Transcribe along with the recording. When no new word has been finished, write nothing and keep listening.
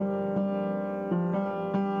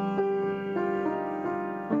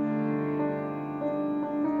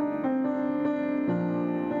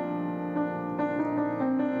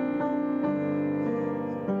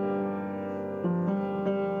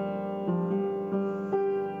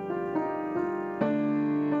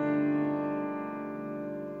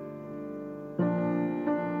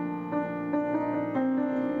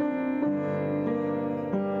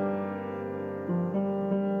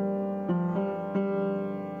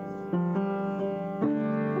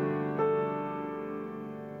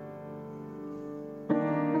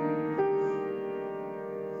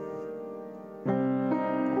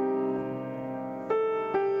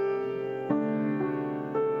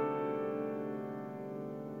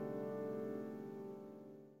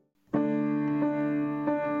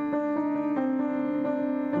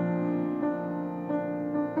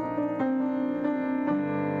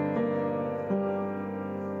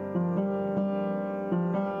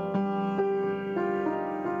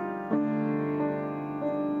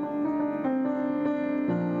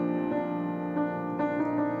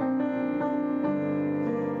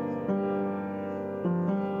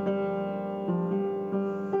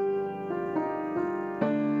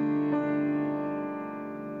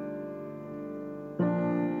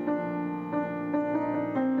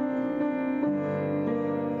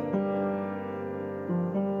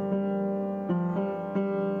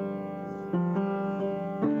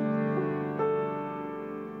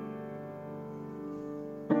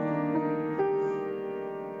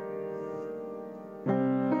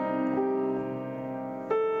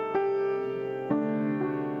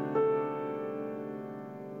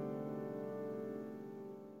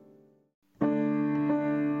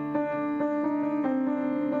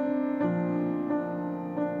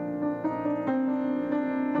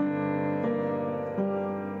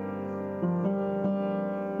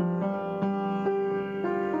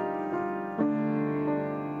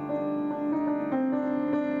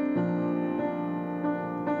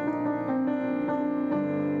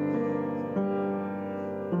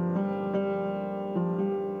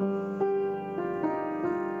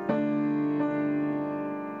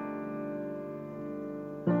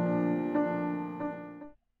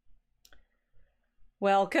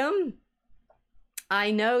Welcome. I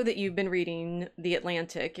know that you've been reading The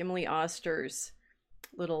Atlantic, Emily Oster's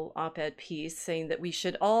little op-ed piece saying that we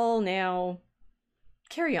should all now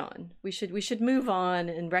carry on. We should move on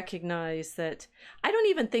and recognize that I don't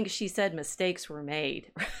even think she said mistakes were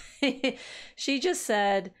made. She just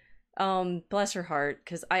said, bless her heart,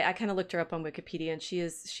 because I kind of looked her up on Wikipedia and she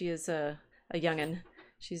is a youngin'.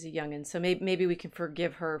 She's a youngin', so maybe we can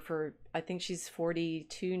forgive her for. I think she's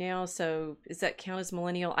 42 now. So does that count as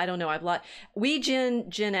millennial? I don't know. We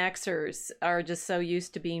Gen Xers are just so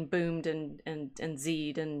used to being boomed and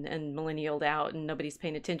Z'd and millennialed out, and nobody's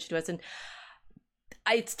paying attention to us. And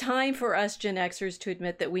it's time for us Gen Xers to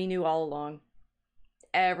admit that we knew all along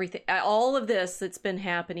everything, all of this that's been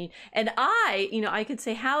happening. And I could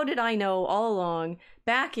say, how did I know all along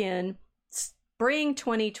back in spring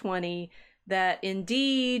 2020? That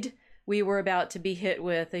indeed we were about to be hit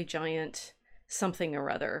with a giant something or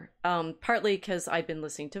other. Partly because I've been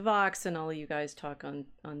listening to Vox and all of you guys talk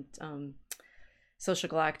on Social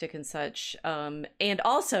Galactic and such, and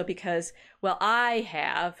also because, well, I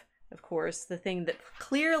have, of course, the thing that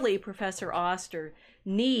clearly Professor Oster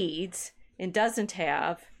needs and doesn't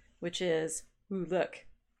have, which is, ooh, look,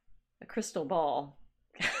 a crystal ball.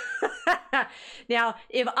 Now,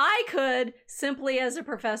 if I could simply as a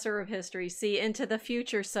professor of history see into the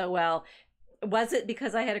future so well, was it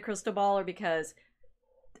because I had a crystal ball or because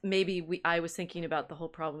maybe I was thinking about the whole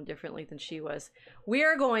problem differently than she was? We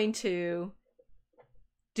are going to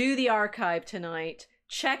do the archive tonight,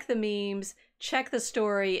 check the memes, check the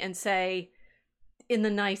story, and say, in the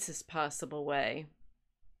nicest possible way,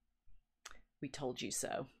 we told you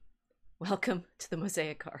so. Welcome to the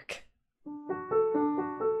Mosaic Ark.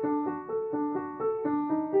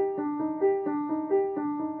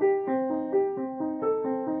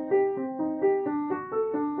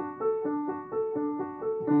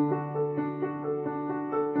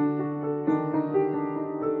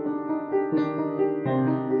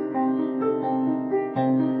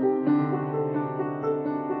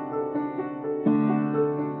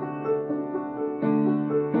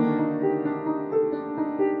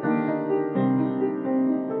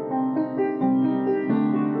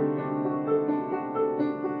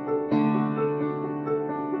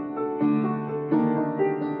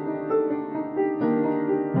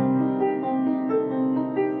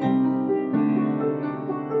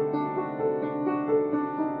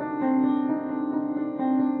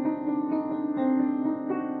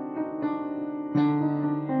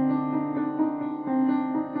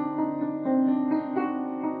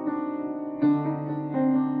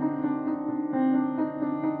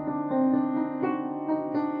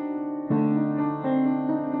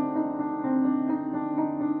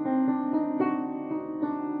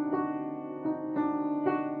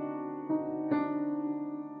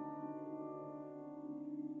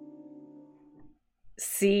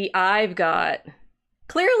 See, I've got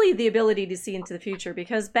clearly the ability to see into the future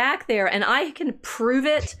because back there, and I can prove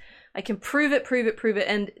it. I can prove it.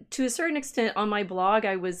 And to a certain extent on my blog,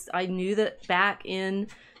 I knew that back in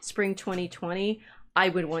spring 2020, I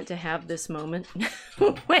would want to have this moment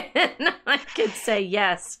when I could say,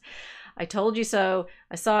 yes, I told you so.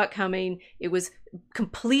 I saw it coming. It was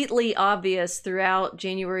completely obvious throughout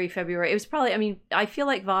January, February. It was probably, I mean, I feel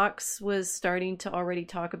like Vox was starting to already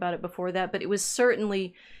talk about it before that, but it was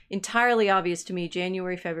certainly entirely obvious to me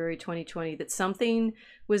January, February 2020 that something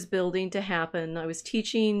was building to happen. I was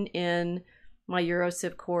teaching in my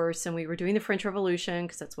Eurociv course and we were doing the French Revolution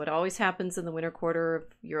because that's what always happens in the winter quarter of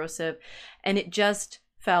Eurociv. And it just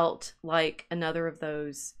felt like another of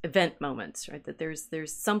those event moments, right? That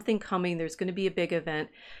there's something coming, there's going to be a big event.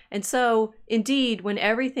 And so indeed, when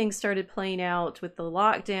everything started playing out with the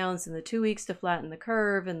lockdowns and the 2 weeks to flatten the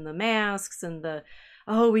curve and the masks and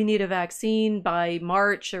we need a vaccine by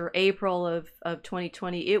March or April of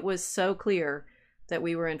 2020, it was so clear that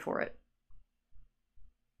we were in for it.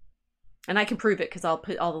 And I can prove it because I'll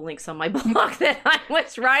put all the links on my blog that I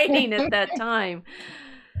was writing at that time.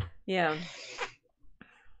 Yeah.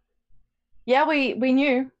 Yeah, we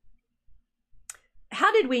knew.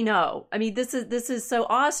 How did we know? I mean, this is so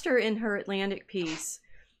Oster in her Atlantic piece.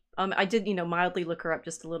 I did, mildly look her up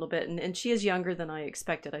just a little bit, and she is younger than I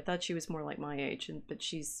expected. I thought she was more like my age, but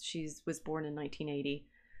she's was born in 1980,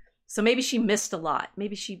 so maybe she missed a lot.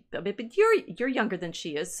 But you're younger than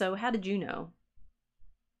she is. So how did you know?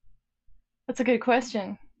 That's a good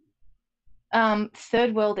question.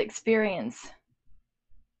 Third world experience.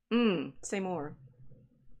 Say more.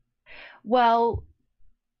 Well,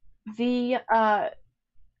 the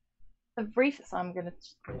reflex. I'm gonna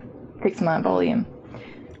fix my volume.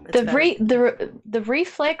 The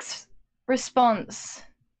reflex response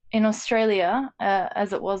in Australia,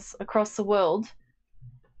 as it was across the world,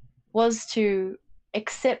 was to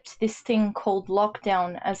accept this thing called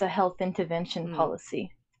lockdown as a health intervention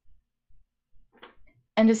policy.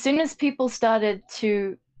 And as soon as people started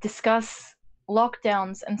to discuss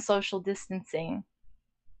lockdowns and social distancing,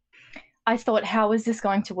 I thought, how is this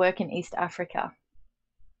going to work in East Africa?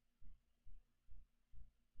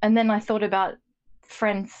 And then I thought about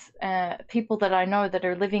friends, people that I know that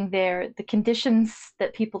are living there, the conditions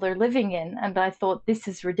that people are living in, and I thought, this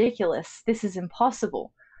is ridiculous. This is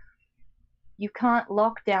impossible. You can't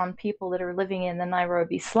lock down people that are living in the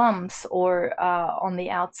Nairobi slums or on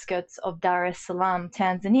the outskirts of Dar es Salaam,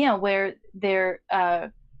 Tanzania, where they're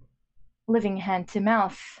living hand to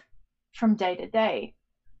mouth from day to day.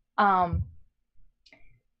 I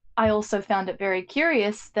also found it very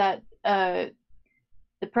curious that the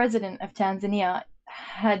president of Tanzania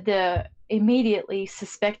had immediately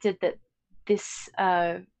suspected that this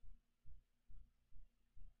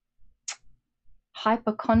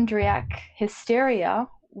hypochondriac hysteria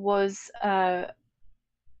was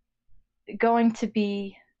going to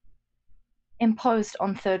be imposed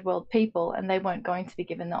on third world people, and they weren't going to be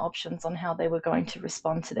given the options on how they were going to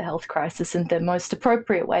respond to the health crisis in the most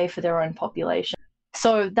appropriate way for their own population.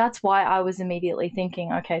 So that's why I was immediately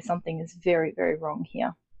thinking, okay, something is very, very wrong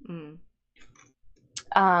here.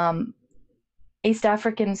 East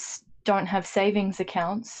Africans don't have savings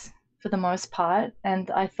accounts for the most part,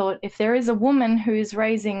 and I thought, if there is a woman who's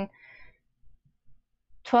raising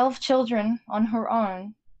 12 children on her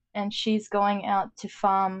own and she's going out to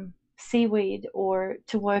farm seaweed or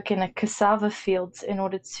to work in a cassava fields in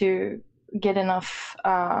order to get enough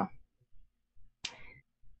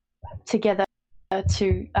together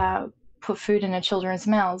to put food in her children's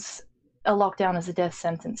mouths, a lockdown is a death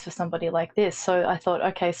sentence for somebody like this. So I thought,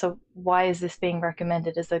 okay, so why is this being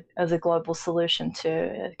recommended as a global solution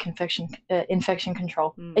to infection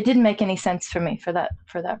control? It didn't make any sense for me for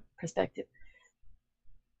that perspective.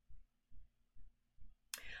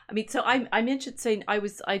 I mean, so I mentioned saying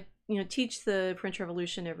I teach the French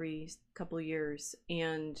Revolution every couple of years,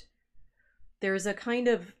 and there's a kind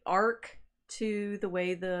of arc to the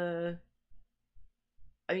way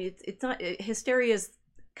it's not, hysteria is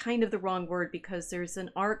kind of the wrong word, because there's an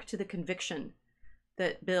arc to the conviction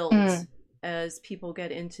that builds as people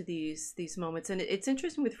get into these moments. And it's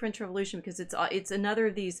interesting with French Revolution because it's another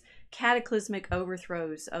of these cataclysmic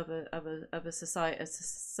overthrows of a society, a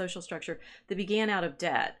social structure that began out of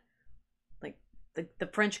debt. Like the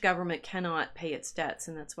French government cannot pay its debts,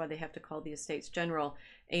 and that's why they have to call the Estates General.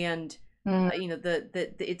 And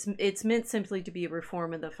it's meant simply to be a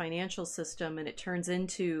reform of the financial system, and it turns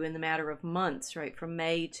into, in the matter of months, right, from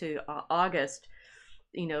May to August,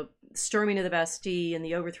 storming of the Bastille and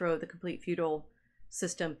the overthrow of the complete feudal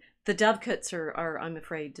system. The dovecotes are I'm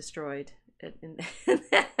afraid, destroyed in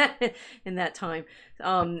that time,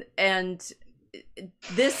 and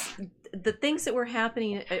the things that were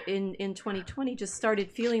happening in 2020 just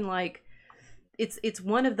started feeling like it's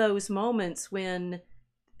one of those moments when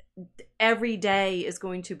every day is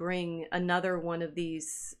going to bring another one of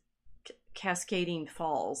these cascading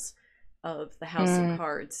falls of the house of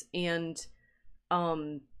cards. And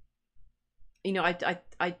I've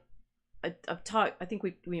talked, I think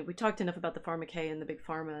we talked enough about the pharmakeia and the big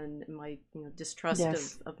pharma and my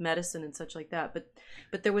distrust of medicine and such like that,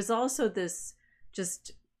 but there was also this,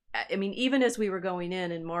 just, I mean, even as we were going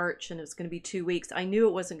in March and it was going to be 2 weeks, I knew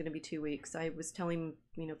it wasn't going to be 2 weeks. I was telling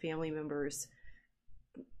family members,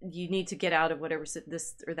 you need to get out of whatever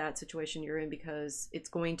this or that situation you're in, because it's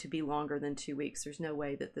going to be longer than 2 weeks. There's no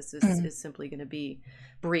way that this is simply going to be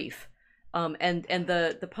brief. And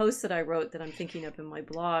the post that I wrote that I'm thinking of in my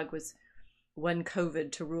blog was, one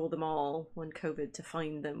COVID to rule them all, one COVID to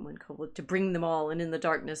find them, one COVID to bring them all, and in the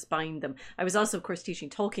darkness bind them. I was also, of course, teaching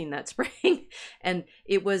Tolkien that spring, and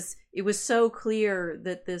it was so clear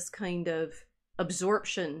that this kind of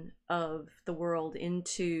absorption of the world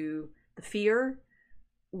into the fear,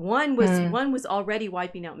 one was already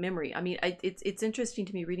wiping out memory. I mean, it's interesting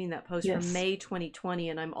to me reading that post from May 2020,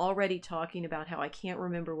 and I'm already talking about how I can't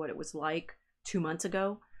remember what it was like 2 months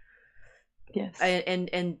ago. Yes.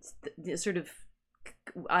 And sort of,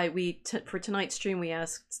 for tonight's stream, we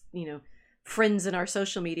asked, friends in our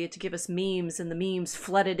social media to give us memes, and the memes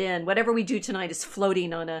flooded in. Whatever we do tonight is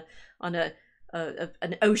floating on an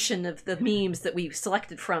ocean of the memes that we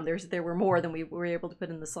selected from. There were more than we were able to put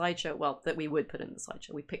in the slideshow. Well, that we would put in the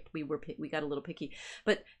slideshow. We got a little picky,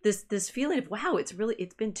 but this feeling of, wow, it's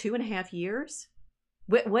been 2.5 years.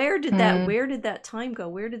 Where did that time go?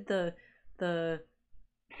 Where did the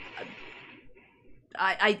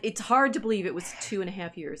it's hard to believe it was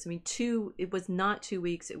 2.5 years. I mean, it was not 2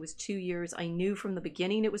 weeks, it was 2 years. I knew from the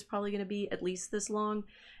beginning it was probably going to be at least this long,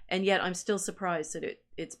 and yet I'm still surprised that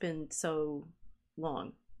it's been so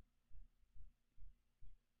long.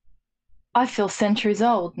 I feel centuries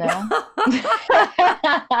old now.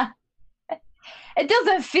 It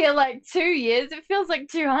doesn't feel like 2 years, it feels like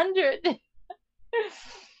 200.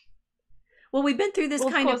 Well, we've been through this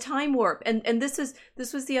kind of time warp, and this was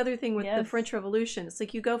the other thing with the French Revolution. It's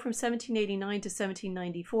like you go from 1789 to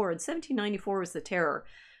 1794, and 1794 was the terror.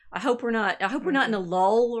 I hope we're not in a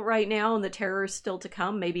lull right now, and the terror is still to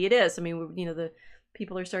come. Maybe it is. I mean, the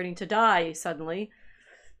people are starting to die suddenly.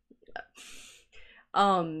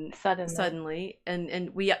 Suddenly,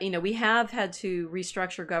 and we have had to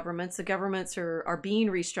restructure governments. The governments are being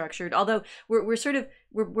restructured, although what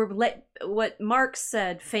Marx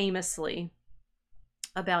said famously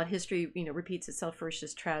about history, repeats itself first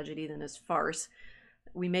as tragedy, then as farce.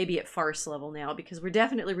 We may be at farce level now, because we're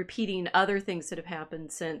definitely repeating other things that have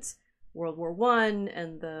happened since World War One,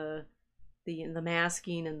 and the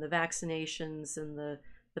masking and the vaccinations and the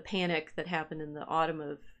panic that happened in the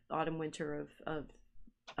autumn winter of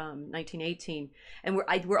 1918. And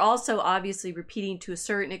we're also obviously repeating to a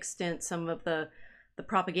certain extent some of the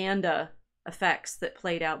propaganda effects that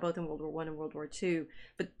played out both in World War One and World War Two.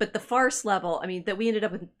 But the farce level, I mean, that we ended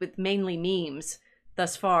up with mainly memes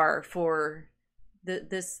thus far for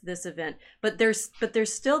this event. But there's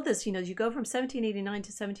still this, you go from 1789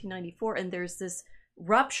 to 1794, and there's this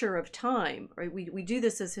rupture of time, right? We do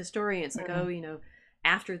this as historians, like,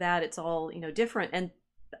 after that it's all different, and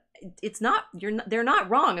it's not. They're not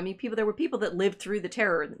wrong. I mean, there were people that lived through the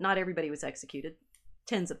terror. Not everybody was executed,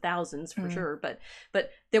 tens of thousands for sure, but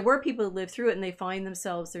there were people who lived through it, and they find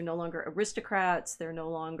themselves, they're no longer aristocrats, they're no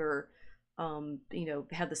longer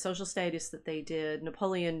had the social status that they did.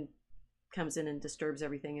 Napoleon comes in and disturbs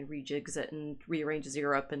everything and rejigs it and rearranges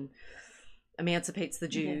Europe and emancipates the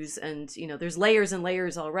Jews. Yes. And there's layers and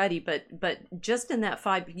layers already, but just in that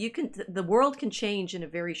the world can change in a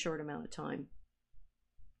very short amount of time.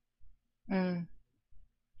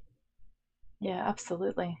 Yeah,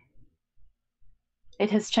 absolutely. It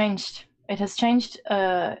has changed. It has changed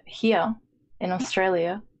here in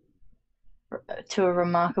Australia to a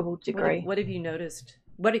remarkable degree. What have you noticed?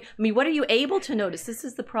 What are you able to notice? This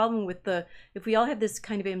is the problem with if we all have this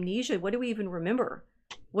kind of amnesia, what do we even remember?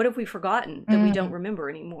 What have we forgotten that we don't remember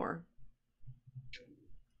anymore?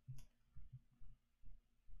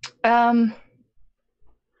 Well,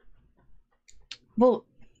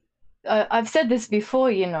 I've said this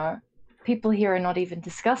before, people here are not even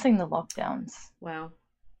discussing the lockdowns. Wow.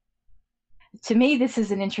 To me, this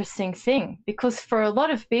is an interesting thing, because for a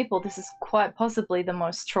lot of people, this is quite possibly the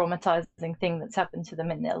most traumatizing thing that's happened to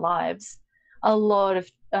them in their lives. A lot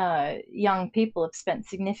of young people have spent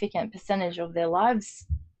significant percentage of their lives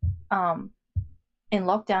in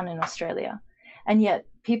lockdown in Australia, and yet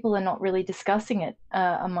people are not really discussing it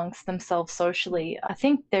amongst themselves socially. I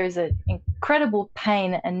think there's an incredible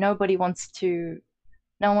pain, and no one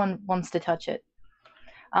wants to touch it.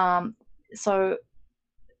 So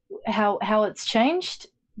how it's changed,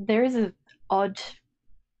 there is an odd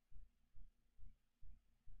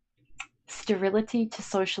sterility to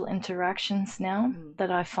social interactions now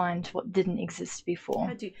that I find what didn't exist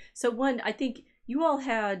before. So one, I think you all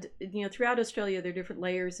had, throughout Australia, there are different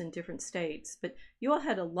layers in different states, but you all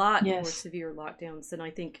had a lot more severe lockdowns than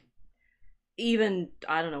I think even,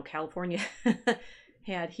 I don't know, California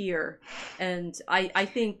had here. And I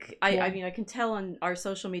think I mean, I can tell on our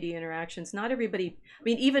social media interactions, not everybody, I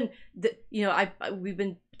mean, even we've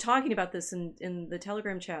been talking about this in the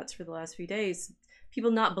Telegram chats for the last few days, people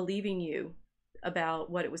not believing you about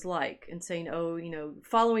what it was like, and saying,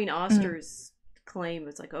 following Oster's claim,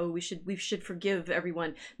 it's like, we should forgive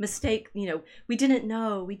everyone, mistake, we didn't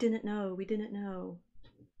know.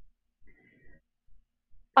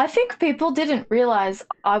 I think people didn't realize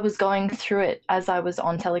I was going through it as I was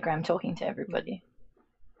on Telegram talking to everybody,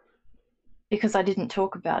 because I didn't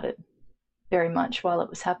talk about it very much while it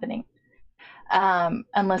was happening,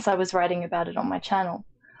 unless I was writing about it on my channel.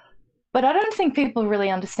 But I don't think people really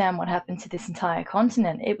understand what happened to this entire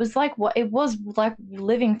continent. It was like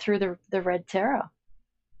living through the Red Terror.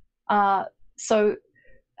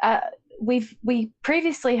 We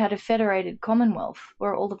previously had a federated Commonwealth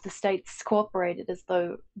where all of the states cooperated as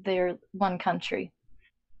though they're one country.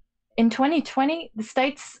 In 2020, the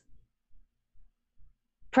states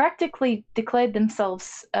practically declared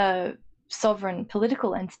themselves sovereign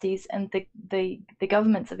political entities, and the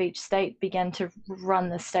governments of each state began to run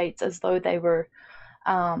the states as though they were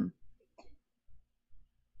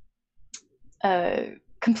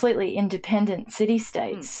completely independent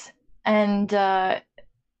city-states. And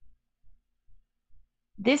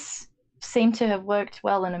this seemed to have worked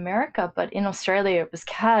well in America, but in Australia it was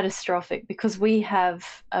catastrophic because we have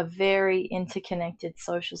a very interconnected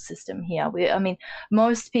social system here. I mean,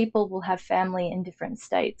 most people will have family in different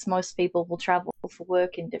states. Most people will travel for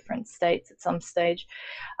work in different states at some stage.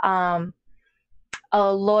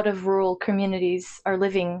 A lot of rural communities are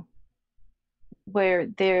living where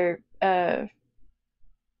they're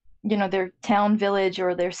their town, village,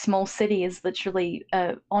 or their small city is literally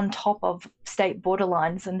on top of state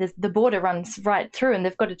borderlines, and the border runs right through, and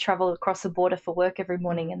they've got to travel across the border for work every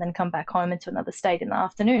morning and then come back home into another state in the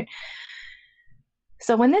afternoon.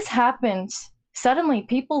 So when this happened, suddenly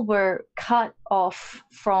people were cut off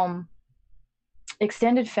from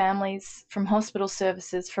extended families, from hospital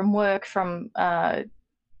services, from work, from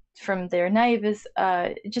their neighbors.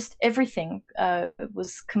 Just everything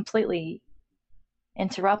was completely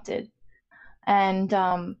interrupted. And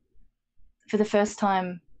for the first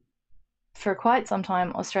time for quite some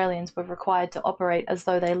time, Australians were required to operate as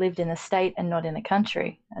though they lived in a state and not in a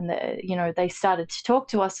country. And they started to talk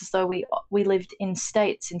to us as though we lived in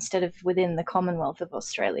states instead of within the Commonwealth of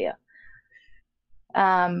Australia.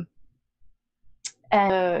 And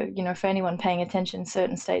for anyone paying attention,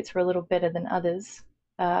 certain states were a little better than others.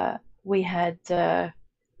 We had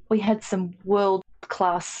some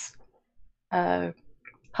world-class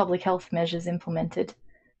public health measures implemented,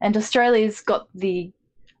 and Australia's got the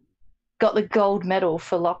gold medal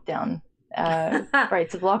for lockdown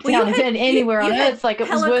rates of lockdown anywhere on earth. Like, it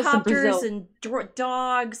was worse than Brazil. And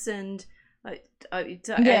dogs and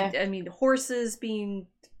yeah. I mean, horses being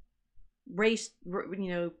raced.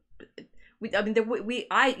 You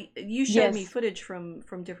showed me footage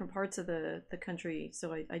from different parts of the country,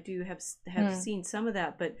 so I do have seen some of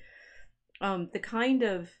that. But the kind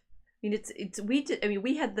of, I mean,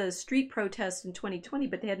 we had the street protests in 2020,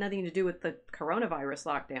 but they had nothing to do with the coronavirus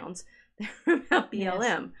lockdowns. They were about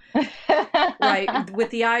BLM, yes. Right? With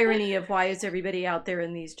the irony of, why is everybody out there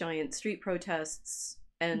in these giant street protests,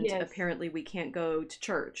 and yes, apparently we can't go to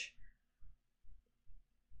church.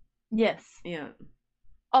 Yes. Yeah.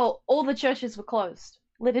 Oh, all the churches were closed.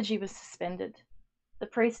 Liturgy was suspended. The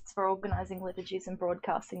priests were organizing liturgies and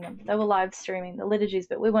broadcasting them. They were live streaming the liturgies,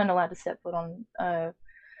 but we weren't allowed to step foot on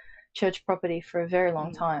church property for a very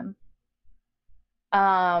long time.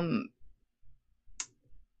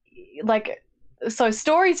 So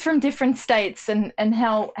stories from different states and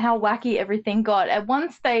how wacky everything got. At one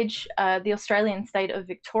stage, the Australian state of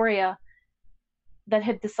Victoria, that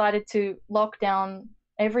had decided to lock down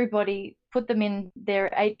everybody, put them in their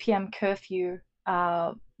 8 p.m. curfew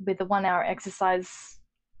with a 1 hour exercise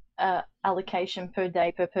allocation per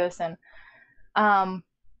day per person.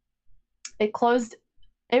 It closed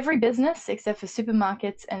every business except for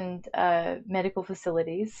supermarkets and medical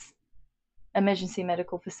facilities, emergency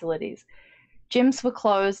medical facilities. Gyms were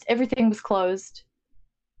closed, everything was closed,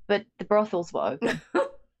 but the brothels were open.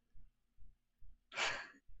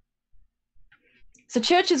 So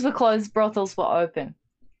churches were closed, brothels were open.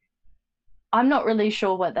 I'm not really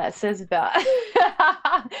sure what that says about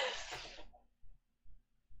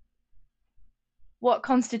what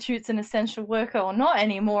constitutes an essential worker or not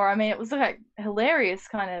anymore. I mean, it was like hilarious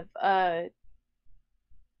kind of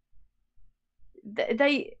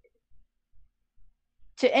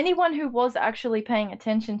to anyone who was actually paying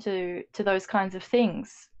attention to those kinds of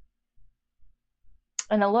things,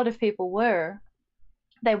 and a lot of people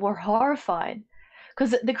they were horrified,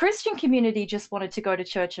 because the Christian community just wanted to go to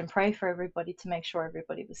church and pray for everybody to make sure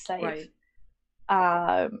everybody was safe.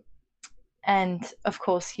 Right. And of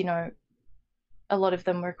course, a lot of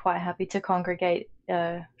them were quite happy to congregate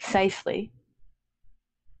safely,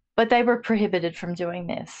 but they were prohibited from doing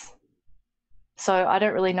this. So I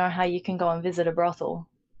don't really know how you can go and visit a brothel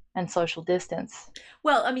and social distance.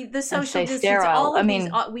 Well, I mean, the social distance, sterile.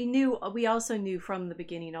 We also knew from the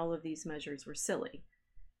beginning all of these measures were silly.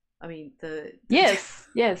 I mean, yes,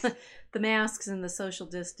 the masks and the social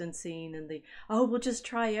distancing and we'll just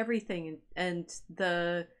try everything,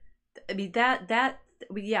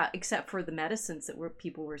 except for the medicines that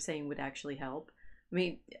people were saying would actually help. I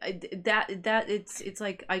mean, it's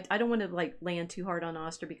like, I don't want to like land too hard on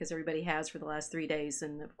Oster, because everybody has for the last 3 days,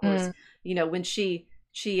 and of course, when she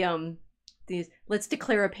let's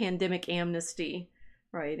declare a pandemic amnesty,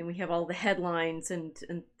 right? And we have all the headlines and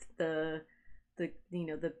the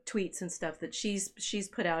tweets and stuff that she's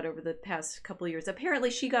put out over the past couple of years. Apparently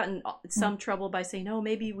she got in some trouble by saying, oh,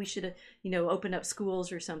 maybe we should open up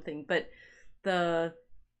schools or something. But the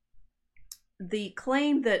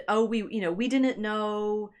claim that, we didn't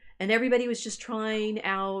know, and everybody was just trying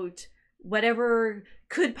out whatever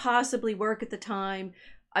could possibly work at the time.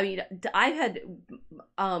 I mean, I've had,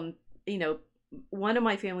 um, you know, one of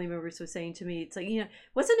my family members was saying to me, it's like,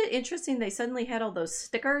 wasn't it interesting they suddenly had all those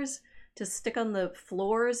stickers to stick on the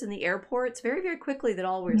floors in the airports very, very quickly that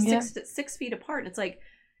all were Yeah. 6 feet apart. And it's like,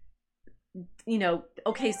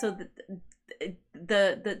 okay, so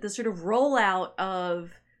the sort of rollout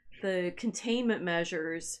of the containment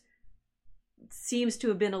measures seems to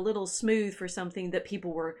have been a little smooth for something that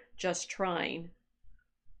people were just trying.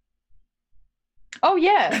 Oh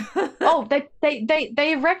yeah. Oh,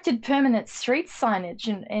 they erected permanent street signage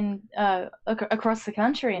across the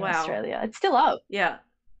country in Wow. Australia. It's still up. Yeah.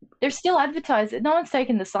 They're still advertised. No one's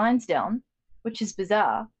taken the signs down, which is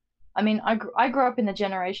bizarre. I mean, I grew up in a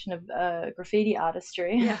generation of graffiti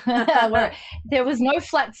artistry Yeah. where there was no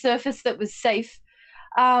flat surface that was safe,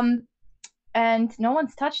 and no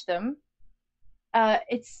one's touched them.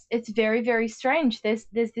 It's very, very strange. There's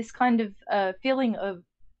this kind of feeling of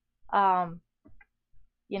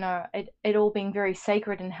it all being very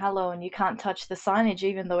sacred and hallowed, and you can't touch the signage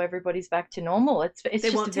even though everybody's back to normal. It's They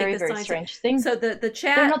just won't a take very, the very signs strange thing. So the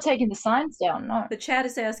chat, they're not taking the signs down. No. the chat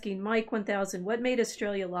is asking Mike 1000, what made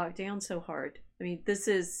Australia lock down so hard? I mean, this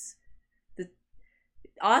is the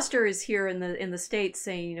Oster is here in the States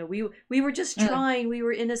saying, we were just trying, we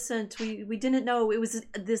were innocent, we didn't know it was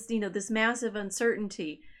this, this massive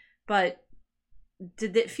uncertainty. But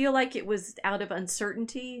did it feel like it was out of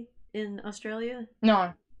uncertainty in Australia?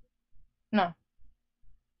 No. No,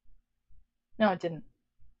 it didn't.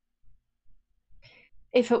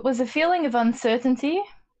 If it was a feeling of uncertainty,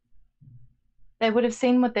 they would have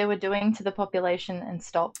seen what they were doing to the population and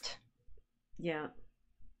stopped. Yeah.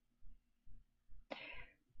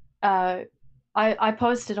 I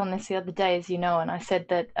posted on this the other day, as you know, and I said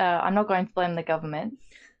that I'm not going to blame the government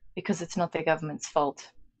because it's not the government's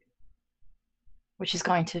fault, which is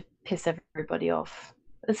going to piss everybody off.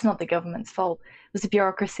 It's not the government's fault. It was the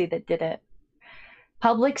bureaucracy that did it.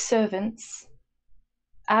 Public servants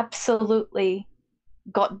absolutely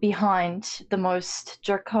got behind the most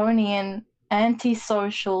draconian,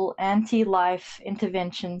 anti-social, anti-life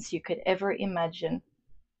interventions you could ever imagine,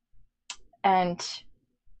 and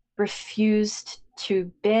refused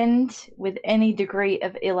to bend with any degree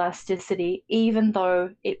of elasticity, even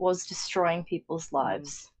though it was destroying people's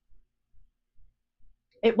lives.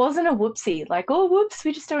 It wasn't a whoopsie, like, oh, whoops,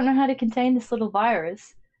 we just don't know how to contain this little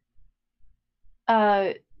virus.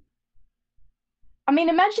 I mean,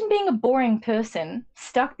 imagine being a boring person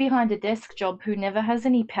stuck behind a desk job who never has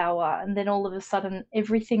any power, and then all of a sudden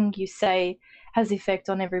everything you say has effect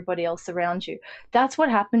on everybody else around you. That's what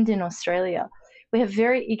happened in Australia. We have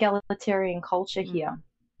very egalitarian culture here.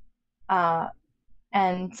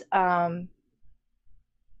 And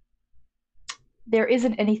there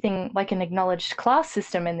isn't anything like an acknowledged class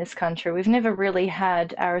system in this country. We've never really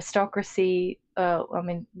had aristocracy. I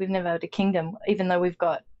mean, we've never had a kingdom, even though we've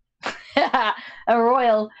got a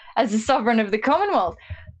royal as a sovereign of the Commonwealth.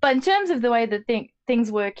 But in terms of the way that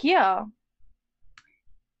things work here,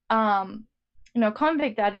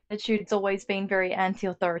 convict attitude's always been very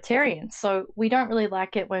anti-authoritarian. So we don't really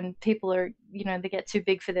like it when people are, they get too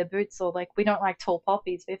big for their boots, or like, we don't like tall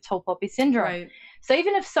poppies. We have tall poppy syndrome. Right. So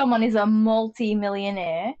even if someone is a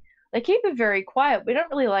multi-millionaire, they keep it very quiet. We don't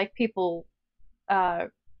really like people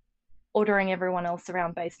ordering everyone else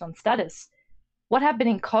around based on status. What happened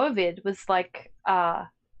in COVID was like, I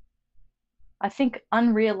think,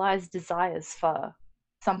 unrealized desires for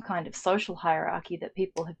some kind of social hierarchy that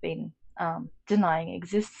people have been denying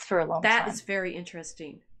exists for a long time. That is very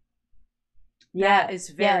interesting. Yeah, that is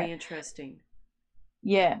very interesting.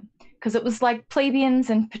 Yeah, because it was like plebeians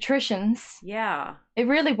and patricians. Yeah. It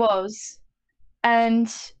really was.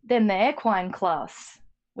 And then the equine class,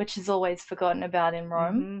 which is always forgotten about in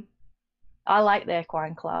Rome. Mm-hmm. I like the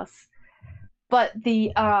equine class. But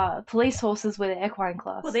the police horses were the equine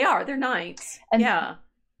class. Well, they are. They're knights. And yeah.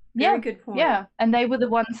 Very good point. Yeah, and they were the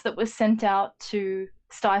ones that were sent out to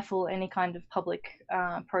stifle any kind of public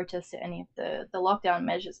protest at any of the lockdown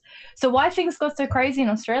measures. So why things got so crazy in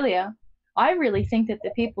Australia, I really think that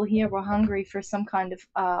the people here were hungry for some kind of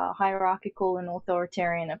hierarchical and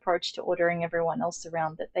authoritarian approach to ordering everyone else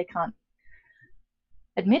around that they can't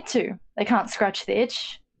admit to. They can't scratch the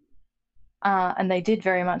itch. And they did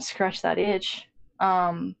very much scratch that itch.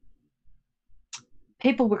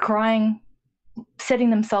 People were crying, setting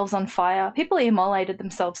themselves on fire. People immolated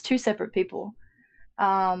themselves, 2 separate people,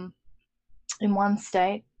 in one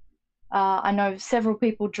state. I know several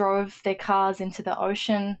people drove their cars into the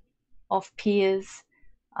ocean off piers.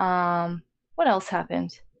 What else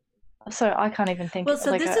happened? So I can't even think, Well,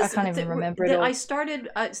 so like this I is can't even remember it I all. started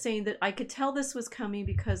saying that I could tell this was coming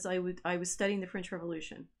because I was studying the French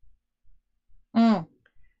Revolution, Mm.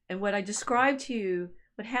 and what I described to you,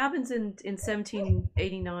 what happens in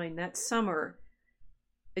 1789 that summer,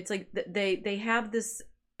 it's like they have this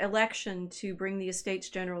election to bring the Estates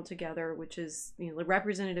General together, which is, you know, the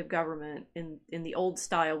representative government in the old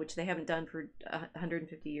style, which they haven't done for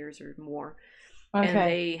 150 years or more. And Okay.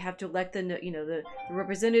 they have to elect the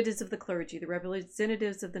representatives of the clergy, the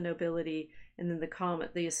representatives of the nobility, and then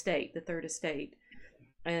the estate, the third estate.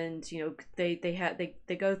 And you know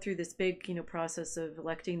they go through this big, you know, process of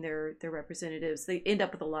electing their representatives. They end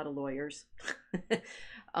up with a lot of lawyers.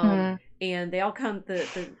 um, Mm. and they all come,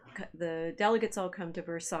 the delegates all come to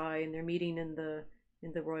Versailles, and they're meeting in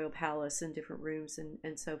the royal palace in different rooms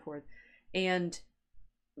and so forth. And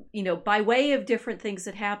you know, by way of different things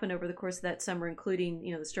that happen over the course of that summer, including,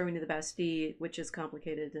 you know, the storming of the Bastille, which is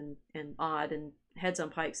complicated and odd, and heads on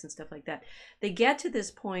pikes and stuff like that. They get to this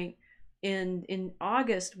point in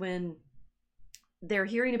August when they're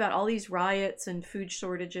hearing about all these riots and food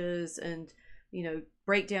shortages and, you know,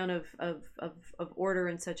 breakdown of order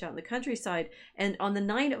and such out in the countryside. And on the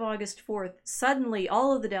night of August 4th, suddenly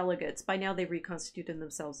all of the delegates, by now they've reconstituted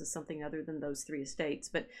themselves as something other than those three estates,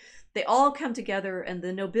 but they all come together and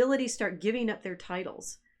the nobility start giving up their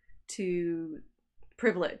titles to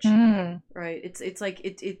privilege. Mm. Right, it's like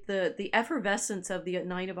the effervescence of the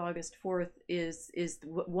night of August 4th is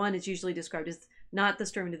one is usually described as not the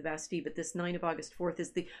storming of the Bastille, but this night of August 4th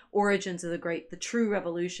is the origins of the true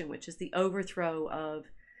revolution, which is the overthrow of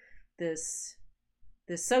this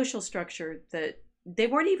social structure that they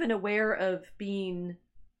weren't even aware of being.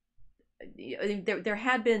 There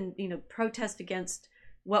had been, you know, protest against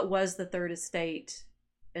what was the third estate,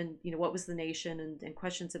 and, you know, what was the nation, and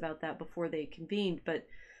questions about that before they convened, but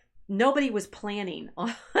nobody was planning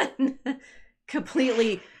on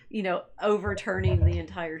completely, you know, overturning the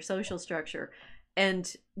entire social structure. And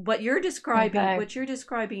Okay. what you're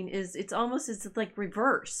describing is, it's almost, it's like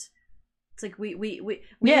reverse. It's like we ended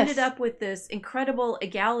Yes. up with this incredible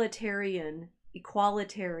egalitarian,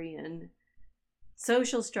 equalitarian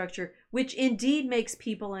social structure, which indeed makes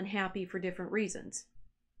people unhappy for different reasons.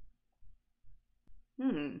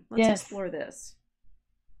 Let's Yes. explore this.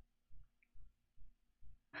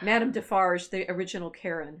 Madame Defarge, the original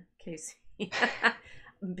Karen, Casey.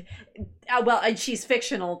 Well, and she's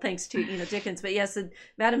fictional thanks to, you know, Dickens, but yes,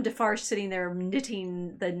 Madame Defarge sitting there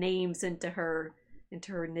knitting the names into her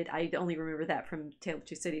knit. I only remember that from Tale of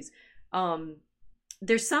Two Cities. Um,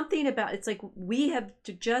 there's something about, it's like we have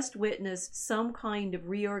just witnessed some kind of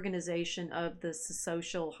reorganization of the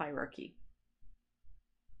social hierarchy.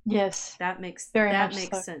 Yes. Very That much makes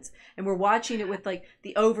so. sense. And we're watching it with like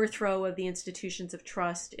the overthrow of the institutions of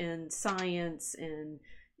trust in science, in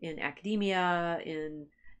academia, in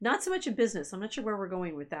not so much in business. I'm not sure where we're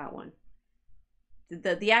going with that one.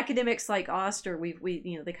 The academics like Oster, we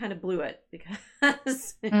you know, they kind of blew it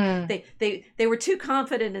because Mm. they were too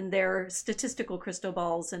confident in their statistical crystal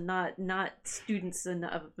balls and not students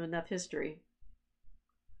of enough history.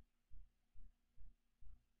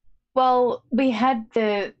 Well, we had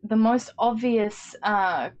the most obvious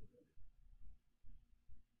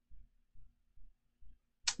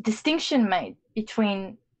distinction made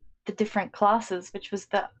between the different classes, which was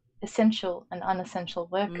the essential and unessential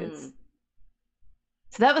workers. Mm,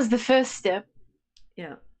 So that was the first step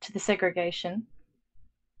yeah. to the segregation.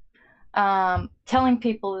 Telling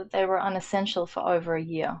people that they were unessential for over a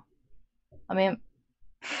year. I mean,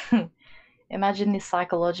 imagine the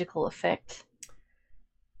psychological effect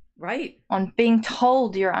Right. on being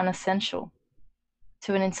told you're unessential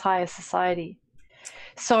to an entire society.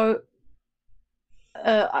 So,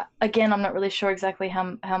 again, I'm not really sure exactly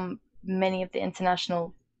how many of the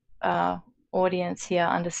international audience here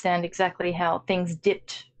understand exactly how things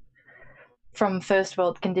dipped from first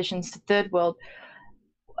world conditions to third world.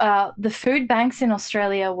 The food banks in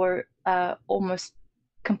Australia were almost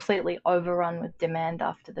completely overrun with demand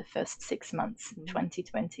after the first 6 months,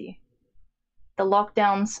 2020. The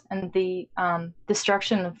lockdowns and the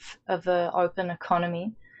destruction of an open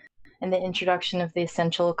economy and the introduction of the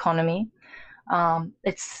essential economy,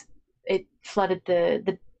 it flooded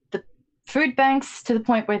the food banks to the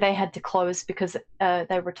point where they had to close because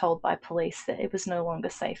they were told by police that it was no longer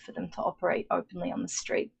safe for them to operate openly on the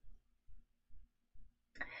street.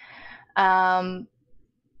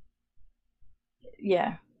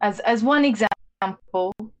 Yeah, as one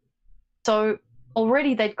example, so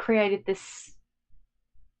already they'd created this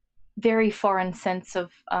very foreign sense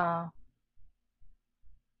of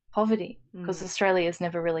poverty because Australia has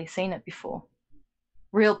never really seen it before.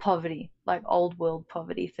 real poverty, like old world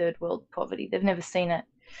poverty, third world poverty. They've never seen it.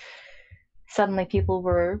 Suddenly people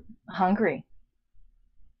were hungry.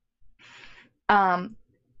 And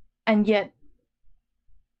yet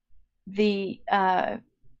the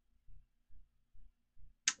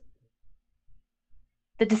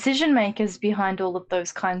decision makers behind all of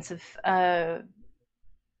those kinds of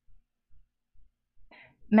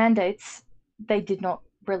mandates, they did not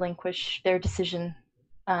relinquish their decision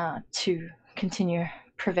to continue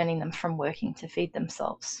preventing them from working to feed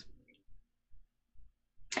themselves.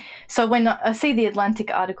 So when I see the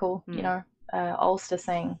Atlantic article, you know, Ulster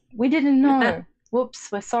saying, "We didn't know.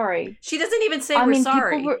 Whoops, we're sorry." She doesn't even say we're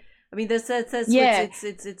sorry. I mean, that's yeah.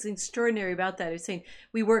 it's extraordinary about that. It's saying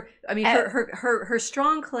we were. I mean, her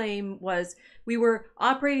strong claim was we were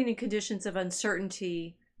operating in conditions of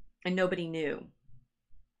uncertainty, and nobody knew.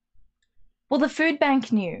 Well, the food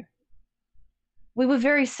bank knew. We were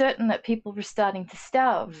very certain that people were starting to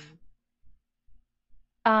starve.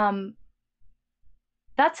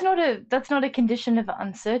 That's not a condition of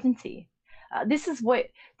uncertainty. This is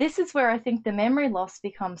where I think the memory loss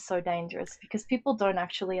becomes so dangerous, because people don't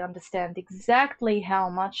actually understand exactly how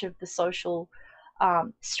much of the social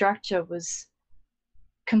structure was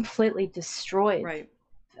completely destroyed, right?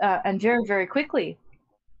 And very, very quickly.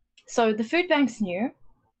 So the food banks knew,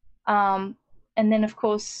 and then of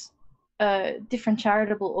course different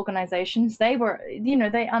charitable organizations, they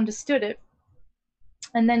understood it,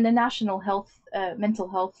 and then the national mental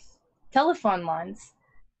health telephone lines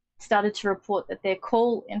started to report that their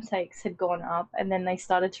call intakes had gone up, and then they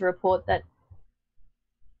started to report that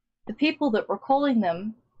the people that were calling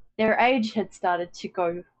them, their age had started to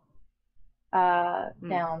go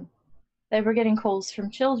down. They were getting calls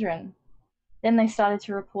from children. Then they started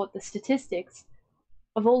to report the statistics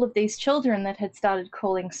of all of these children that had started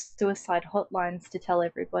calling suicide hotlines to tell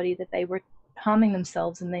everybody that they were harming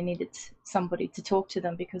themselves and they needed somebody to talk to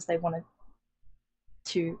them because they wanted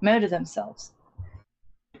to murder themselves.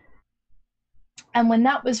 And when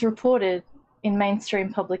that was reported in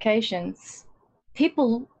mainstream publications,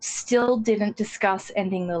 people still didn't discuss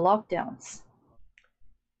ending the lockdowns.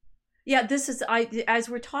 Yeah, this is as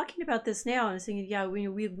we're talking about this now, I'm thinking, yeah,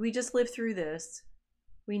 we just lived through this.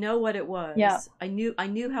 We know what it was. Yeah. I knew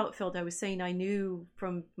how it felt. I was saying I knew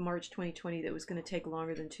from March 2020 that it was going to take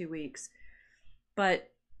longer than 2 weeks.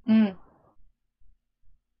 But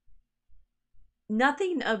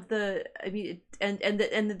nothing of the, I mean,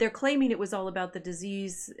 and they're claiming it was all about the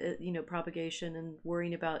disease, propagation and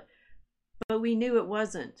worrying about, but we knew it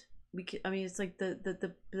wasn't. I mean, it's like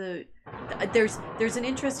there's an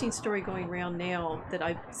interesting story going around now that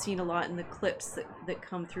I've seen a lot in the clips that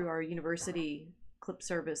come through our university clip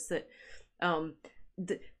service, that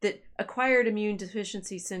that acquired immune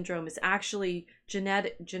deficiency syndrome is actually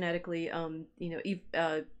genetically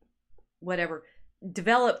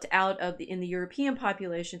developed out of in the European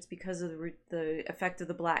populations because of the effect of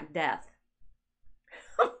the Black Death.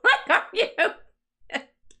 Are you?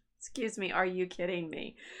 Excuse me, are you kidding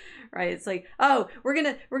me? Right? It's like, oh, we're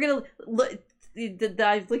gonna look.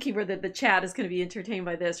 I'm looking where the chat is going to be entertained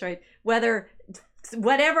by this, right?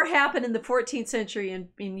 Whatever happened in the 14th century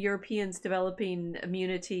in Europeans developing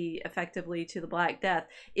immunity effectively to the Black Death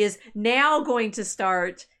is now going to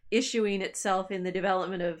start issuing itself in the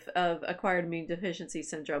development of acquired immune deficiency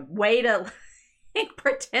syndrome. Way to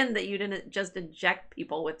pretend that you didn't just inject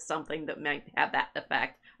people with something that might have that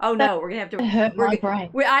effect. Oh no, we're gonna have to hurt my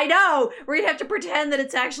brain. I know, we're gonna have to pretend that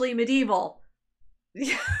it's actually medieval.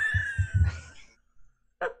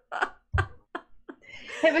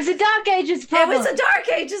 It was a Dark Ages problem. It was a Dark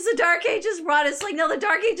Ages. The Dark Ages brought us, like, no, the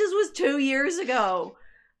Dark Ages was 2 years ago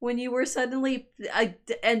when you were suddenly, I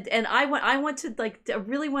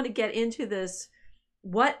really want to get into this.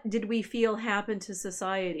 What did we feel happened to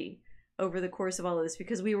society over the course of all of this?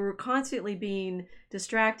 Because we were constantly being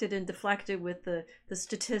distracted and deflected with the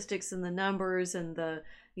statistics and the numbers and the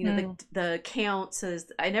the counts, and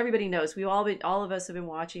everybody knows all of us have been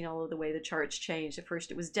watching all of the way the charts changed. At first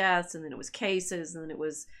it was deaths, and then it was cases, and then it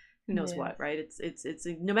was who knows what, right? It's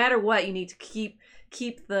no matter what, you need to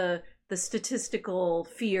keep the statistical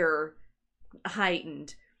fear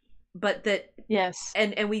heightened. But that, yes,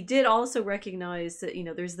 and we did also recognize that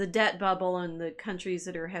there's the debt bubble and the countries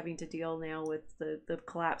that are having to deal now with the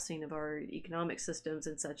collapsing of our economic systems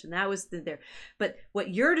and such, and that was there. But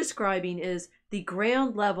what you're describing is the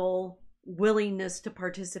ground level willingness to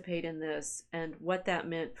participate in this and what that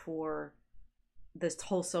meant for this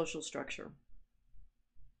whole social structure.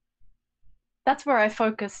 That's where I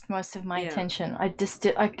focused most of my attention.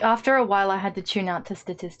 After a while I had to tune out to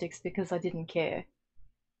statistics because I didn't care.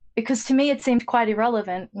 because to me it seemed quite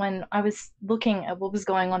irrelevant when I was looking at what was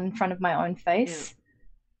going on in front of my own face.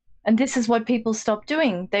 And this is what people stopped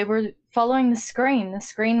doing. They were following the screen. The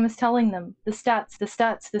screen was telling them the stats, the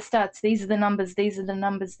stats, the stats. These are the numbers, these are the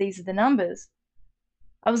numbers, these are the numbers.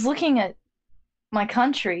 I was looking at my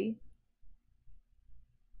country,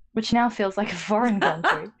 which now feels like a foreign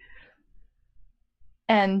country.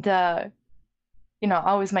 And, you know,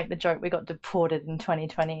 I always make the joke we got deported in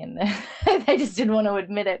 2020 and they just didn't want to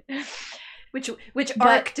admit it. Which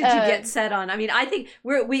arc did you get set on? I mean, I think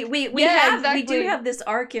we do have this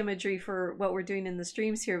arc imagery for what we're doing in the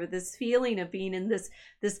streams here, but this feeling of being in this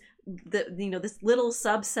little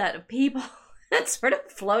subset of people that sort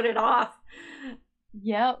of floated off.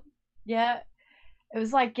 Yep. Yeah. It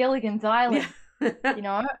was like Gilligan's Island, you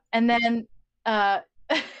know? And then of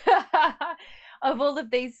all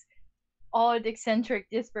of these odd, eccentric,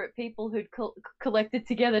 disparate people who'd collected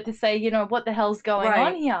together to say, you know, what the hell's going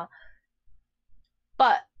on here?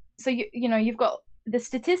 But so you've got the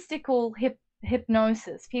statistical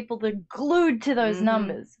hypnosis, people that are glued to those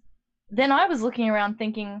numbers. Then I was looking around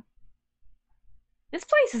thinking, this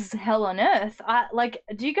place is hell on earth.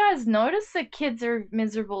 Do you guys notice that kids are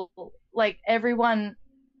miserable? Like, everyone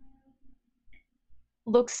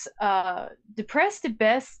looks depressed at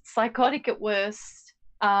best, psychotic at worst.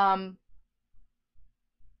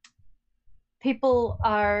 People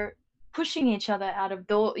are pushing each other out of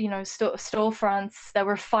storefronts. They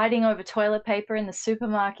were fighting over toilet paper in the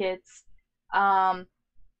supermarkets.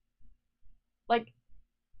 Like,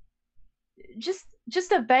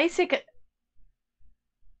 just a basic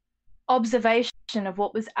observation of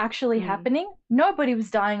what was actually happening. Nobody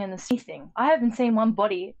was dying in the street. I haven't seen one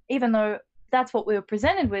body, even though that's what we were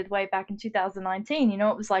presented with way back in 2019. You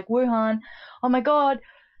know, it was like Wuhan, oh my God,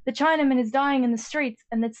 the Chinaman is dying in the streets,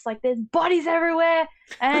 and it's like there's bodies everywhere,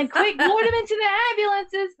 and quick, load them into the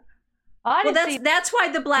ambulances. That's why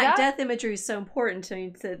the Black Death imagery is so important. I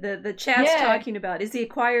mean, the chat's talking about, is the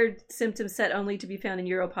acquired symptom set only to be found in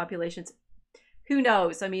Euro populations? Who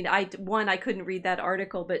knows? I mean, I couldn't read that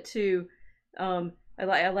article, but two, I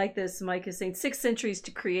like this. Mike is saying 6 centuries to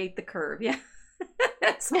create the curve. Yeah.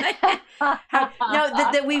 That's like,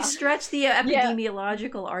 that we've stretched the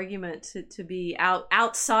epidemiological argument to be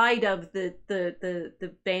outside of the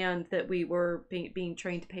band that we were being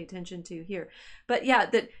trained to pay attention to here. But they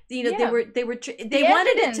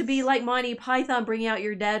wanted it to be like Monty Python, bringing out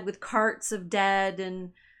your dead with carts of dead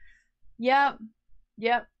and yep.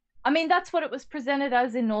 I mean, that's what it was presented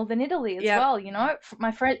as in northern Italy as well. You know,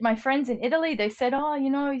 my friends in Italy, they said, oh, you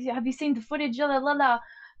know, have you seen the footage?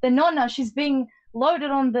 The nonna, she's being loaded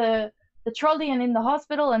on the trolley and in the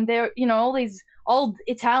hospital, and they're, you know, all these old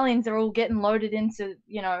Italians are all getting loaded into,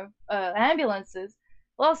 you know, ambulances.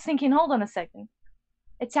 Well, I was thinking, hold on a second.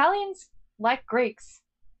 Italians, like Greeks,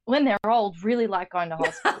 when they're old, really like going to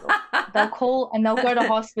hospital. They'll call and they'll go to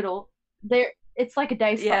hospital. It's like a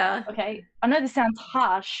day spa, okay? I know this sounds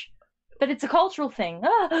harsh, but it's a cultural thing.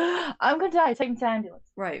 I'm going to die, take me to ambulance.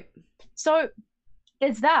 Right. So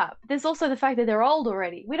there's that. There's also the fact that they're old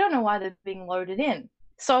already. We don't know why they're being loaded in.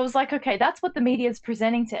 So I was like, okay, that's what the media is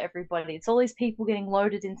presenting to everybody. It's all these people getting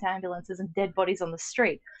loaded into ambulances and dead bodies on the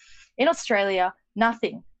street. In Australia,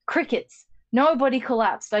 nothing. Crickets. Nobody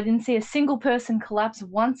collapsed. I didn't see a single person collapse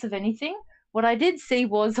once of anything. What I did see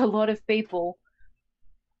was a lot of people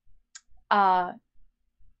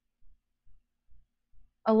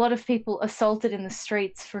assaulted in the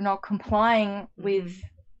streets for not complying with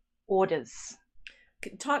orders.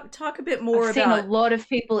 Talk a bit more I've about. Seen a lot of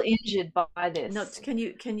people injured by this. No, can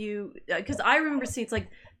you? Because I remember seeing, it's like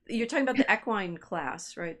you're talking about the equine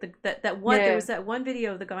class, right? That one. There was that one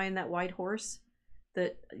video of the guy in that white horse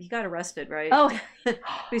that he got arrested, right? Oh,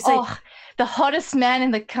 the hottest man in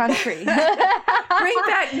the country. Bring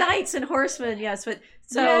back knights and horsemen, yes. But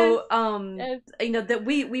so, you know, that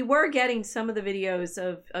we were getting some of the videos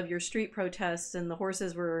of your street protests, and the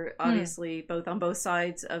horses were obviously on both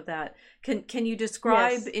sides of that. Can you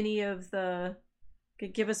describe any of the?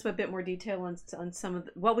 Give us a bit more detail on some of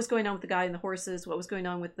what was going on with the guy and the horses. What was going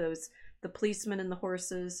on with the policemen and the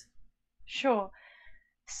horses? Sure.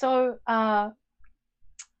 So,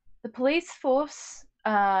 the police force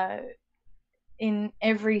in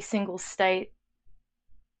every single state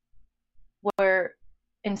were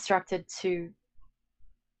instructed to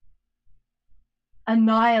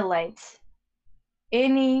annihilate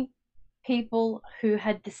any people who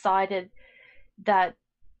had decided that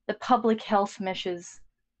the public health measures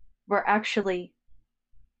were actually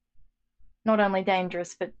not only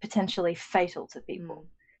dangerous but potentially fatal to people.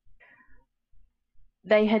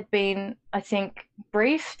 they had been, I think,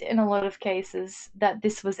 briefed in a lot of cases that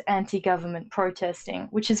this was anti-government protesting,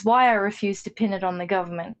 which is why I refuse to pin it on the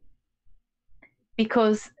government.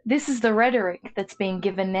 Because this is the rhetoric that's being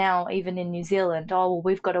given now, even in New Zealand. Oh, well,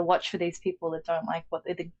 we've got to watch for these people that don't like what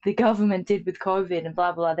the government did with COVID and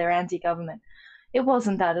blah, blah, they're anti-government. It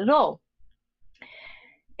wasn't that at all.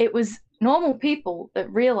 It was normal people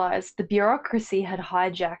that realized the bureaucracy had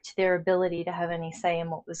hijacked their ability to have any say in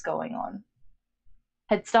what was going on,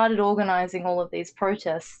 had started organizing all of these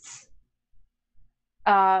protests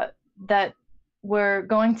that were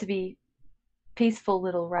going to be peaceful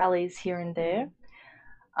little rallies here and there.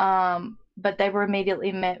 But they were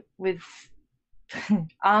immediately met with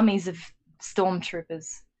armies of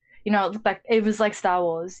stormtroopers. You know, it was like Star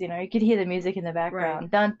Wars. You know, you could hear the music in the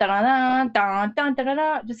background, right. Dun, dun, dun, dun, dun, dun, dun,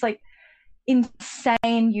 dun, just like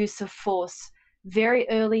insane use of force, very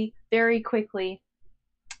early, very quickly.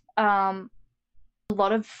 A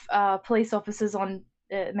lot of police officers on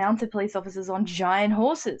mounted police officers on giant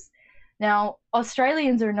horses. Now,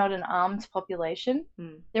 Australians are not an armed population.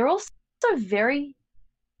 They're also very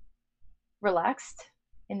relaxed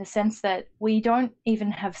in the sense that we don't even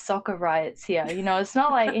have soccer riots here. You know, it's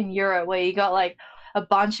not like in Europe where you got like a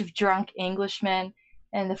bunch of drunk Englishmen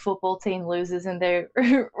and the football team loses and they're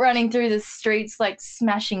running through the streets like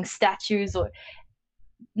smashing statues or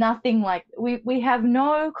nothing. Like we have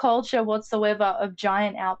no culture whatsoever of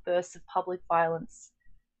giant outbursts of public violence.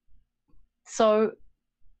 So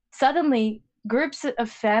suddenly groups of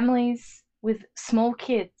families with small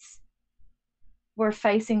kids were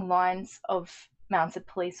facing lines of mounted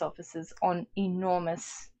police officers on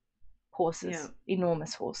enormous horses.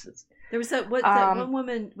 Enormous horses. There was that that one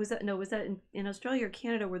woman, was that in Australia or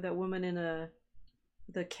Canada where that woman in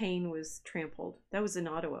the cane was trampled? That was in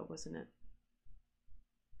Ottawa, wasn't it?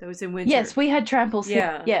 That was in winter. Yes, we had tramples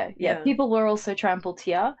here. Yeah. People were also trampled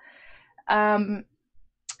here.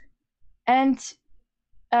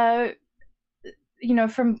 You know,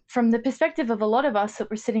 from the perspective of a lot of us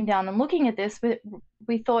that were sitting down and looking at this,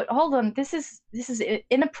 we thought, hold on, this is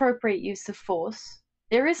inappropriate use of force.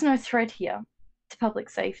 There is no threat here to public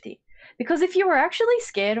safety. Because if you were actually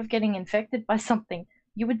scared of getting infected by something,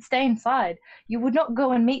 you would stay inside. You would not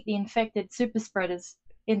go and meet the infected super spreaders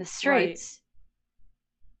in the streets. Right.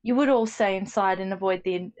 You would all stay inside and avoid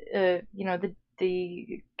the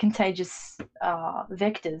contagious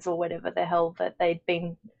vectors or whatever the hell that they'd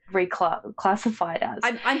been reclassified as.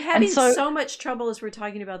 I'm having so much trouble as we're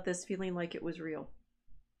talking about this, feeling like it was real.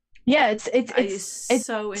 Yeah, it's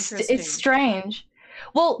so interesting. It's strange.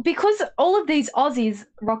 Well, because all of these Aussies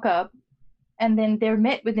rock up and then they're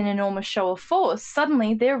met with an enormous show of force,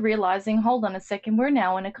 suddenly they're realizing, hold on a second, we're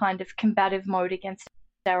now in a kind of combative mode against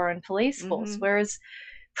our own police force. Whereas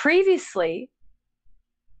previously,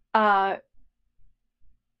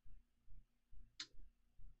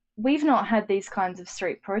 we've not had these kinds of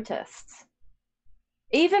street protests.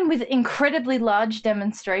 Even with incredibly large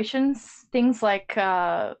demonstrations, things like,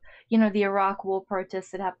 the Iraq war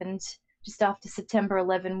protests that happened just after September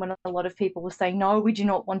 11, when a lot of people were saying, no, we do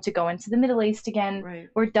not want to go into the Middle East again. Right.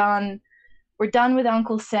 We're done. We're done with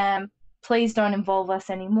Uncle Sam. Please don't involve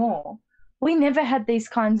us anymore. We never had these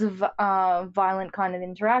kinds of violent kind of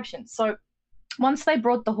interactions. So once they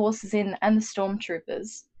brought the horses in and the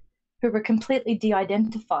stormtroopers, who were completely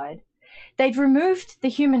de-identified, they'd removed the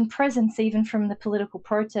human presence even from the political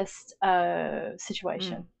protest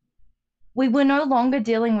situation. We were no longer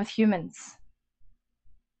dealing with humans.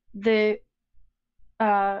 The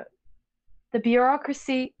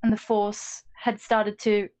bureaucracy and the force had started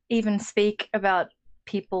to even speak about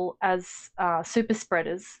people as super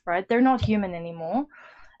spreaders, right? They're not human anymore.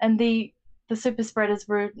 And the super spreaders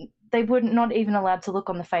were not even allowed to look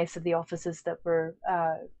on the face of the officers that were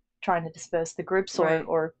trying to disperse the groups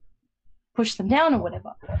or push them down or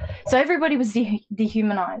whatever. So everybody was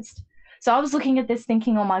dehumanized. So I was looking at this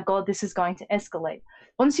thinking, oh my God, this is going to escalate.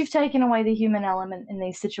 Once you've taken away the human element in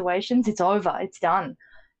these situations, it's over, it's done.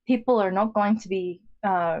 People are not going to be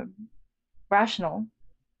rational.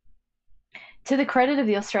 To the credit of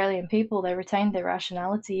the Australian people, they retained their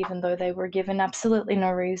rationality even though they were given absolutely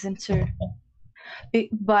no reason to.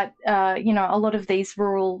 But a lot of these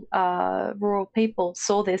rural people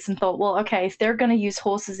saw this and thought, well, okay, if they're going to use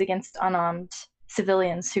horses against unarmed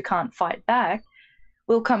civilians who can't fight back,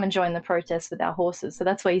 we'll come and join the protest with our horses. So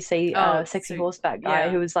that's where you see sexy horseback guy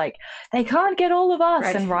who was like, they can't get all of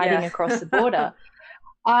us, and riding across the border.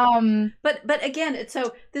 But again,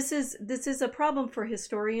 so this is a problem for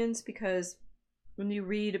historians, because when you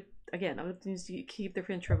read, again, I'm going to keep the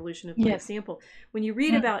French Revolution as an example. When you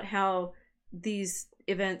read about how these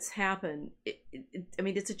events happen, I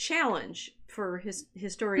mean, it's a challenge for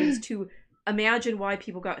historians to imagine why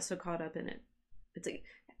people got so caught up in it. It's like,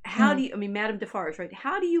 how do you, I mean, Madame Defarge, right?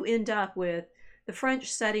 How do you end up with the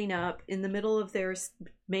French setting up in the middle of their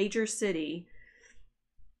major city,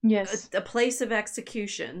 Yes, a place of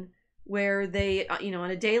execution where they,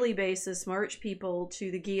 on a daily basis, march people to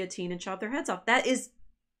the guillotine and chop their heads off? That is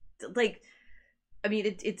like, I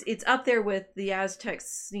mean, it's up there with the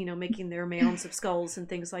Aztecs, making their mounds of skulls and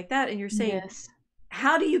things like that. And you're saying, yes.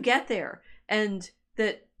 how do you get there? And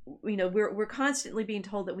that, we're constantly being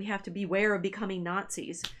told that we have to beware of becoming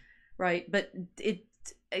Nazis, right? But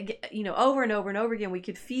over and over and over again, we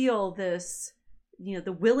could feel this,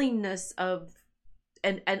 the willingness of,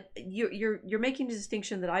 and you're making a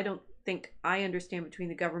distinction that I don't think I understand between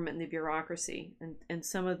the government and the bureaucracy, and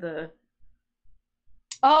some of the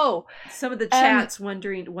chats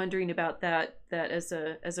wondering about that as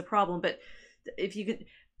a problem. But if you could,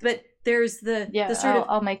 but there's the sort of,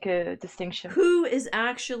 I'll make a distinction. Who is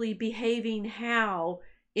actually behaving how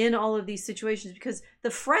in all of these situations? Because the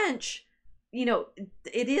French,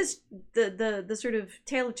 it is the sort of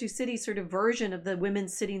Tale of Two Cities sort of version of the women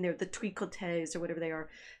sitting there, the tricotés or whatever they are,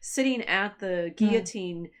 sitting at the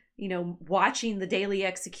guillotine, watching the daily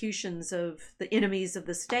executions of the enemies of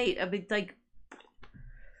the state. I mean, like,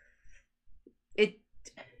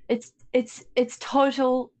 it's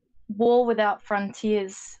total war without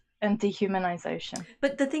frontiers and dehumanization.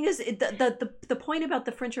 But the thing is, the point about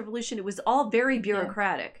the French Revolution, it was all very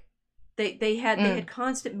bureaucratic. Yeah. They had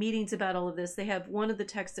constant meetings about all of this. They have one of the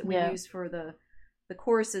texts that we use for the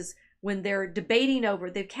courses when they're debating over.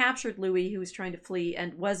 They've captured Louis, who was trying to flee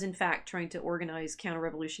and was in fact trying to organize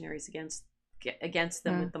counter-revolutionaries against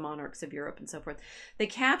them with the monarchs of Europe and so forth. They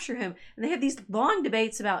capture him, and they have these long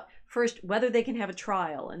debates about, first, whether they can have a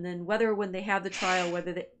trial, and then whether, when they have the trial,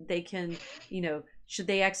 whether they can, should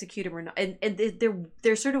they execute him or not. And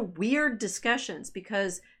they're sort of weird discussions,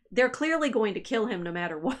 because they're clearly going to kill him no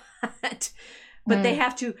matter what, but they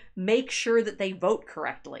have to make sure that they vote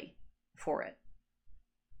correctly for it.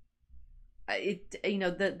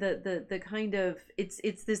 The kind of,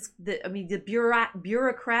 it's this, the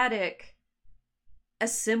bureaucratic,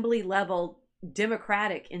 assembly level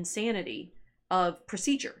democratic insanity of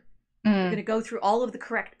procedure. You're going to go through all of the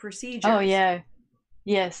correct procedures. Oh yeah,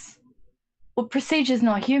 yes. Well, procedure's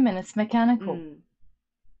not human; it's mechanical.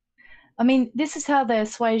 I mean, this is how they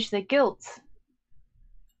assuage their guilt,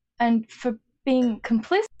 and for being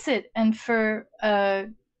complicit and for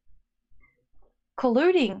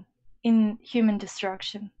colluding in human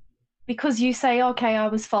destruction. Because you say, okay, I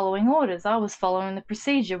was following orders, I was following the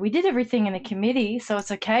procedure. We did everything in a committee, so it's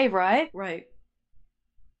okay, right? Right.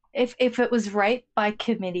 If it was rape by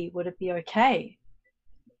committee, would it be okay?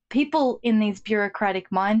 People in these bureaucratic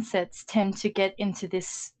mindsets tend to get into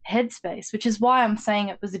this headspace, which is why I'm saying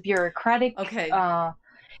it was a bureaucratic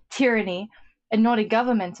tyranny and not a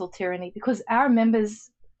governmental tyranny, because our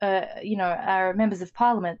members, our members of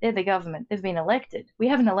parliament, they're the government. They've been elected. We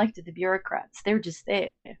haven't elected the bureaucrats. They're just there.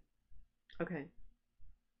 Okay.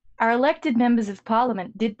 Our elected members of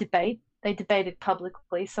parliament did debate. They debated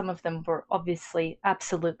publicly. Some of them were obviously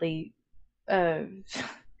absolutely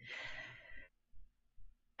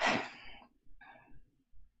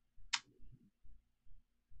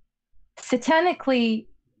satanically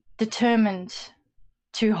determined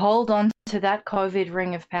to hold on to that COVID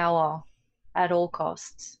ring of power at all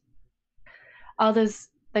costs. Others,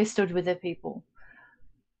 they stood with their people.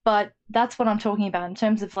 But that's what I'm talking about in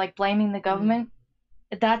terms of like blaming the government.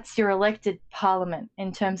 That's your elected parliament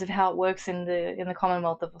in terms of how it works in the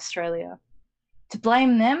Commonwealth of Australia. To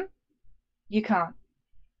blame them, you can't.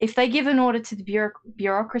 If they give an order to the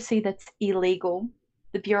bureaucracy that's illegal,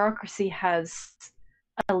 the bureaucracy has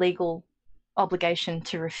a legal obligation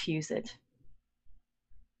to refuse it.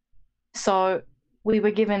 So we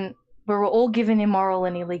were all given immoral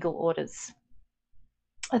and illegal orders.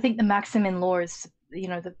 I think the maxim in law is,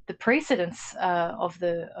 the precedence of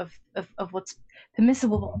what's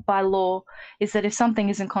permissible by law is that if something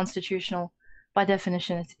isn't constitutional, by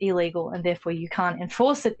definition, it's illegal, and therefore you can't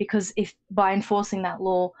enforce it, because if by enforcing that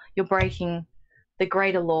law you're breaking the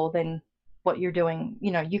greater law, then what you're doing,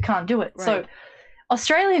 you can't do it. Right. So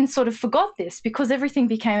Australians sort of forgot this because everything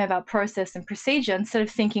became about process and procedure instead of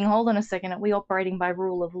thinking, hold on a second, are we operating by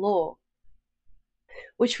rule of law?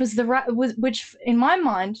 Which which in my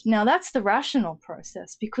mind, now that's the rational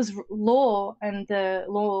process, because law and the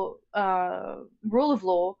rule of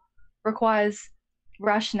law requires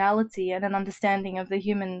rationality and an understanding of the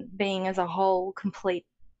human being as a whole, complete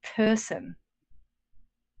person,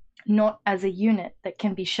 not as a unit that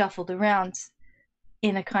can be shuffled around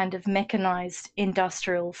in a kind of mechanized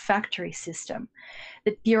industrial factory system.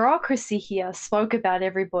 The bureaucracy here spoke about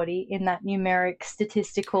everybody in that numeric,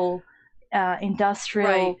 statistical,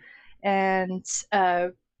 industrial, and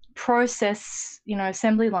process,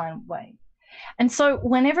 assembly line way. And so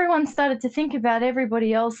when everyone started to think about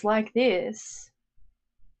everybody else like this,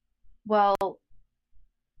 well,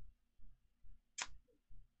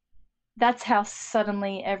 that's how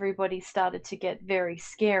suddenly everybody started to get very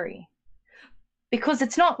scary. Because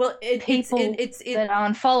it's not people that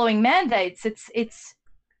aren't following mandates. It's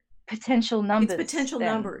potential numbers. It's potential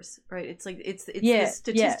numbers, right? It's like it's the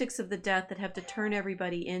statistics of the death that have to turn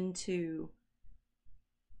everybody into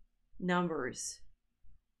numbers,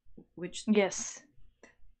 which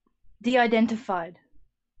de-identified.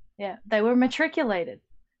 Yeah, they were matriculated.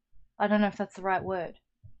 I don't know if that's the right word.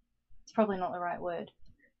 It's probably not the right word.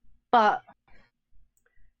 But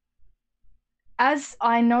as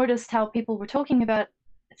I noticed how people were talking about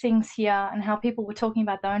things here and how people were talking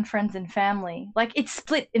about their own friends and family, like it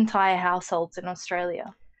split entire households in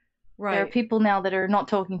Australia. Right. There are people now that are not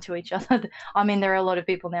talking to each other. I mean, there are a lot of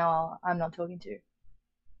people now I'm not talking to,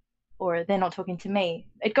 or they're not talking to me.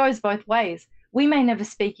 It goes both ways. We may never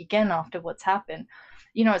speak again after what's happened.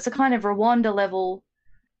 It's a kind of Rwanda level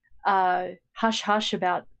hush-hush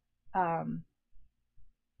about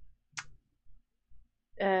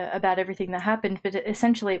everything that happened, but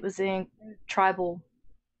essentially it was a tribal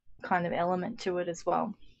kind of element to it as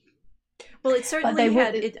well. Well, it certainly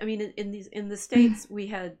had. I mean, in the States, we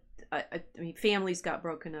had. I mean, families got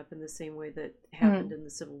broken up in the same way that happened in the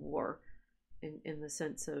Civil War, in the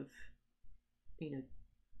sense of,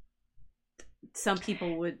 some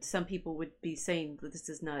people would be saying that this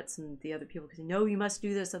is nuts, and the other people could say, no, you must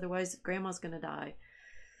do this, otherwise grandma's going to die.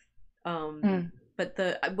 But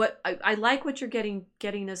I like what you're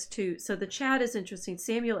getting us to. So the chat is interesting.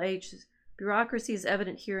 Samuel H. Bureaucracy is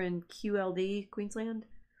evident here in QLD, Queensland,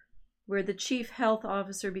 where the chief health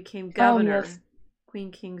officer became governor. Yes. Queen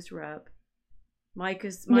King's rep. Mike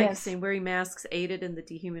is saying wearing masks aided in the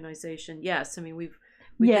dehumanization. Yes, I mean we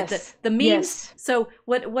yes. the memes. Yes. So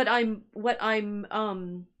what I'm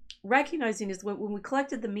recognizing is when we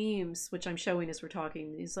collected the memes, which I'm showing as we're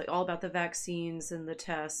talking, it's like all about the vaccines and the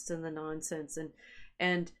tests and the nonsense,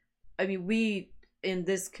 and I mean we in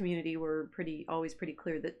this community were always pretty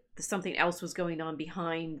clear that something else was going on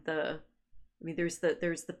behind the. I mean, there's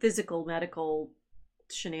the physical medical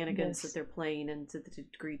shenanigans that they're playing, and to the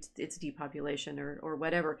degree it's depopulation or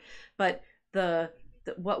whatever, but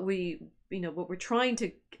what we're trying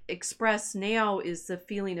to express now is the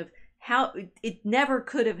feeling of how it never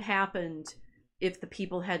could have happened if the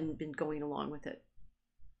people hadn't been going along with it.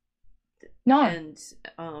 No,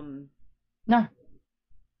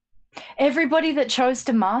 everybody that chose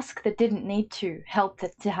to mask that didn't need to helped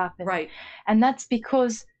it to happen, right? And that's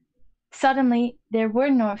because suddenly there were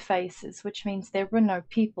no faces, which means there were no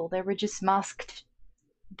people. There were just masked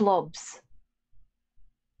blobs.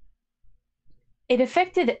 It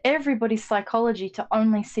affected everybody's psychology to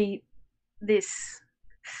only see this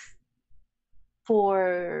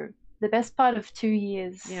for the best part of 2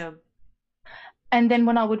 years. Yeah. And then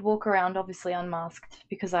when I would walk around, obviously unmasked,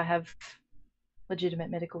 because I have legitimate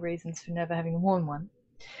medical reasons for never having worn one.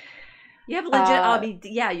 You have legit. I mean,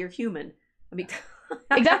 yeah, you're human. I mean.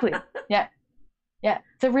 Exactly. Yeah.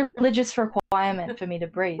 It's a religious requirement for me to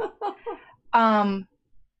breathe.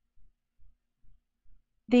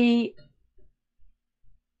 The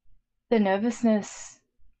nervousness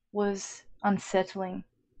was unsettling.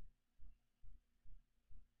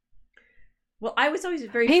 Well, I was always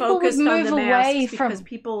very focused on the masks because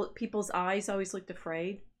people's eyes always looked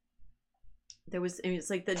afraid. It's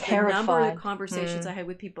like the number of conversations I had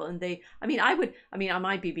with people, and I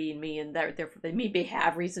might be being me, and therefore they may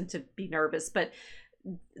have reason to be nervous, but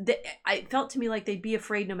I felt to me like they'd be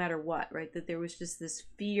afraid no matter what, right? That there was just this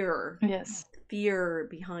fear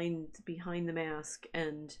behind the mask,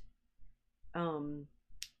 and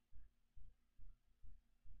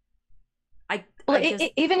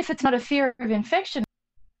even if it's not a fear of infection,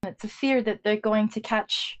 it's a fear that they're going to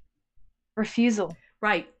catch refusal,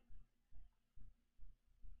 right?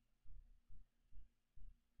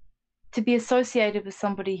 To be associated with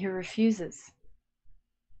somebody who refuses.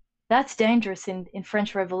 That's dangerous in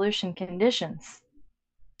French Revolution conditions.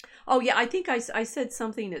 Oh, yeah, I think I said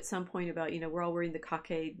something at some point about, we're all wearing the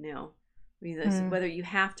cockade now. I mean, whether you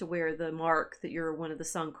have to wear the mark that you're one of the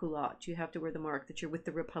sans-culottes, you have to wear the mark that you're with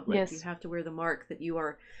the Republic, you have to wear the mark that you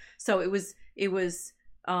are. So it was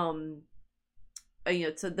so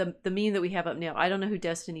the meme that we have up now, I don't know who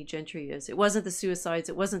Destiny Gentry is. It wasn't the suicides,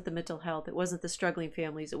 it wasn't the mental health, it wasn't the struggling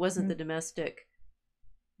families, it wasn't the domestic.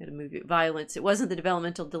 We had a movie violence. It wasn't the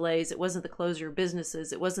developmental delays. It wasn't the closure of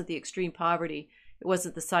businesses. It wasn't the extreme poverty. It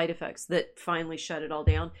wasn't the side effects that finally shut it all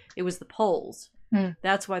down. It was the polls.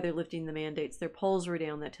 That's why they're lifting the mandates. Their polls were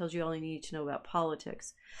down. That tells you all you need to know about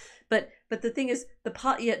politics. But the thing is,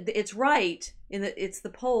 it's right in that it's the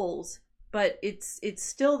polls, but it's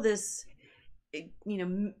still this,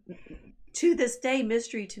 to this day,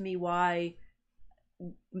 mystery to me why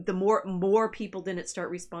the more people didn't start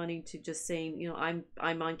responding to just saying,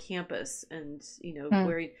 I'm on campus and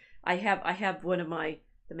wearing. I have one of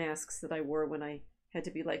the masks that I wore when I had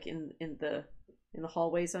to be like in the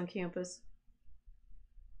hallways on campus.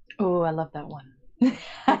 Oh, I love that one.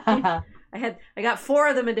 I got 4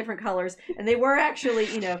 of them in different colors, and they were actually,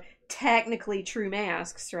 technically true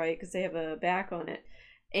masks, right? Because they have a back on it.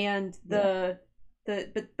 And but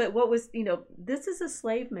what was, this is a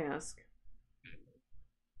slave mask.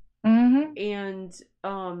 Mm-hmm. And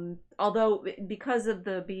although because of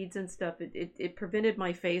the beads and stuff, it prevented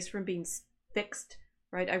my face from being fixed,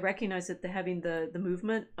 right? I recognized that having the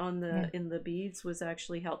movement on in the beads was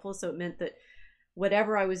actually helpful. So it meant that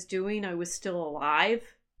whatever I was doing, I was still alive,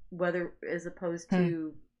 whether as opposed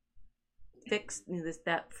to fixed,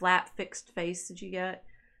 that flat fixed face that you get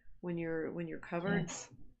when you're covered. Yes.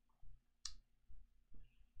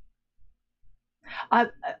 I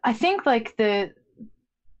think like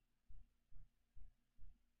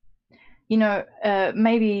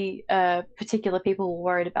maybe particular people were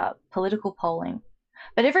worried about political polling,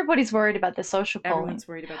 but everybody's worried about the social polling. Everyone's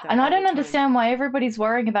worried about that. And I don't understand why everybody's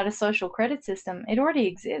worrying about a social credit system. It already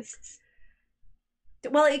exists.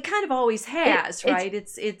 Well, it kind of always has, right? It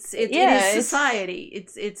is society.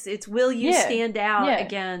 It's will you stand out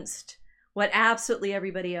against what absolutely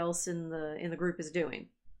everybody else in the group is doing?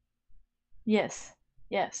 Yes.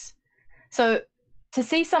 So to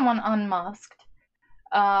see someone unmasked,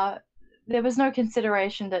 there was no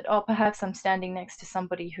consideration that, perhaps I'm standing next to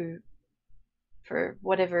somebody who, for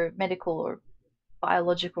whatever medical or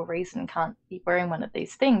biological reason, can't be wearing one of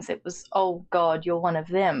these things. It was, oh God, you're one of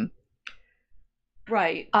them.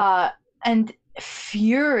 Right. And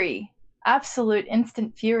fury, absolute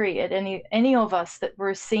instant fury at any of us that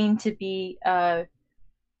were seen to be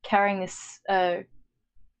carrying this, the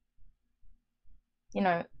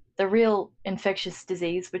real infectious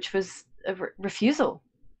disease, which was a refusal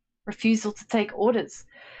to take orders.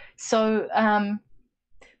 So,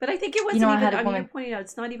 but I think it wasn't even, you're pointing out,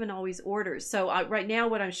 it's not even always orders. So right now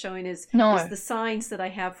what I'm showing is the signs that I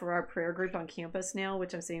have for our prayer group on campus now,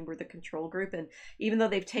 which I'm saying we're the control group. And even though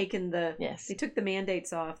they've taken they took the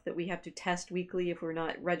mandates off that we have to test weekly if we're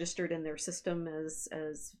not registered in their system as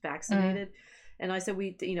vaccinated. And I said,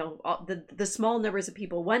 the small numbers of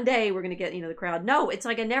people, one day we're going to get, the crowd. No, it's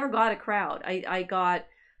like I never got a crowd. I got,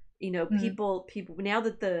 people now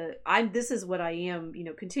that this is what I am,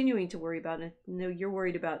 continuing to worry about. And you're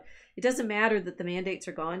worried about, it doesn't matter that the mandates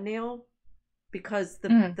are gone now, because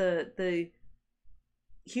the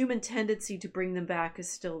human tendency to bring them back is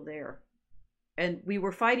still there. And we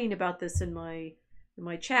were fighting about this in my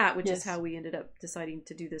chat, which is how we ended up deciding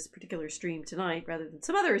to do this particular stream tonight rather than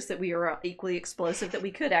some others that we are equally explosive that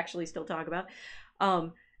we could actually still talk about.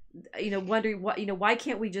 Wondering why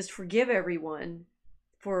can't we just forgive everyone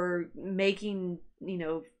for making,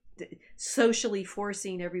 socially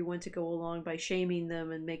forcing everyone to go along by shaming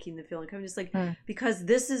them and making them feel uncomfortable. It's like, because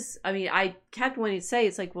this is, I kept wanting to say,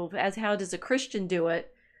 it's like, well, how does a Christian do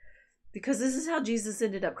it? Because this is how Jesus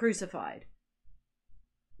ended up crucified.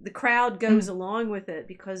 The crowd goes along with it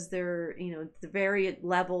because they're, the variant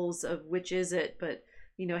levels of which is it. But,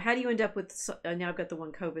 how do you end up with, now I've got the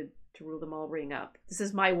one COVID to rule them all ring up. This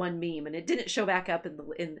is my one meme, and it didn't show back up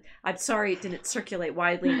in I'm sorry it didn't circulate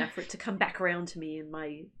widely enough for it to come back around to me in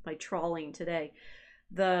my trawling today.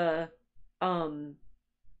 The way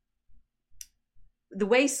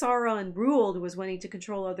Sauron ruled was wanting to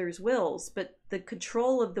control others' wills, but the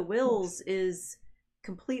control of the wills is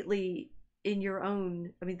completely in your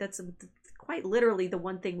own. That's quite literally the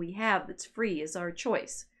one thing we have that's free is our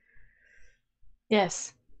choice.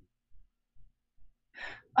 Yes.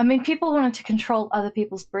 People wanted to control other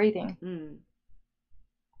people's breathing.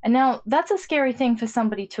 And now that's a scary thing for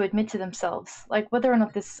somebody to admit to themselves. Like whether or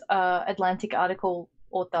not this Atlantic article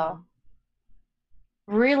author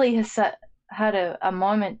really has had a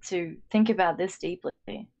moment to think about this deeply.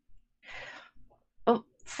 But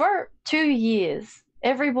for 2 years,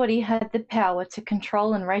 everybody had the power to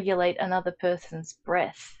control and regulate another person's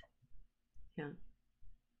breath. Yeah.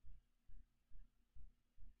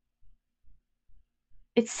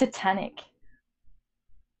 It's satanic.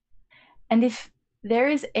 And if there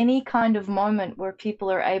is any kind of moment where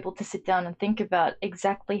people are able to sit down and think about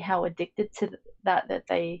exactly how addicted to that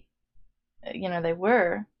they, they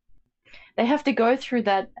were, they have to go through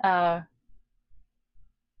that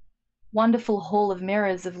wonderful hall of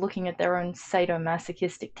mirrors of looking at their own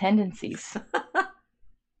sadomasochistic tendencies,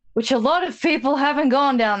 which a lot of people haven't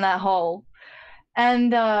gone down that hole,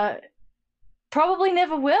 and probably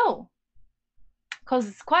never will, because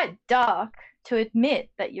it's quite dark to admit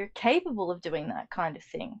that you're capable of doing that kind of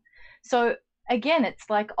thing. So again, it's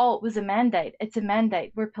like, oh, it was a mandate. It's a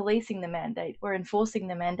mandate. We're policing the mandate. We're enforcing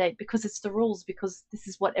the mandate because it's the rules, because this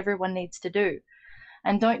is what everyone needs to do.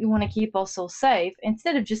 And don't you want to keep us all safe?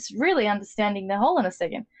 Instead of just really understanding the hold on a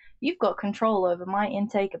second, you've got control over my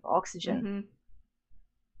intake of oxygen.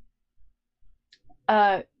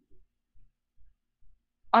 I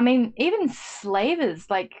mean, even slavers,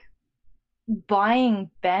 like buying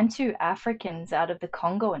Bantu Africans out of the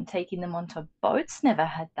Congo and taking them onto boats, never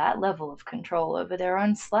had that level of control over their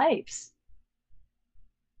own slaves.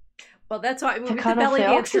 Well, that's why with the belly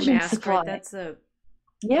dancer mask, supply. Right? That's the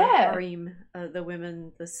harem, the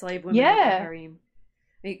women, the slave women of the harem.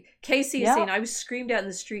 I mean, Casey is saying, I was screamed out in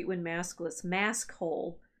the street when maskless. Mask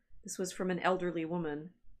hole. This was from an elderly woman.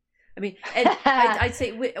 I mean, and I'd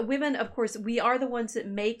say women, of course, we are the ones that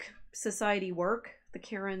make society work. The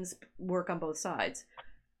Karens work on both sides.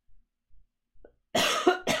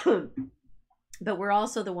 But we're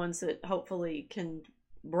also the ones that hopefully can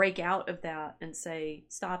break out of that and say,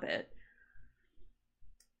 stop it.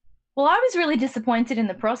 Well, I was really disappointed in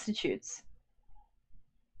the prostitutes.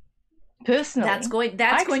 Personally. That's going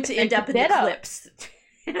to end up in the clips.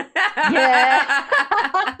 Yeah.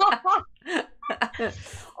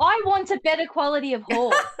 I want a better quality of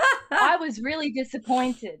whore. I was really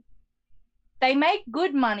disappointed. They make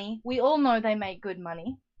good money. We all know they make good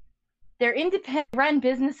money. They're independent, ran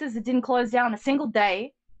businesses that didn't close down a single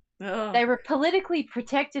day. Oh. They were politically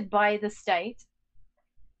protected by the state.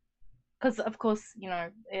 Because, of course,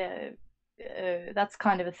 that's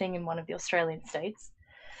kind of a thing in one of the Australian states.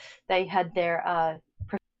 They had their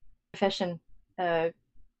profession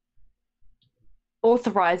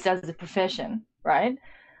authorized as a profession, right?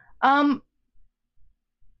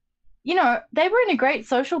 They were in a great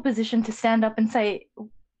social position to stand up and say,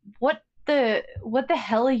 what the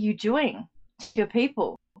hell are you doing to your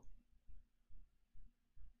people?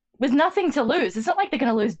 With nothing to lose. It's not like they're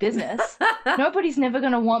going to lose business. Nobody's never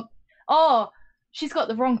going to want, oh, she's got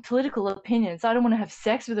the wrong political opinions. I don't want to have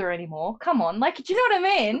sex with her anymore. Come on. Like, do you know what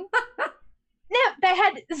I mean? No, they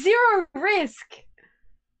had zero risk.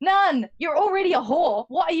 None. You're already a whore.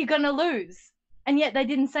 What are you going to lose? And yet they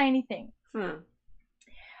didn't say anything.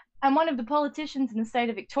 And one of the politicians in the state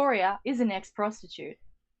of Victoria is an ex-prostitute.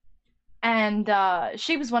 And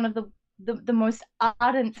she was one of the most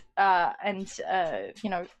ardent and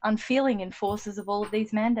unfeeling enforcers of all of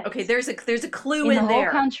these mandates. Okay, there's a clue in the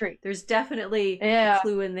there. Whole country. There's definitely a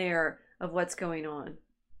clue in there of what's going on.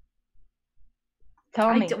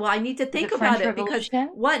 Tell me. I need to think about it because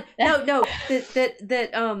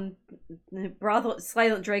brothel,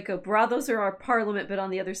 Silent Draco, brothels are our parliament, but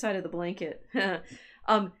on the other side of the blanket.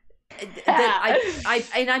 I'm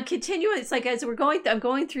continuing. It's like as I'm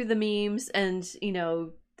going through the memes, and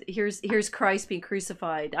here's Christ being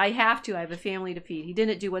crucified. I have a family to feed. He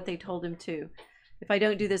didn't do what they told him to. If I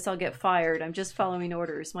don't do this, I'll get fired. I'm just following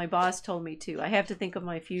orders. My boss told me to. I have to think of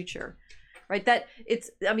my future. Right?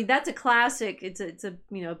 That's a classic. It's a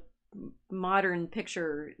modern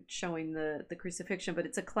picture showing the crucifixion, but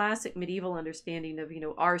it's a classic medieval understanding of,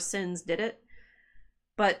 our sins did it.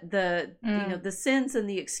 But the sins and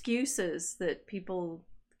the excuses that people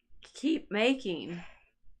keep making.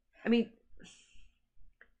 I mean,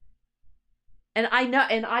 and I know,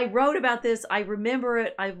 and I wrote about this. I remember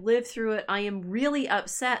it. I've lived through it. I am really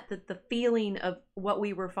upset that the feeling of what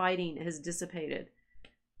we were fighting has dissipated,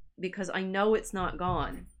 because I know it's not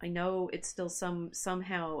gone. I know it's still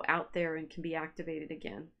somehow out there and can be activated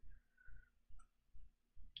again.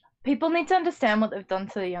 People need to understand what they've done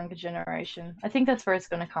to the younger generation. I think that's where it's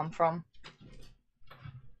going to come from.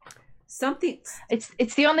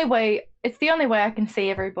 It's the only way. It's the only way I can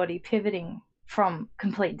see everybody pivoting from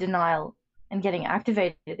complete denial and getting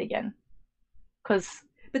activated again.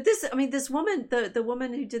 But this woman, the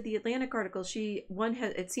woman who did the Atlantic article,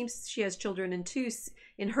 it seems she has children, and two,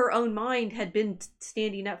 in her own mind, had been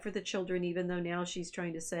standing up for the children, even though now she's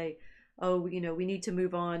trying to say, oh, we need to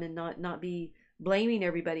move on and not be blaming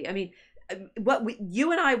everybody. I mean,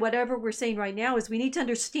 you and I, whatever we're saying right now, is we need to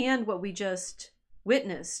understand what we just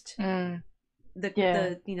witnessed. The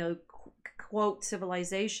quote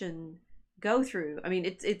civilization go through. I mean,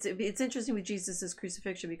 it's interesting with Jesus's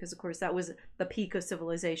crucifixion because, of course, that was the peak of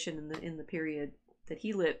civilization in the period that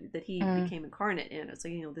he lived, that he became incarnate in. It's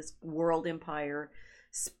like, this world empire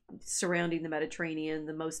surrounding the Mediterranean,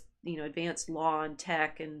 the most, advanced law and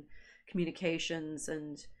tech and communications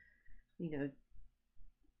and,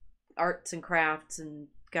 arts and crafts and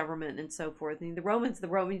government and so forth. I mean, the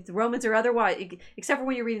Romans are otherwise, except for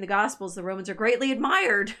when you're reading the Gospels, the Romans are greatly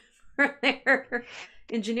admired for their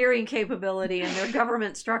engineering capability and their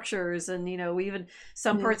government structures. And, even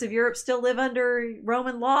some parts of Europe still live under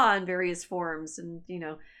Roman law in various forms. And,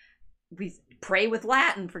 we pray with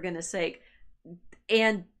Latin, for goodness sake.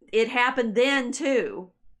 And it happened then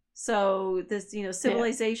too. So this,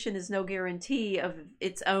 civilization is no guarantee of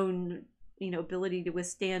its own, ability to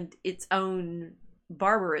withstand its own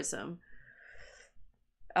barbarism.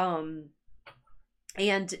 And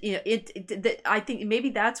I think maybe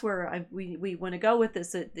that's where we want to go with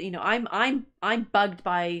this. I'm bugged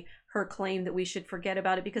by her claim that we should forget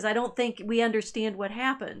about it because I don't think we understand what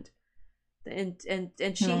happened. And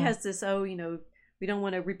she has this, we don't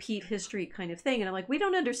want to repeat history kind of thing. And I'm like, we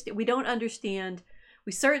don't understand.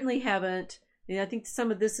 We certainly haven't. And I think some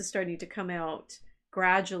of this is starting to come out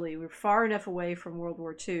gradually. We're far enough away from World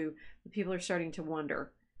War II that people are starting to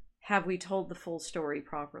wonder, have we told the full story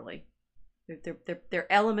properly?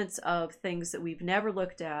 They're elements of things that we've never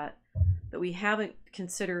looked at, that we haven't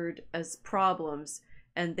considered as problems,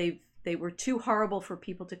 and they were too horrible for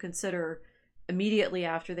people to consider immediately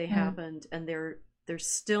after they happened, and they're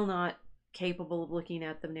still not capable of looking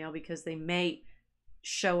at them now because they may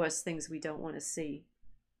show us things we don't want to see.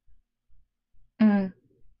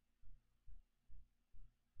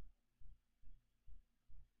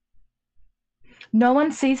 No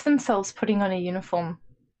one sees themselves putting on a uniform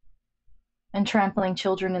and trampling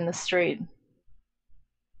children in the street.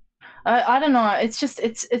 I don't know. It's just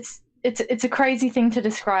it's a crazy thing to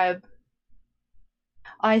describe.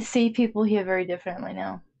 I see people here very differently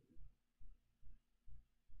now.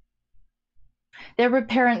 There were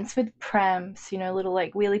parents with prams, little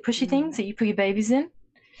like wheelie pushy things that you put your babies in,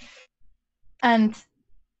 and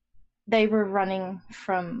they were running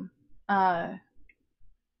from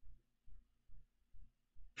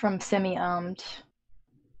semi-armed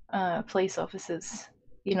police officers,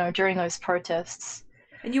 during those protests.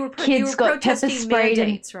 And you were kids got pepper sprayed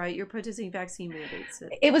mandates, right? You're protesting vaccine mandates.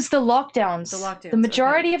 It was the lockdowns. The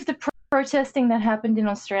majority of the protesting that happened in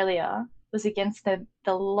Australia was against the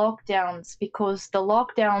lockdowns, because the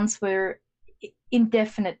lockdowns were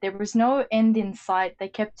indefinite. There was no end in sight. They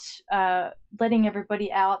kept letting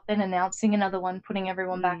everybody out, then announcing another one, putting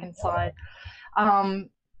everyone back inside.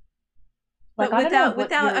 But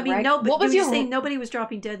you're saying nobody was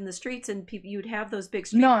dropping dead in the streets, and you'd have those big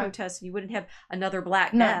street protests, and you wouldn't have another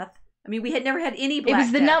Black Death. I mean, we had never had any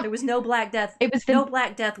Black Death. There was no Black Death. No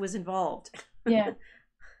Black Death was involved. Yeah.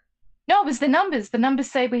 No, it was the numbers. The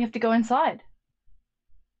numbers say we have to go inside.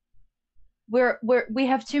 We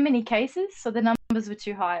have too many cases, so the numbers were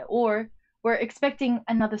too high, or we're expecting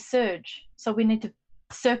another surge, so we need to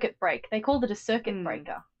circuit break. They called it a circuit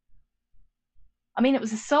breaker. I mean, it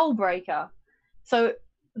was a soul breaker. So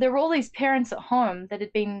there were all these parents at home that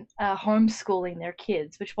had been homeschooling their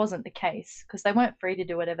kids, which wasn't the case, because they weren't free to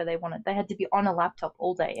do whatever they wanted. They had to be on a laptop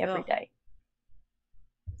all day, every day,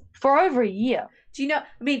 for over a year. Do you know?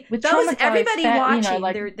 I mean, everybody watching.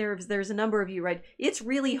 There's a number of you, right? It's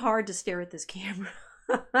really hard to stare at this camera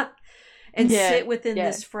and sit within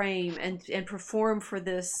this frame and perform for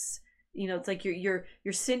this. It's like you're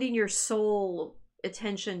sending your soul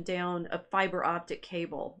attention down a fiber optic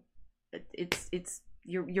cable.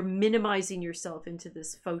 You're minimizing yourself into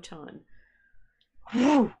this photon.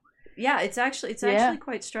 Yeah, it's actually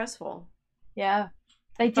quite stressful. Yeah.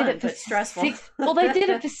 They did it for stressful. They did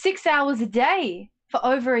it for 6 hours a day for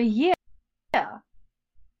over a year.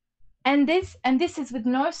 And this is with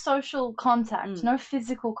no social contact, no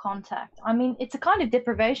physical contact. I mean, it's a kind of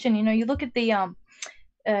deprivation. You look at the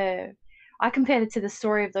I compared it to the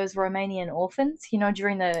story of those Romanian orphans,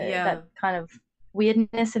 during that kind of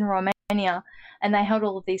weirdness in Romania, and they held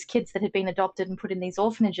all of these kids that had been adopted and put in these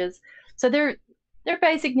orphanages. So their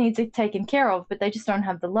basic needs are taken care of, but they just don't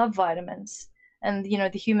have the love vitamins and the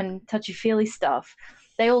human touchy-feely stuff.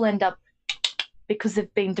 They all end up because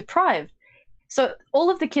they've been deprived. So all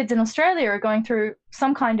of the kids in Australia are going through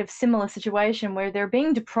some kind of similar situation where they're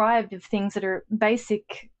being deprived of things that are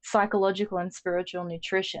basic psychological and spiritual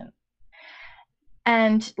nutrition,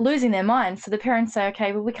 and losing their minds. So the parents say,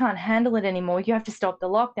 okay, well, we can't handle it anymore. You have to stop the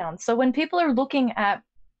lockdown. So when people are looking at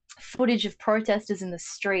footage of protesters in the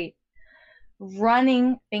street,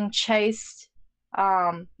 running, being chased,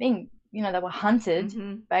 being they were hunted,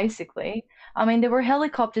 Mm-hmm. basically. I mean, there were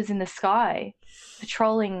helicopters in the sky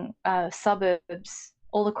patrolling suburbs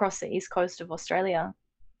all across the east coast of Australia,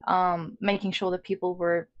 making sure that people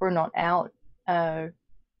were not out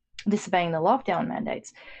disobeying the lockdown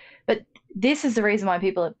mandates. But this is the reason why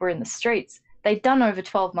people were in the streets. They'd done over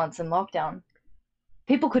 12 months in lockdown.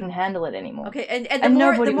 People couldn't handle it anymore. Okay, and the And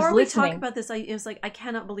more nobody the was more we talk listening. about this, it was like I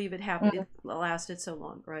cannot believe it happened. Mm. It lasted so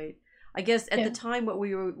long, right? I guess at Yeah. the time, what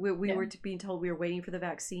we were Yeah. being told we were waiting for the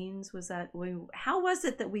vaccines. Was that how was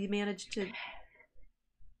it that we managed to?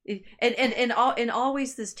 And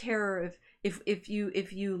always this terror of if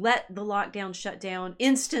you let the lockdown shut down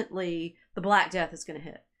instantly, the Black Death is going to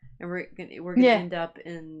hit, and we're going to Yeah. end up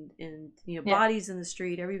in Yeah. bodies in the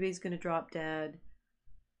street. Everybody's going to drop dead.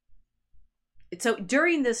 So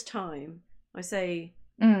during this time, I say,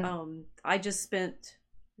 I just spent.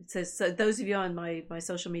 It says, so those of you on my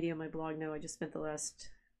social media, my blog know I just spent the last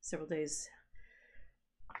several days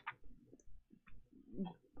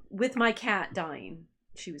with my cat dying.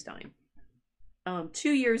 She was dying.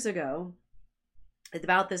 2 years ago, at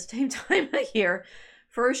about this same time of year,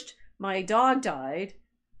 first my dog died,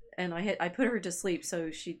 and I put her to sleep, so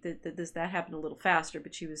that happened a little faster,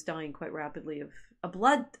 but she was dying quite rapidly of a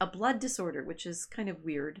blood disorder, which is kind of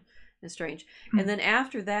weird and strange. And then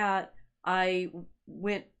after that, I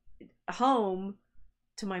went home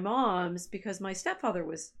to my mom's because my stepfather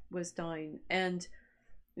was dying, and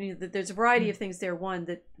there's a variety of things there. One,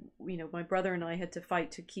 that my brother and I had to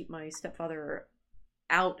fight to keep my stepfather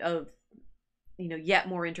out of yet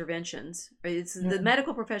more interventions. It's the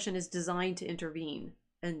medical profession is designed to intervene,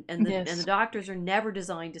 and the doctors are never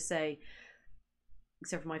designed to say,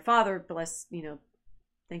 except for my father, bless,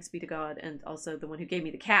 thanks be to God, and also the one who gave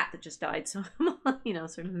me the cat that just died. So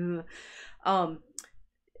sort of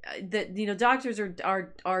that doctors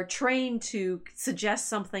are trained to suggest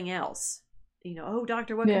something else. Oh,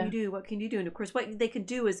 doctor, what can you do? What can you do? And of course, what they can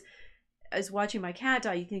do is watching my cat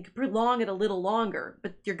die. You can prolong it a little longer,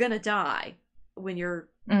 but you're gonna die when you're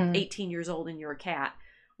 18 years old and you're a cat,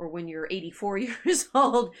 or when you're 84 years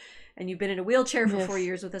old and you've been in a wheelchair for 4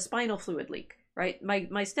 years with a spinal fluid leak. Right?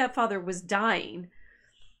 My stepfather was dying,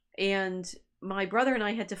 and my brother and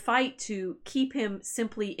I had to fight to keep him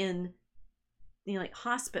simply in like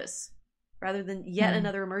hospice rather than yet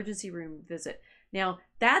another emergency room visit. Now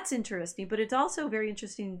that's interesting, but it's also very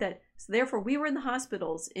interesting that therefore we were in the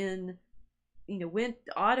hospitals in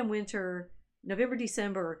autumn, winter, November,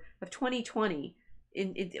 December of 2020,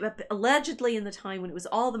 allegedly in the time when it was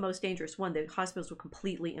all the most dangerous. One, the hospitals were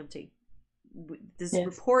completely empty. There's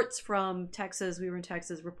reports from Texas. We were in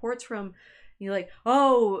Texas. Reports from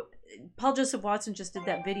Paul Joseph Watson just did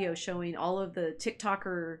that video showing all of the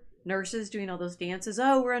TikToker nurses doing all those dances.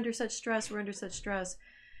 Oh, we're under such stress. We're under such stress.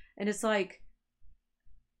 And it's like,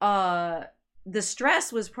 the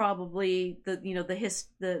stress was probably the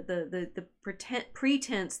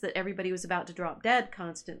pretense that everybody was about to drop dead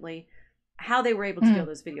constantly. How they were able to do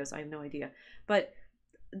those videos, I have no idea. But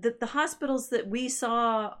the hospitals that we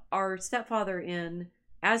saw our stepfather in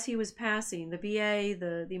as he was passing, the VA,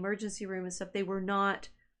 the emergency room and stuff, they were not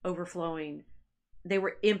overflowing. They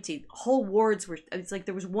were empty. Whole wards were. It's like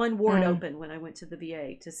there was one ward open when I went to the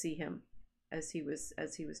VA to see him as he was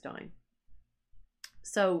dying.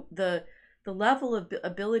 So the level of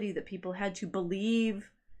ability that people had to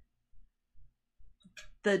believe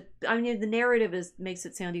the narrative makes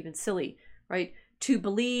it sound even silly, right? To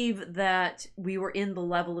believe that we were in the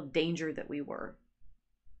level of danger that we were.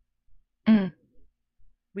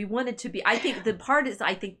 We wanted to be. I think the part is,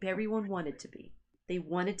 I think everyone wanted to be. They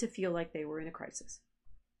wanted to feel like they were in a crisis.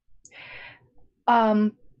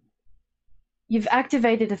 You've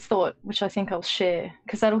activated a thought, which I think I'll share,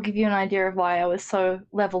 because that'll give you an idea of why I was so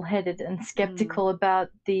level-headed and skeptical about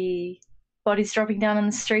the bodies dropping down in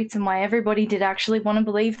the streets, and why everybody did actually want to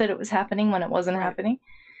believe that it was happening when it wasn't happening.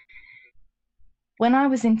 When I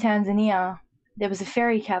was in Tanzania, there was a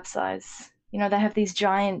ferry capsize. They have these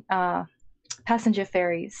giant passenger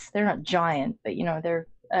ferries. They're not giant, but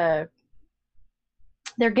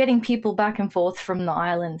they're getting people back and forth from the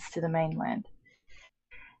islands to the mainland.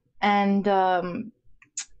 And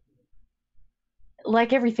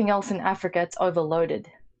like everything else in Africa, it's overloaded.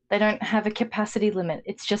 They don't have a capacity limit.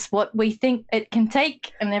 It's just what we think it can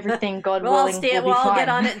take, and everything, God willing, will be fine. I'll get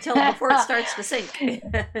on it before it starts to sink.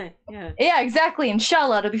 Yeah, exactly.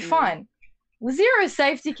 Inshallah, it'll be fine. Zero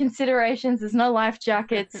safety considerations. There's no life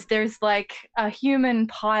jackets. There's like a human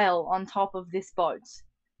pile on top of this boat.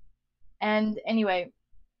 And anyway,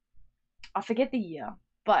 I forget the year,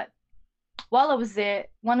 but while I was there,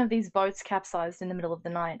 one of these boats capsized in the middle of the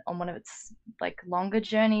night on one of its like longer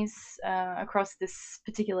journeys across this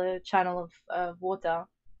particular channel of water.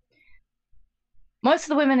 Most of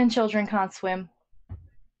the women and children can't swim,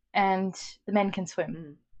 and the men can swim.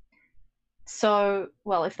 Mm. So,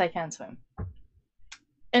 well, if they can swim.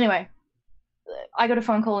 Anyway, I got a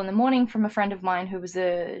phone call in the morning from a friend of mine who was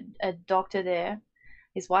a doctor there.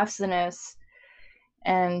 His wife's a nurse,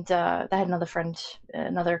 and they had another friend,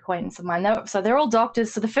 another acquaintance of mine. So they're all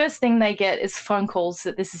doctors. So the first thing they get is phone calls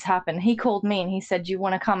that this has happened. He called me and he said, "Do you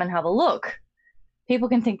want to come and have a look?" People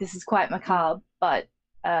can think this is quite macabre, but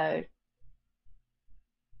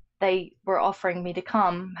they were offering me to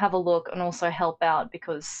come, have a look, and also help out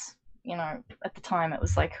because, you know, at the time it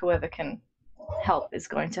was like whoever can help is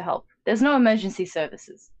going to help. There's no emergency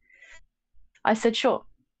services. I said, sure.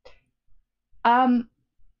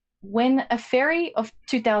 When a ferry of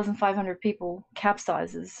 2,500 people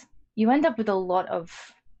capsizes, you end up with a lot of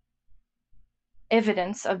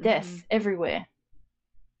evidence of death everywhere.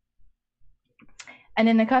 And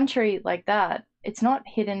in a country like that, it's not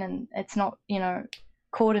hidden and it's not, you know,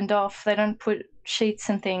 cordoned off. They don't put sheets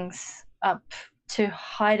and things up to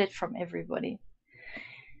hide it from everybody.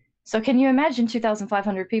 So can you imagine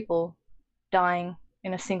 2,500 people dying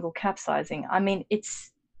in a single capsizing? I mean, it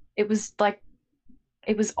was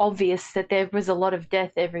obvious that there was a lot of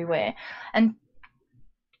death everywhere. And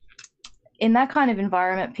in that kind of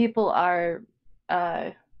environment, people are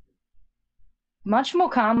much more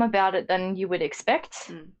calm about it than you would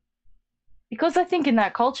expect. Because I think in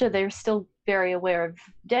that culture, they're still very aware of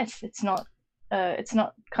death. It's not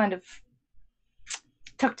kind of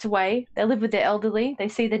tucked away. They live with their elderly. They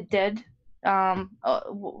see the dead. You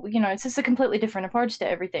know, it's just a completely different approach to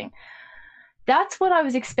everything. That's what I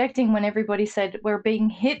was expecting when everybody said we're being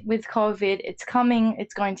hit with COVID. It's coming.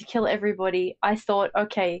 It's going to kill everybody. I thought,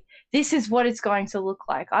 okay, this is what it's going to look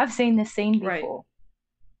like. I've seen this scene before.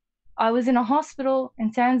 Right. I was in a hospital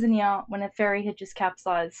in Tanzania when a ferry had just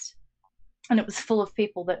capsized, and it was full of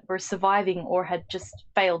people that were surviving or had just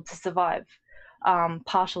failed to survive,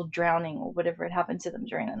 partial drowning or whatever had happened to them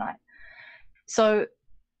during the night. So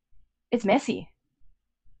it's messy.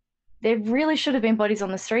 There really should have been bodies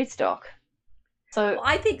on the streets, Doc. So well,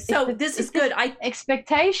 I think so. This is good.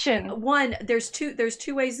 Expectation. One, there's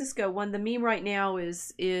two ways this go. One, the meme right now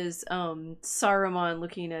is Saruman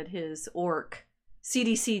looking at his orc.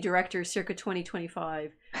 CDC director circa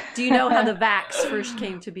 2025. Do you know how the Vax first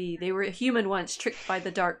came to be? They were human once, tricked by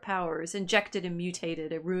the dark powers, injected and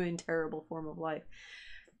mutated, a ruined, terrible form of life.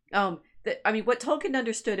 I mean, what Tolkien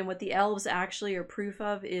understood and what the elves actually are proof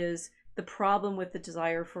of is the problem with the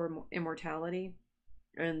desire for immortality.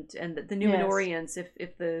 And the Númenóreans, yes.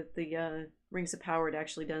 if the Rings of Power had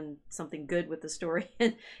actually done something good with the story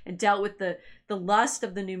and dealt with the lust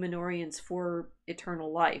of the Númenóreans for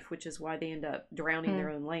eternal life, which is why they end up drowning their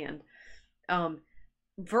own land,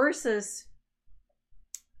 versus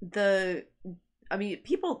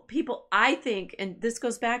people I think, and this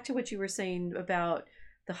goes back to what you were saying about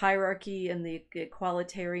the hierarchy and the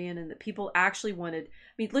equalitarian, and that people actually wanted,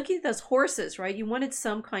 I mean, looking at those horses, right? You wanted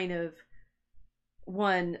some kind of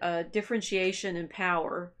differentiation in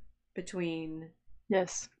power between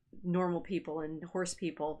normal people and horse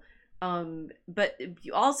people, but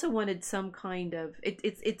you also wanted some kind of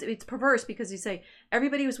it's perverse because you say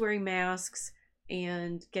everybody was wearing masks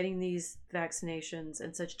and getting these vaccinations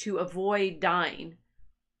and such to avoid dying,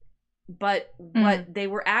 but what they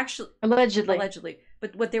were actually allegedly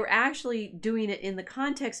but what they were actually doing it in the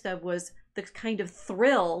context of was the kind of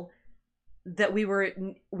thrill that we were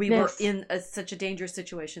in such a dangerous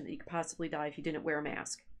situation that you could possibly die if you didn't wear a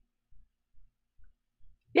mask.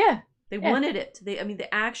 They wanted it. They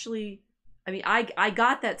actually, I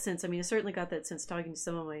got that sense. I mean, I certainly got that sense talking to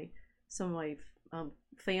some of my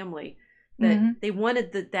family that they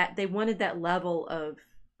wanted that level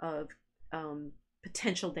of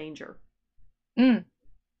potential danger. They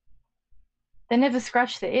never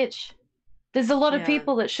scratched the itch. There's a lot of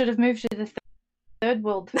people that should have moved to the third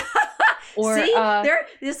world. Or, see, they're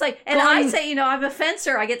just like, and I say, you know, I'm a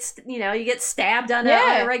fencer. I get, you get stabbed on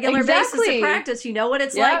a regular basis in practice. You know what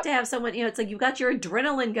it's like to have someone, it's like you've got your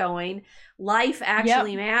adrenaline going. Life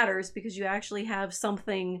actually matters because you actually have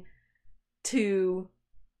something to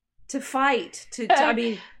fight. I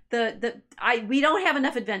mean, we don't have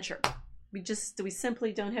enough adventure. We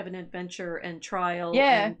simply don't have an adventure and trial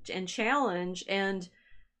and challenge. And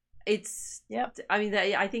it's I mean,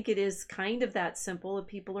 I think it is kind of that simple. If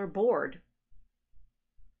people are bored.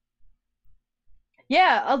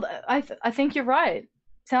 I think you're right.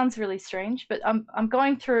 sounds really strange, but I'm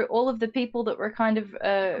going through all of the people that were kind of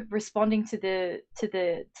responding to the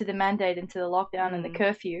mandate and to the lockdown and the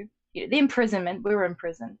curfew, the imprisonment. We were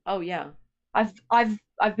imprisoned. Oh yeah. I've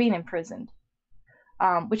been imprisoned,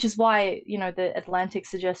 which is why, you know, the Atlantic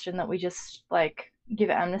suggestion that we just like give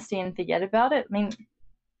amnesty and forget about it. I mean,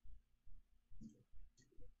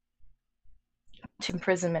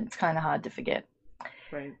 imprisonment, it's kind of hard to forget.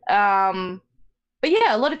 Right. But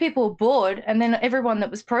yeah, a lot of people were bored, and then everyone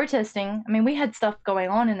that was protesting, I mean, we had stuff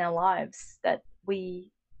going on in our lives that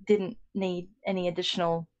we didn't need any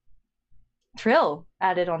additional thrill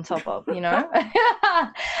added on top of, you know?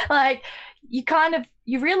 Like, you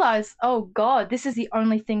realize, oh God, this is the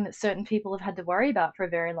only thing that certain people have had to worry about for a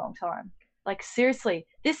very long time. Like, seriously,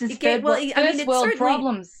 this is first world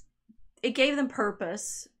problems. It gave them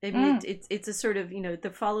purpose. I mean, it's a sort of, you know,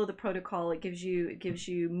 to follow the protocol. It gives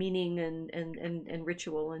you meaning and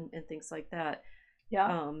ritual and things like that.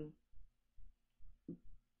 Yeah.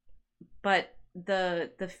 But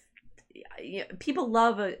people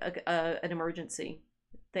love an emergency.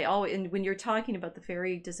 They always, and when you're talking about the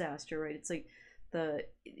ferry disaster, right? It's like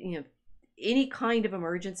any kind of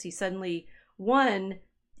emergency. Suddenly, one,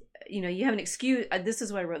 you have an excuse. This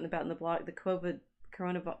is what I wrote about in the blog, the COVID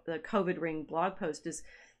ring blog post, is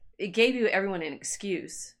it gave everyone an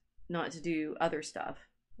excuse not to do other stuff,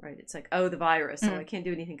 right? It's like, oh, the virus, so I can't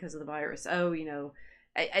do anything because of the virus. Oh,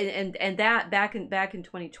 and that back in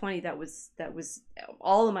 2020, that was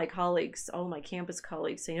all of my colleagues, all of my campus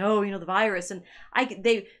colleagues saying, oh, the virus, and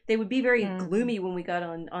they would be very gloomy when we got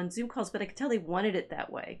on Zoom calls, but I could tell they wanted it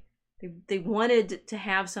that way. They wanted to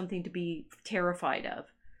have something to be terrified of.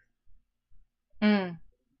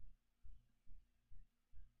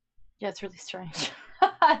 Yeah, it's really strange.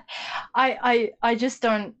 I just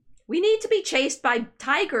don't. We need to be chased by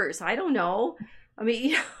tigers. I don't know. I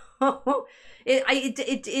mean, it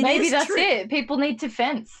maybe is that's true. it. People need to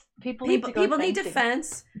fence. People need to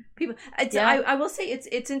fence. People. I will say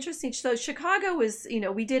it's interesting. So Chicago was,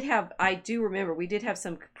 I do remember we did have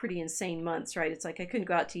some pretty insane months, right? It's like I couldn't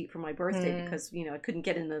go out to eat for my birthday because I couldn't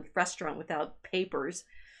get in the restaurant without papers.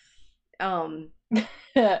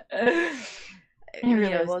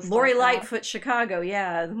 Really was Lori Lightfoot, Chicago.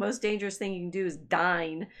 Yeah, the most dangerous thing you can do is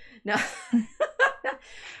dine. No,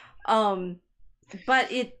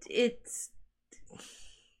 but it's. It's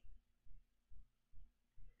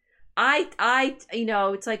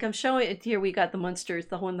like I'm showing it here. We got the Munsters.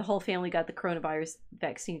 The whole family got the coronavirus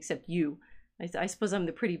vaccine except you. I suppose I'm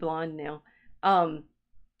the pretty blonde now.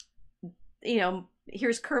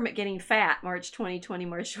 Here's Kermit getting fat, March 2020,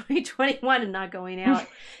 March 2021, and not going out.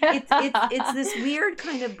 It's this weird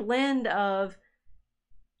kind of blend of,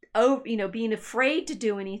 being afraid to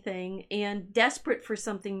do anything and desperate for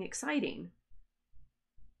something exciting.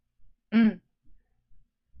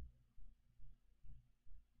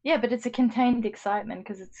 Yeah, but it's a contained excitement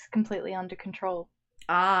because it's completely under control.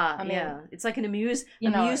 Yeah. It's like an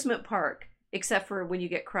amusement park, except for when you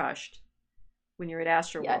get crushed, when you're at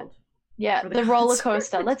Astroworld. Yeah, the roller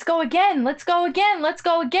coaster. Let's go again. Let's go again. Let's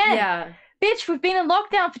go again. Yeah. Bitch, we've been in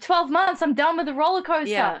lockdown for 12 months. I'm done with the roller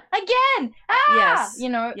coaster. Yeah. Again. Yes.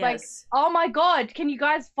 Like, oh my God, can you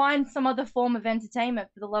guys find some other form of entertainment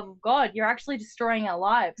for the love of God? You're actually destroying our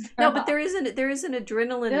lives. No, but there is an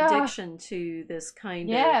adrenaline addiction to this kind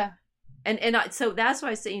of. Yeah. And so that's why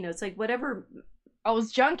I say, it's like whatever. Oh, it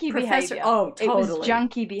was junkie behavior. Oh, totally. It was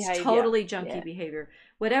junkie behavior. It's totally junkie behavior.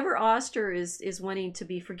 Whatever Oster is wanting to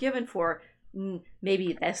be forgiven for,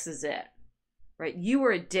 maybe this is it, right? You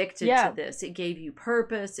were addicted to this. It gave you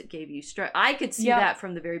purpose. It gave you strength. I could see that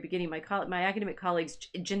from the very beginning. My academic colleagues,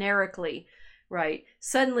 generically, right?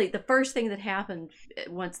 Suddenly, the first thing that happened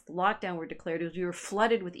once the lockdown were declared was we were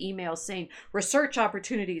flooded with emails saying research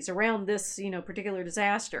opportunities around this, particular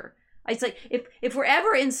disaster. It's like if we're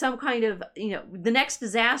ever in some kind of, the next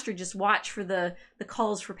disaster, just watch for the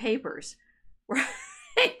calls for papers, right?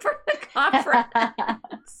 For the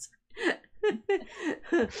conference.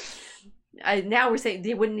 Now we're saying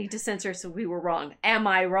they wouldn't need to censor, so we were wrong. Am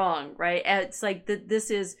I wrong? Right? It's like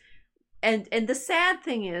this is, and the sad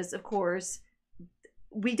thing is, of course,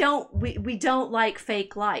 we don't like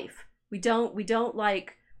fake life. We don't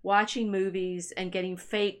like watching movies and getting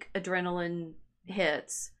fake adrenaline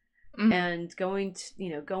hits. And going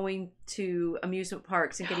to amusement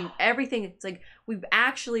parks and getting everything. It's like we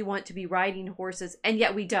actually want to be riding horses, and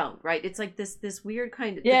yet we don't, right? It's like this weird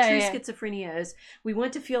kind of schizophrenia is we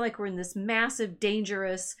want to feel like we're in this massive,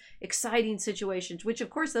 dangerous, exciting situations, which of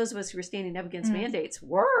course those of us who were standing up against mandates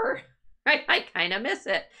were, right? I kind of miss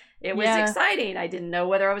it. It was exciting. I didn't know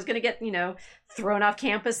whether I was going to get, thrown off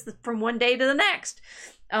campus from one day to the next.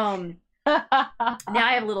 Now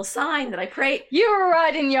I have a little sign that I pray. You were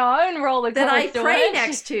riding your own roller coaster. That I pray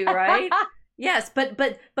next to, right? Yes, but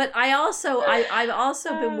I've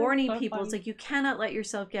also been warning so people. funny. It's like you cannot let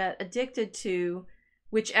yourself get addicted to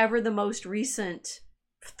whichever the most recent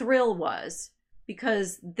thrill was,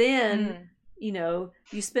 because then you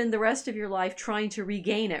spend the rest of your life trying to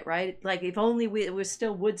regain it, right? Like if only it was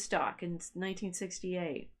still Woodstock in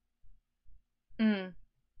 1968.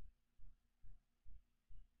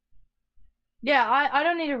 Yeah, I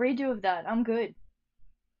don't need a redo of that. I'm good.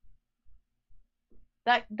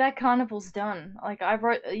 That carnival's done. Like I've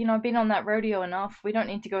been on that rodeo enough. We don't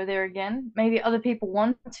need to go there again. Maybe other people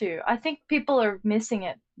want to. I think people are missing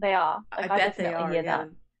it. They are. Like, I bet they are. Hear that.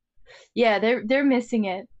 Yeah, they're missing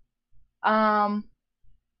it. But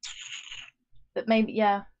maybe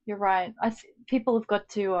you're right. People have got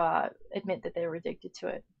to admit that they're addicted to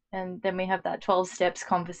it. And then we have that 12 steps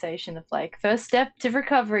conversation of like, first step to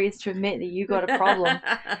recovery is to admit that you got a problem,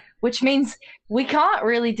 which means we can't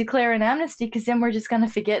really declare an amnesty because then we're just going to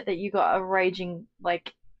forget that you got a raging,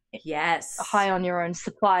 like, yes, high on your own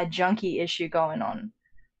supply junkie issue going on.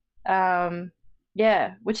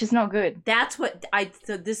 Which is not good. That's what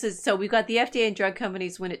so we've got the FDA and drug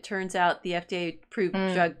companies. When it turns out the FDA approved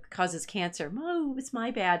drug causes cancer, oh, it's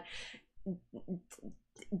my bad.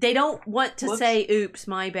 They don't want to say, oops,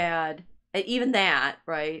 my bad. Even that,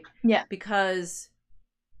 right? Yeah. Because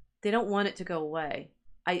they don't want it to go away.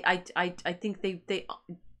 I think the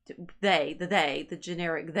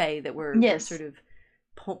generic they that we're sort of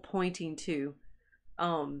pointing to,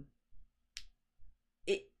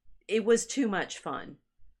 it was too much fun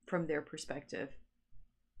from their perspective.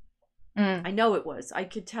 I know it was. I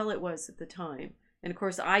could tell it was at the time. And of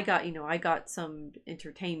course, I got some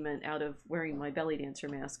entertainment out of wearing my belly dancer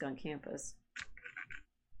mask on campus.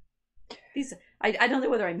 These, I don't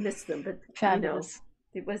know whether I missed them, but fabulous.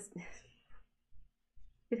 It was.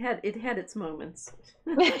 It had its moments.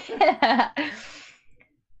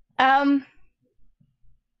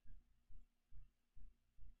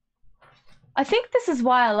 I think this is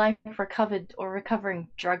why I like recovering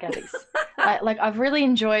drug addicts. I've really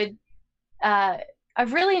enjoyed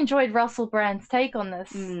Russell Brand's take on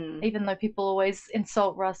this, even though people always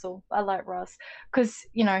insult Russell. I like Russ because,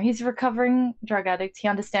 he's a recovering drug addict. He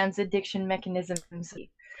understands addiction mechanisms.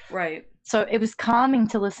 Right. So it was calming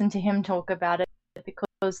to listen to him talk about it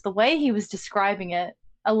because the way he was describing it,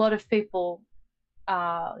 a lot of people,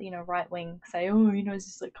 right wing say, it's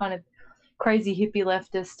just like kind of crazy hippie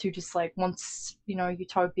leftist who just like wants,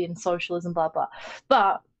 utopian socialism, blah, blah.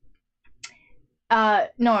 But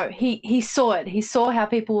no, he saw it. He saw how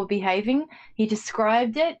people were behaving. He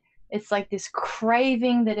described it. It's like this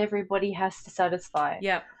craving that everybody has to satisfy.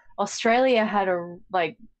 Yeah. Australia had a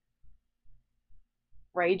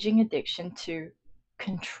raging addiction to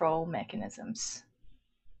control mechanisms.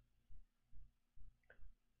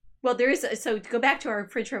 Well, there is so to go back to our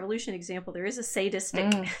French Revolution example, there is a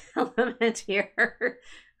sadistic element here.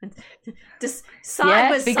 Sade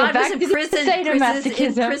was imprisoned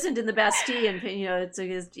in the Bastille, and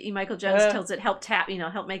it's E. Michael Jones tells it helped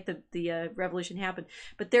make the revolution happen.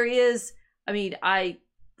 But there is,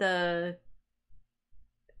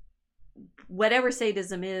 whatever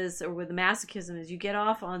sadism is, or with the masochism is, you get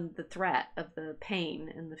off on the threat of the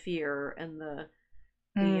pain and the fear and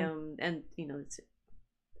it's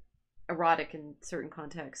erotic in certain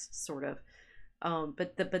contexts, sort of.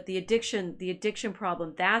 But the addiction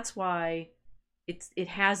problem, that's why it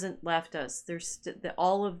hasn't left us. There's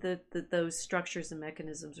all of those structures and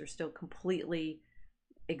mechanisms are still completely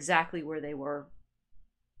exactly where they were.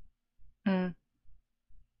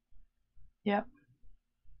 Yep.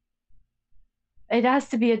 It has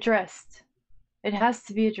to be addressed.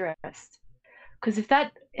 Because if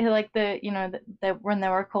that, like when they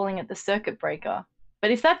were calling it the circuit breaker, but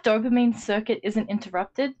if that dopamine circuit isn't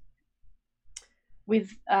interrupted with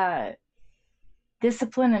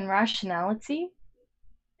discipline and rationality,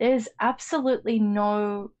 there's absolutely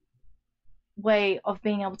no way of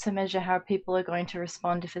being able to measure how people are going to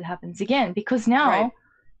respond if it happens again. Because now,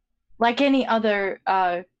 like any other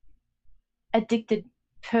addicted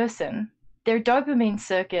person, their dopamine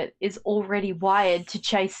circuit is already wired to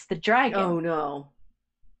chase the dragon. Oh, no.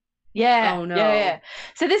 Yeah. Oh, no. Yeah.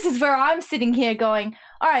 So this is where I'm sitting here going,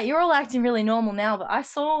 all right, you're all acting really normal now, but I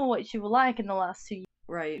saw what you were like in the last 2 years.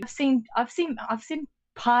 Right. I've seen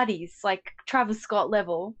parties like Travis Scott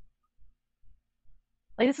level.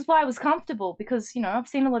 Like, this is why I was comfortable, because I've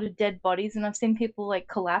seen a lot of dead bodies, and I've seen people like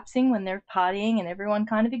collapsing when they're partying and everyone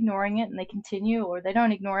kind of ignoring it, and they continue, or they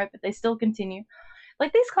don't ignore it but they still continue,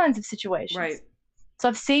 like these kinds of situations. Right. So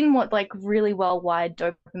I've seen what like really well wired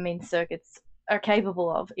dopamine circuits are capable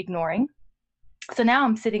of ignoring. So now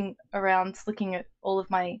I'm sitting around looking at all of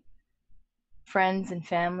my friends and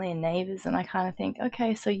family and neighbors, and I kind of think,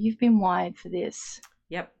 okay, so you've been wired for this.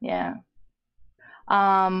 Yep. Yeah.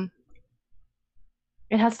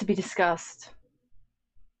 It has to be discussed.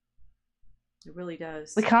 It really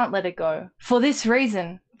does. We can't let it go for this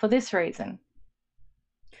reason.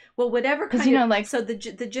 Well, whatever kind because you know, of, like, so the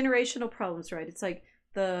generational problems, right? It's like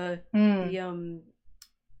the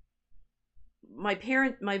my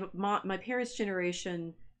parents'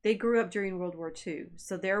 generation, they grew up during World War II,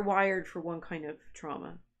 so they're wired for one kind of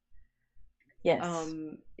trauma. yes.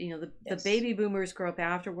 You know, the Yes. baby boomers grow up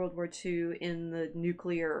after World War II in the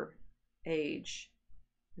nuclear age,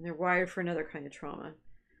 and they're wired for another kind of trauma.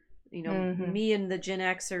 You know, me and the Gen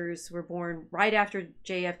Xers were born right after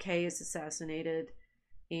JFK is assassinated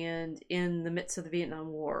and in the midst of the Vietnam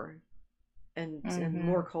War and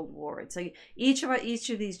more Cold War. It's like each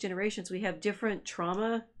of these generations, we have different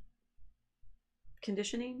trauma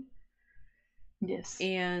conditioning. Yes.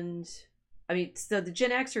 And I mean, so the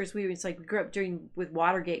Gen Xers, we grew up with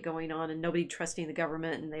Watergate going on and nobody trusting the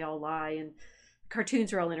government and they all lie, and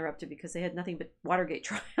cartoons were all interrupted because they had nothing but Watergate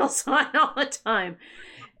trials on all the time.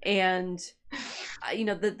 And you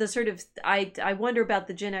know, the sort of, I wonder about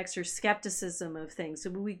the Gen Xer skepticism of things. So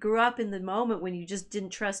we grew up in the moment when you just didn't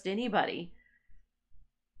trust anybody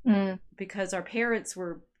because our parents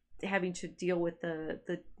were having to deal with the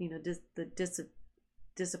you know,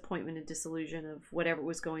 disappointment and disillusion of whatever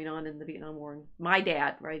was going on in the Vietnam War. And my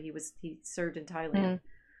dad, right, he served in Thailand.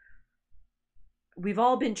 We've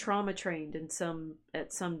all been trauma trained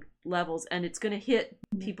at some levels, and it's going to hit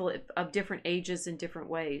people of different ages in different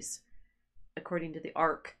ways according to the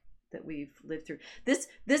arc that we've lived through.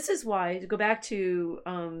 This is why, to go back to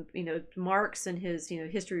you know, Marx and his, you know,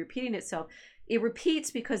 history repeating itself, it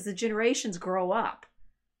repeats because the generations grow up,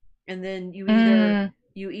 and then you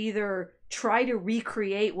either try to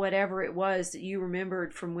recreate whatever it was that you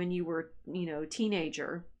remembered from when you were, you know,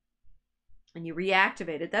 teenager, and you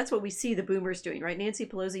reactivate it. That's what we see the boomers doing, right? Nancy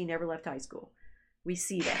Pelosi never left high school. We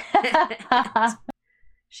see that.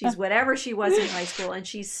 She's whatever she was in high school, and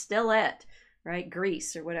she's still at, right,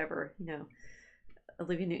 Greece or whatever, you know,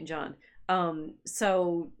 Olivia Newton-John.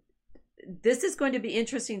 So this is going to be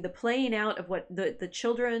interesting, the playing out of what the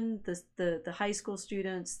children, the high school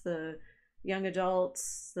students, the young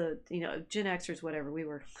adults, the, you know, Gen Xers, whatever we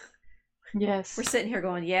were. Yes. We're sitting here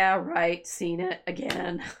going, yeah, right, seen it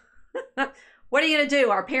again. What are you gonna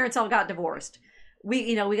do? Our parents all got divorced.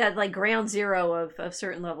 We got like ground zero of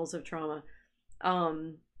certain levels of trauma.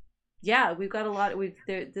 Yeah, we've got a lot.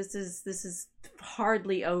 This is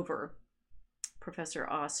hardly over, Professor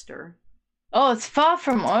Oster. Oh, it's far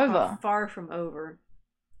from over. Far from over.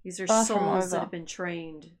 These are souls that have been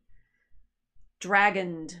trained,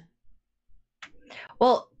 dragoned.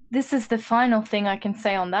 Well, this is the final thing I can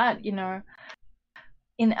say on that. You know,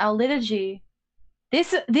 in our liturgy,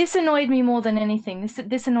 this annoyed me more than anything.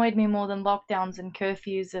 This annoyed me more than lockdowns and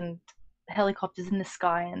curfews and helicopters in the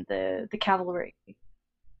sky and the cavalry.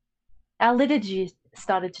 Our liturgy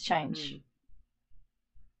started to change.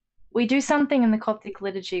 We do something in the Coptic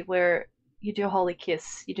liturgy where you do a holy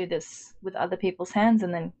kiss. You do this with other people's hands,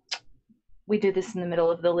 and then we do this in the middle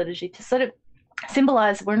of the liturgy to sort of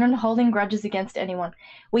symbolize we're not holding grudges against anyone.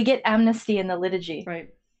 We get amnesty in the liturgy.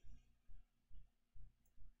 Right.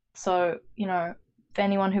 So, you know, for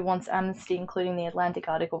anyone who wants amnesty, including the Atlantic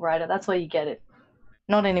article writer, that's where you get it,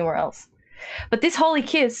 not anywhere else. But this holy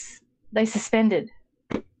kiss, they suspended.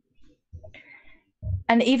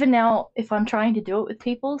 And even now, if I'm trying to do it with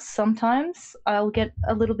people, sometimes I'll get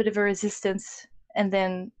a little bit of a resistance, and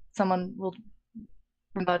then someone will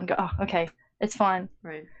rebut and go, oh, okay, it's fine.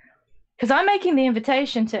 Right. Because I'm making the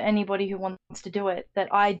invitation to anybody who wants to do it that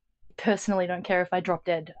I personally don't care if I drop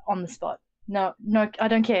dead on the spot. No, I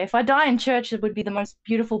don't care. If I die in church, it would be the most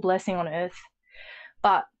beautiful blessing on earth.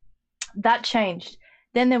 But that changed.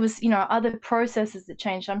 Then there was, you know, other processes that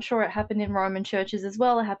changed. I'm sure it happened in Roman churches as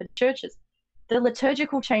well. It happened in churches. The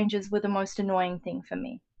liturgical changes were the most annoying thing for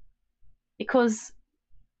me. Because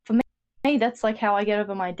for me, that's like how I get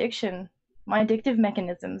over my addiction, my addictive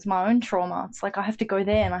mechanisms, my own trauma. It's like I have to go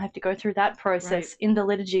there and I have to go through that process in the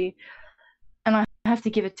liturgy, and I have to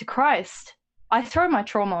give it to Christ. I throw my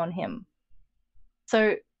trauma on him.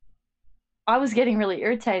 So I was getting really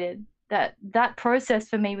irritated that process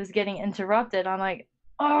for me was getting interrupted. I'm like,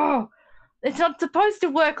 oh, it's not supposed to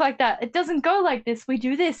work like that. It doesn't go like this. We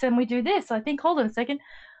do this and we do this. I think, hold on a second.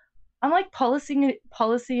 I'm like policy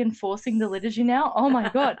enforcing the liturgy now. Oh my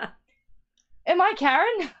God. Am I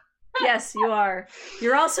Karen? Yes, you are.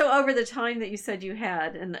 You're also over the time that you said you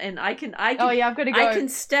had, and I can Oh yeah, I've got to go. I can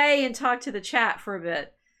stay and talk to the chat for a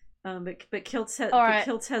bit. But Kiltz has right.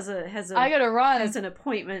 Kiltz has I gotta run. has an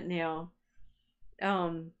appointment now.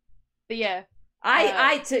 But yeah.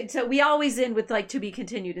 So we always end with like to be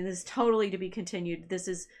continued, and this is totally to be continued. This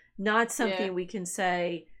is not something we can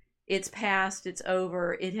say it's past, it's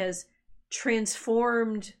over. It has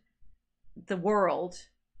transformed the world,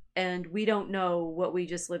 and we don't know what we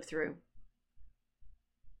just lived through.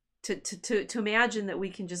 To imagine that we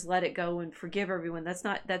can just let it go and forgive everyone,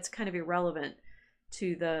 that's kind of irrelevant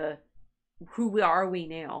to the who are we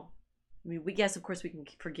now. I mean, yes, of course we can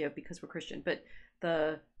forgive because we're Christian, but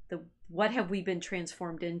the what have we been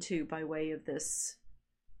transformed into by way of this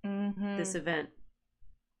this event?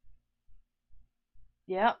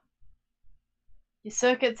 Yep. Your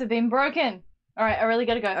circuits have been broken. All right, I really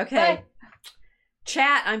gotta go. Okay. Bye.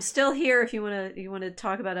 Chat, I'm still here if you wanna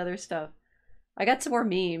talk about other stuff. I got some more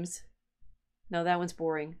memes. No, that one's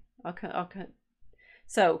boring. I'll cut.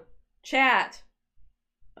 So, chat.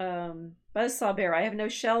 Buzzsaw Bear, I have no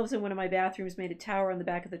shelves in one of my bathrooms, made a tower on the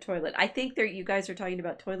back of the toilet. I think you guys are talking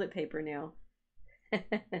about toilet paper now.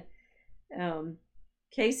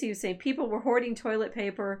 Casey was saying people were hoarding toilet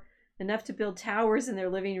paper enough to build towers in their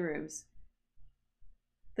living rooms.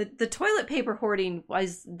 The toilet paper hoarding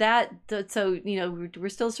was that, so, you know, we're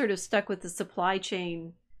still sort of stuck with the supply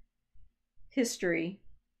chain history.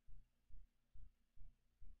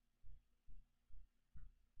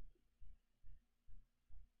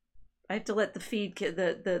 I have to let the feed,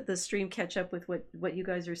 the stream catch up with what you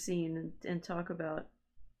guys are seeing and talk about.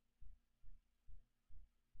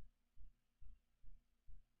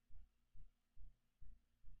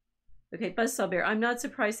 Okay, Buzzsaw Bear, I'm not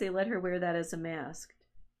surprised they let her wear that as a mask.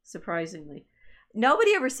 Surprisingly,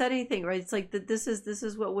 nobody ever said anything, right? It's like this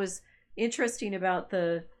is what was interesting about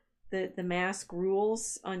the mask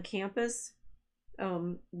rules on campus.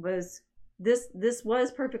 Was this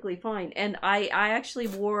was perfectly fine, and I actually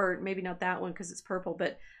wore, maybe not that one because it's purple,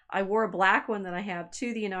 but I wore a black one that I have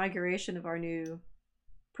to the inauguration of our new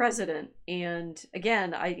president. And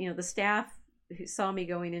again, the staff who saw me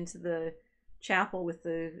going into the chapel with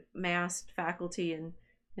the masked faculty and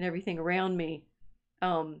everything around me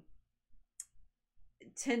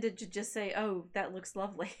tended to just say, "Oh, that looks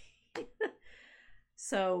lovely."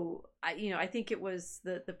 So I think it was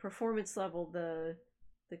the performance level, the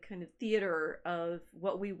kind of theater of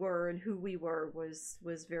what we were and who we were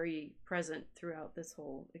was very present throughout this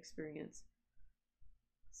whole experience.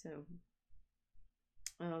 So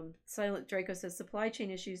Silent Draco says supply chain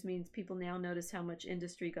issues means people now notice how much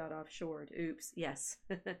industry got offshored. Oops. Yes.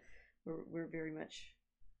 we're very much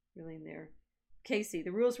really in there. Casey,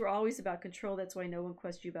 the rules were always about control. That's why no one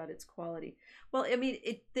questioned you about its quality. Well, I mean,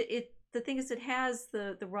 the thing is, it has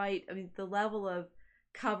the right. I mean, the level of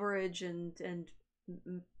coverage and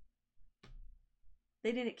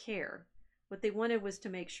they didn't care. What they wanted was to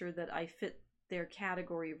make sure that I fit their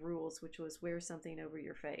category of rules, which was wear something over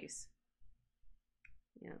your face.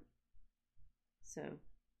 Yeah. So,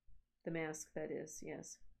 the mask, that is,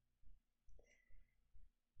 yes.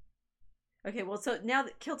 Okay, well, so now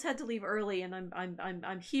that Kiltz had to leave early, and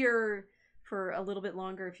I'm here for a little bit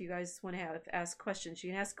longer. If you guys want to ask questions, you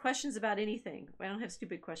can ask questions about anything. I don't have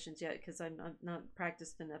stupid questions yet because I'm not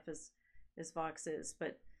practiced enough as Vox is.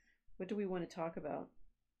 But what do we want to talk about?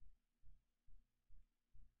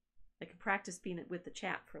 I can practice being with the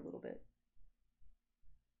chat for a little bit.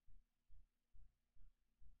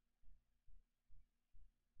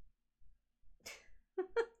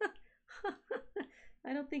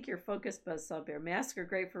 I don't think you're focused, Buzzsaw Bear. Masks are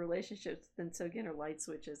great for relationships, then so again are light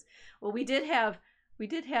switches. Well, we did have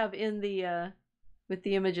in the with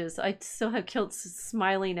the images. I still have Kiltz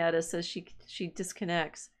smiling at us as she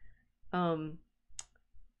disconnects.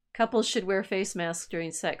 Couples should wear face masks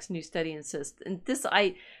during sex, new study insists. And this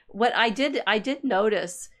I did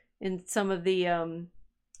notice in some of the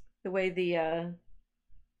way the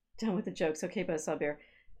done with the jokes. Okay, Buzzsaw Bear.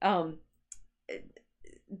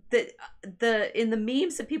 In the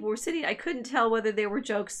memes that people were sitting, I couldn't tell whether they were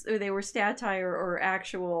jokes or they were satire or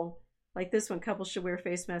actual, like this one, couples should wear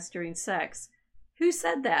face masks during sex. Who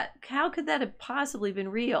said that? How could that have possibly been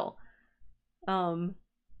real?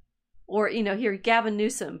 Or, here, Gavin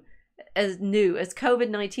Newsom, as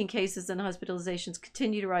COVID-19 cases and hospitalizations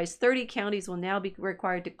continue to rise, 30 counties will now be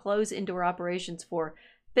required to close indoor operations for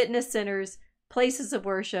fitness centers, places of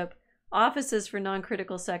worship, offices for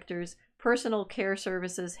non-critical sectors, personal care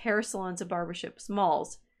services, hair salons and barbershops,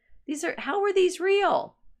 malls. How are these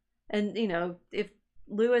real? And, if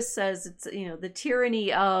Lewis says it's, the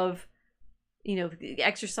tyranny of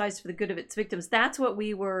exercise for the good of its victims. That's what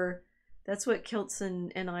Kiltz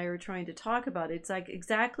and I are trying to talk about. It's like,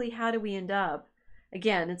 exactly how do we end up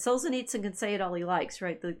again? And Solzhenitsyn can say it all he likes,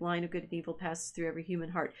 right? The line of good and evil passes through every human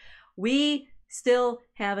heart. We still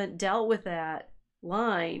haven't dealt with that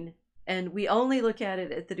line, and we only look at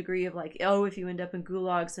it at the degree of like, oh, if you end up in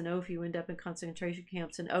gulags, and oh, if you end up in concentration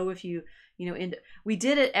camps, and oh, if you we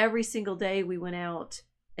did it every single day we went out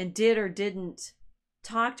and did or didn't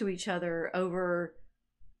talk to each other over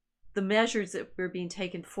the measures that were being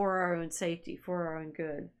taken for our own safety, for our own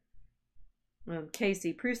good.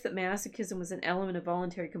 Casey, proofs that masochism was an element of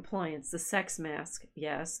voluntary compliance. The sex mask,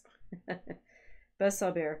 yes.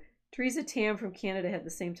 Besaber, Teresa Tam from Canada had the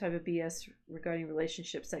same type of BS regarding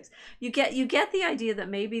relationship sex. You get the idea that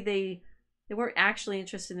maybe they weren't actually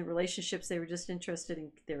interested in the relationships, they were just interested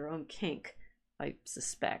in their own kink, I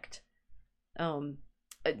suspect.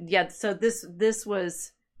 Yeah, so this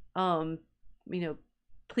was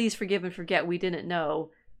please forgive and forget, we didn't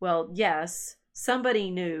know. Well, yes, somebody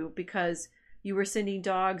knew, because you were sending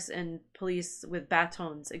dogs and police with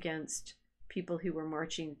batons against people who were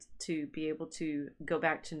marching to be able to go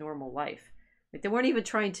back to normal life. Like, they weren't even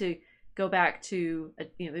trying to go back to,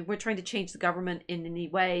 they weren't trying to change the government in any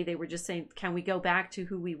way. They were just saying, can we go back to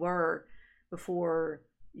who we were before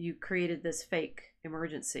you created this fake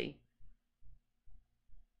emergency?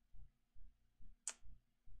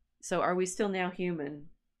 So are we still now human?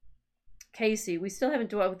 Casey, we still haven't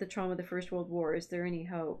dwelt with the trauma of the First World War. Is there any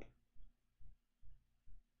hope?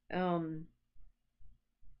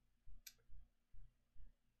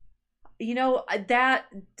 That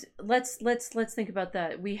let's think about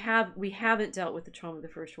that. We haven't dealt with the trauma of the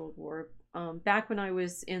First World War. Back when I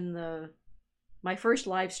was in my first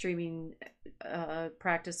live streaming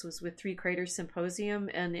practice was with Three Craters Symposium,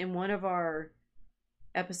 and in one of our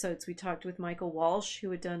episodes we talked with Michael Walsh,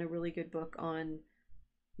 who had done a really good book on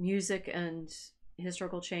music and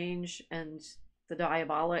historical change and the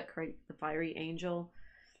diabolic, right, the fiery angel.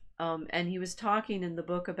 And he was talking in the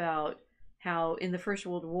book about how in the First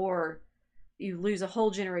World War you lose a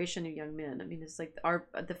whole generation of young men. I mean, it's like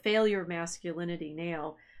the failure of masculinity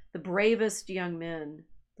now. The bravest young men,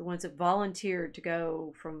 the ones that volunteered to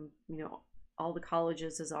go from all the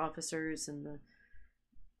colleges as officers, and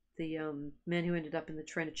the men who ended up in the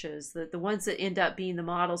trenches, the ones that end up being the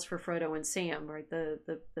models for Frodo and Sam, right?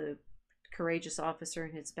 The courageous officer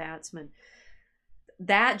and his batsman.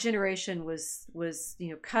 That generation was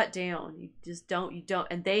cut down. You don't,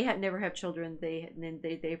 and they had never have children.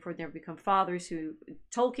 They therefore never become fathers. Who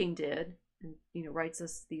Tolkien did, and writes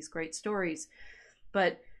us these great stories.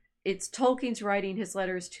 But it's Tolkien's writing his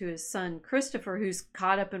letters to his son Christopher, who's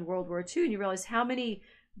caught up in World War II, and you realize how many.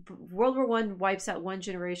 World War I wipes out one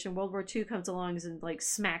generation. World War II comes along and like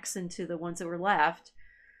smacks into the ones that were left,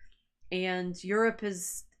 and Europe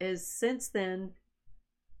has since then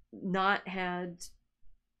not had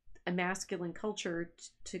a masculine culture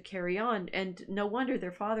to carry on, and no wonder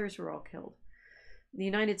their fathers were all killed. In the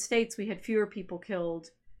United States, we had fewer people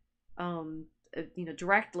killed,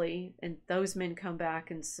 directly, and those men come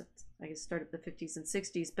back and I guess start up the 50s and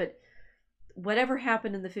 60s. But whatever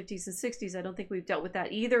happened in the 50s and 60s, I don't think we've dealt with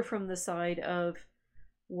that either from the side of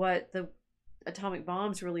what the atomic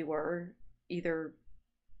bombs really were, either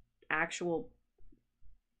actual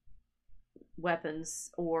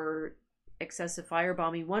weapons or excessive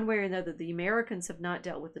firebombing. One way or another, the Americans have not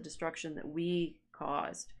dealt with the destruction that we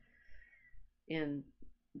caused in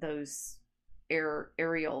those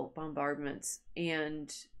aerial bombardments,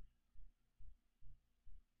 and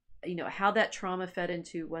how that trauma fed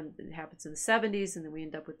into when it happens in the 70s, and then we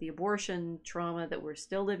end up with the abortion trauma that we're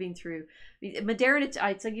still living through. Modernity,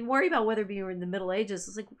 it's like you worry about whether we were in the Middle Ages.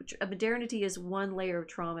 It's like modernity is one layer of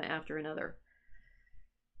trauma after another.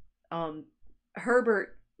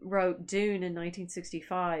 Herbert wrote Dune in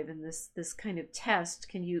 1965, and this kind of test: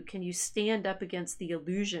 can you stand up against the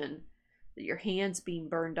illusion that your hand's being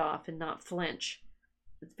burned off and not flinch?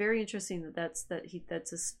 It's very interesting that's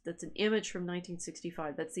an image from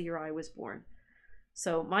 1965. That's the year I was born.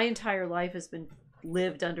 So my entire life has been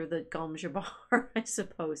lived under the Gom Jabbar, I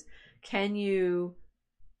suppose. Can you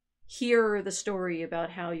hear the story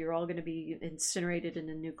about how you're all going to be incinerated in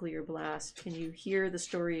a nuclear blast? Can you hear the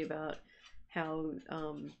story about how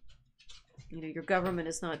your government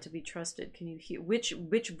is not to be trusted? Can you hear which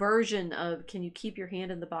version of can you keep your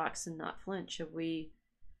hand in the box and not flinch have we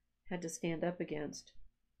had to stand up against?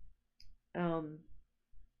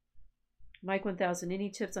 Mike 1000, any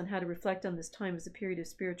tips on how to reflect on this time as a period of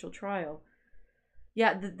spiritual trial?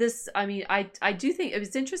 Yeah, I do think it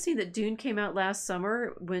was interesting that Dune came out last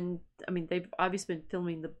summer when, they've obviously been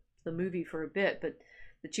filming the movie for a bit, but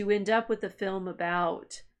that you end up with a film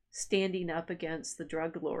about standing up against the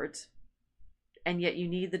drug lords, and yet you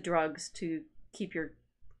need the drugs to keep your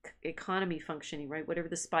economy functioning, right? Whatever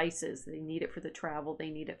the spice is, they need it for the travel, they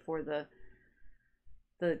need it for the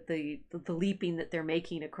leaping that they're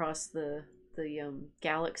making across the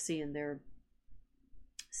galaxy in their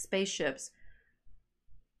spaceships.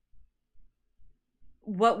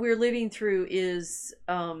 What we're living through is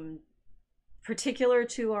particular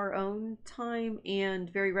to our own time and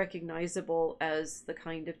very recognizable as the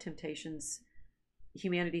kind of temptations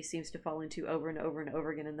humanity seems to fall into over and over and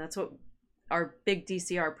over again. And that's what our big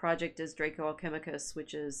DCR project is, Draco Alchemicus,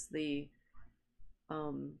 which is the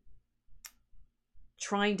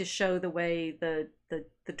trying to show the way the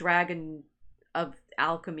dragon of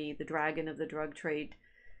alchemy, the dragon of the drug trade,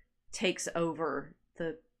 takes over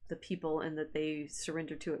the people, and that they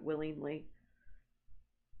surrender to it willingly.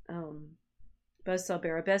 Buzz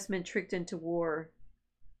Salbera, best men tricked into war,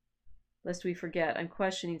 lest we forget. I'm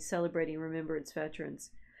questioning celebrating remembrance veterans.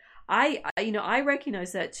 I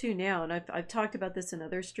recognize that too now, and I've talked about this in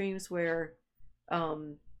other streams where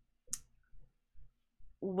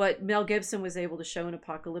what Mel Gibson was able to show in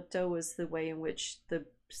Apocalypto was the way in which the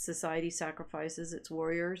society sacrifices its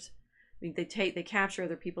warriors. I mean, they capture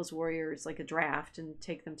other people's warriors like a draft and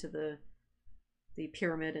take them to the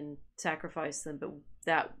pyramid and sacrifice them. But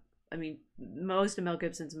that, I mean, most of Mel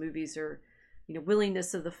Gibson's movies are,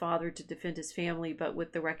 willingness of the father to defend his family, but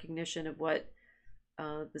with the recognition of what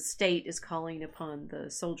the state is calling upon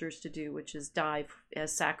the soldiers to do, which is die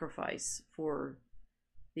as sacrifice for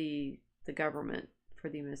the government,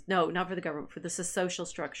 not for the government, for the social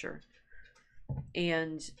structure.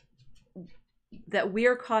 And that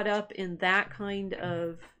we're caught up in that kind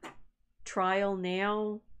of trial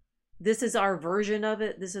now. This is our version of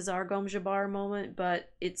it. This is our Gom Jabbar moment, but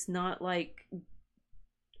it's not like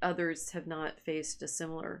others have not faced a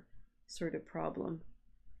similar sort of problem.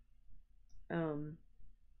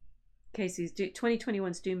 Casey's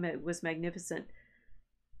 2021's Doom was magnificent.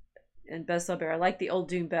 And Bess Bear, I like the old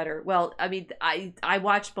Doom better. Well, I mean, I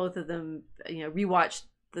watched both of them, rewatched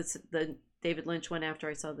the David Lynch one after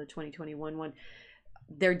I saw the 2021 one.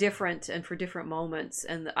 They're different and for different moments,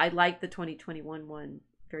 and I like the 2021 one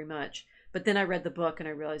very much. But then I read the book and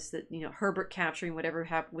I realized that Herbert capturing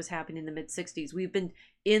whatever was happening in the mid 60s. We've been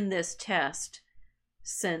in this test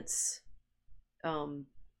since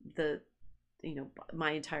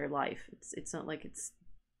my entire life. It's not like it's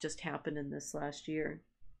just happened in this last year.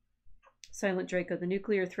 Silent Draco, the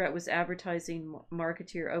nuclear threat was advertising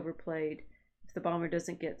marketeer overplayed. If the bomber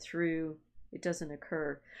doesn't get through, it doesn't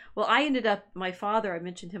occur. Well, my father, I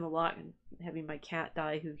mentioned him a lot, and having my cat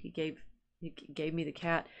die, who he gave me the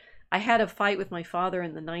cat. I had a fight with my father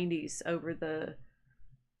in the 90s over the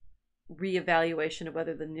reevaluation of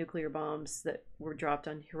whether the nuclear bombs that were dropped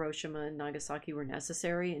on Hiroshima and Nagasaki were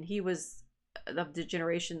necessary. And he was of the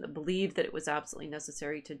generation that believed that it was absolutely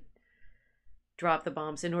necessary to drop the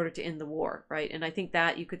bombs in order to end the war, right? And I think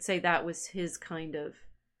that you could say that was his kind of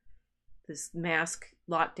this mask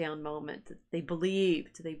lockdown moment. That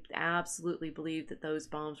they absolutely believed that those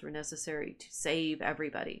bombs were necessary to save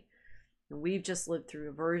everybody. And we've just lived through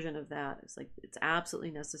a version of that. It's like it's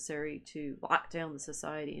absolutely necessary to lock down the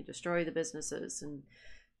society and destroy the businesses and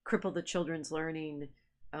cripple the children's learning,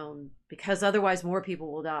 because otherwise more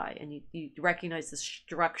people will die. And you recognize the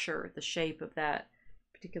structure, the shape of that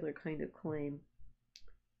particular kind of claim.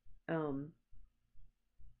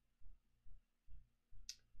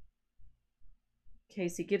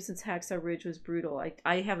 Casey, Gibson's Hacksaw Ridge was brutal.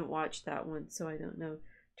 I haven't watched that one, so I don't know.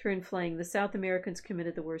 Turn Flang, the South Americans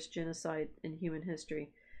committed the worst genocide in human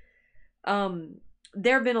history.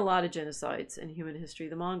 There have been a lot of genocides in human history.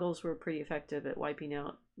 The Mongols were pretty effective at wiping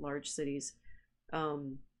out large cities.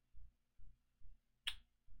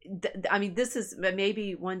 This is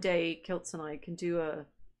maybe one day Kiltz and I can do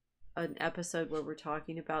an episode where we're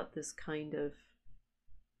talking about this kind of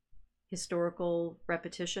historical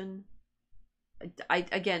repetition.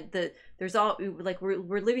 There's all like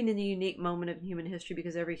we're living in a unique moment of human history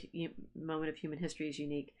because every moment of human history is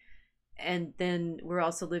unique, and then we're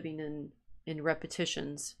also living in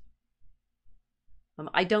repetitions.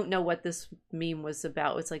 I don't know what this meme was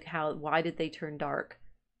about. It's like why did they turn dark?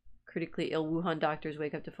 Critically ill Wuhan doctors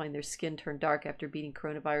wake up to find their skin turned dark after beating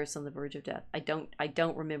coronavirus on the verge of death. I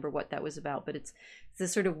don't remember what that was about, but it's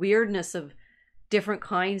this sort of weirdness of different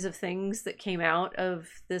kinds of things that came out of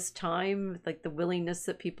this time, like the willingness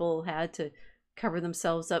that people had to cover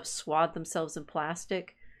themselves up, swathe themselves in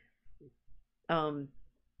plastic.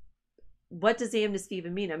 What does amnesty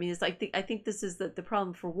even mean? I mean, it's like I think this is the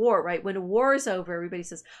problem for war, right? When a war is over, everybody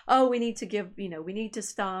says, "Oh, we need to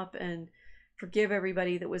stop and forgive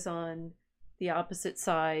everybody that was on the opposite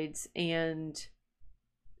sides, and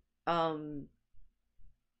then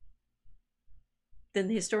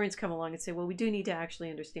the historians come along and say, well, we do need to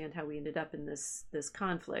actually understand how we ended up in this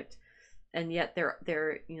conflict, and yet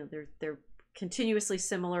they're continuously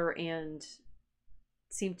similar and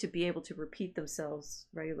seem to be able to repeat themselves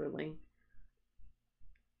regularly.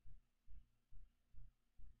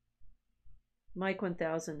 Mike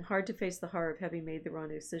 1000, hard to face the horror of having made the wrong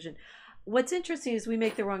decision. What's interesting is we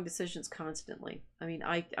make the wrong decisions constantly. I mean,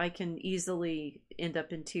 I can easily end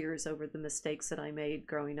up in tears over the mistakes that I made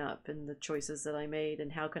growing up and the choices that I made,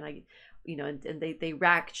 and how can I, and they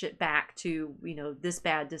ratchet back to, this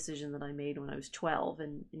bad decision that I made when I was 12.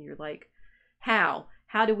 And you're like, how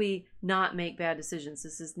do we not make bad decisions?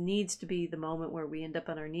 Needs to be the moment where we end up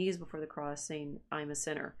on our knees before the cross saying, I'm a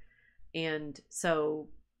sinner. And so,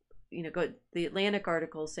 go the Atlantic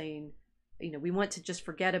article saying, we want to just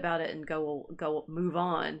forget about it and go move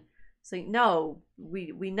on. So no,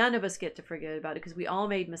 we none of us get to forget about it, because we all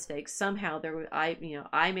made mistakes. Somehow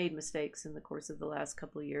I made mistakes in the course of the last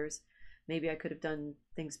couple of years. Maybe I could have done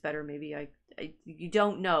things better. Maybe you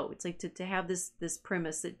don't know. It's like to have this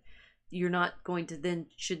premise that you're not going to then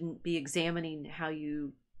shouldn't be examining how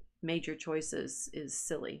you made your choices is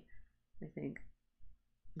silly, I think.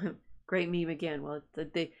 Great meme again. Well,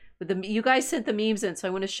 you guys sent the memes in, so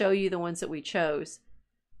I want to show you the ones that we chose.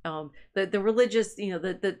 The religious,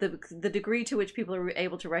 the degree to which people are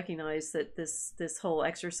able to recognize that this whole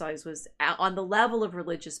exercise was on the level of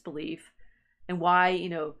religious belief, and why,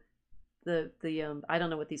 the I don't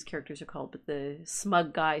know what these characters are called, but the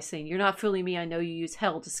smug guy saying, "You're not fooling me. I know you use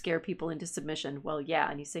hell to scare people into submission." Well,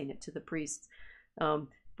 yeah, and he's saying it to the priests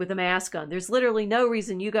with a mask on. There's literally no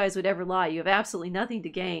reason you guys would ever lie. You have absolutely nothing to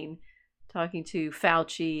gain. Talking to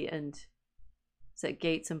Fauci and is that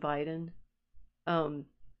Gates and Biden.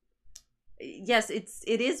 Yes,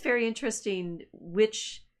 it is very interesting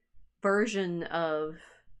which version of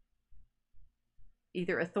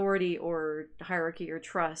either authority or hierarchy or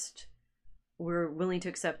trust we're willing to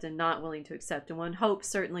accept and not willing to accept. And one hopes,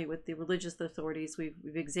 certainly with the religious authorities,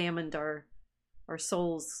 we've examined our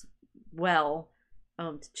souls well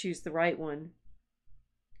to choose the right one.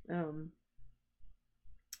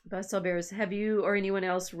 Buzzsaw Bears, have you or anyone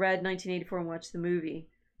else read 1984 and watched the movie?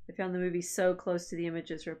 I found the movie so close to the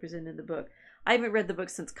images represented in the book. I haven't read the book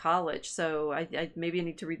since college, so I maybe I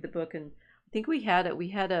need to read the book. And I think we had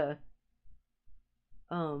a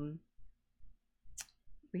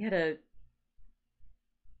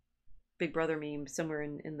Big Brother meme somewhere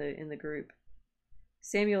in the group.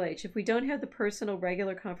 Samuel H., if we don't have the personal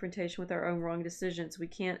regular confrontation with our own wrong decisions, we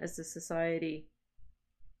can't as a society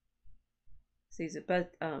sees it.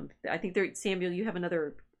 But I think Samuel, you have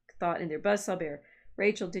another thought in there. Buzzsaw Bear,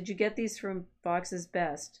 Rachel, did you get these from Fox's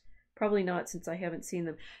Best? Probably not, since I haven't seen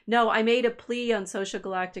them. No, I made a plea on Social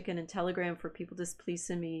Galactic and in Telegram for people to please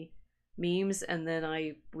send me memes, and then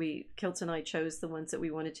Kiltz and I chose the ones that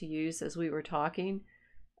we wanted to use as we were talking.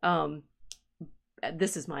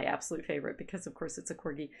 This is my absolute favorite because, of course, it's a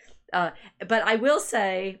corgi. But I will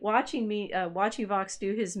say, watching Vox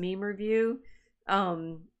do his meme review,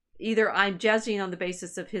 either I'm judging on the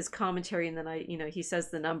basis of his commentary, and then he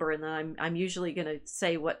says the number, and then I'm usually going to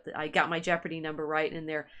say what I got my Jeopardy number right in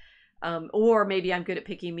there. Or maybe I'm good at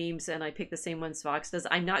picking memes and I pick the same ones Vox does.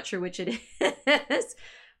 I'm not sure which it is,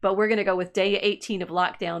 but we're going to go with day 18 of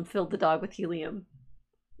lockdown filled the dog with helium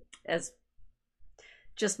as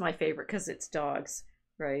just my favorite because it's dogs,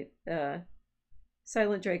 right?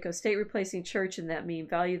 Silent Draco, state replacing church in that meme,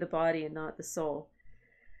 value the body and not the soul.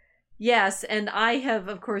 Yes, and I have,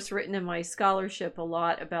 of course, written in my scholarship a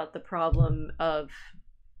lot about the problem of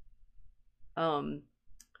the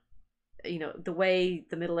way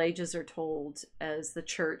the Middle Ages are told as the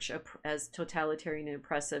church as totalitarian and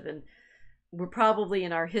oppressive. And we're probably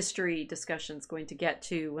in our history discussions going to get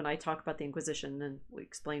to when I talk about the Inquisition, and we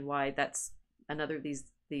explain why that's another of these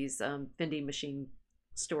vending machine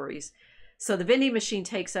stories. So the vending machine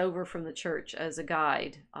takes over from the church as a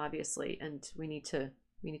guide, obviously, and we need to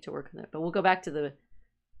work on that. But we'll go back to the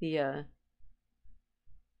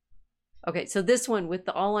okay, so this one with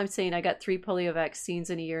all I'm saying, I got 3 polio vaccines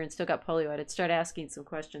in a year and still got polio. I'd start asking some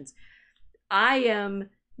questions. I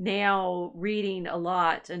am now reading a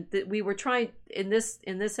lot, and we were trying in this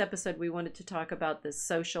episode, we wanted to talk about this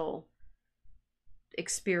social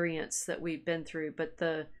experience that we've been through, but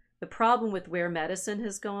the problem with where medicine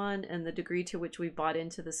has gone and the degree to which we've bought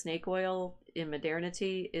into the snake oil in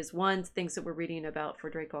modernity is, one, things that we're reading about for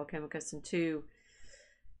Draco Alchemicus, and two,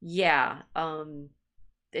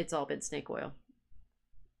 it's all been snake oil.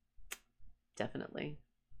 Definitely.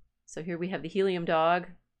 So here we have the helium dog,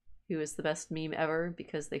 who is the best meme ever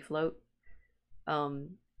because they float.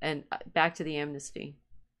 And back to the amnesty.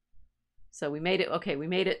 So we made it. Okay, we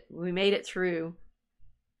made it. We made it through.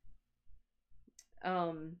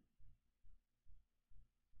 Turn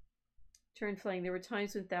flame. There were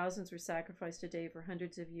times when thousands were sacrificed a day for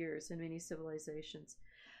hundreds of years in many civilizations.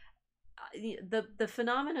 The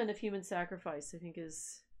phenomenon of human sacrifice, I think,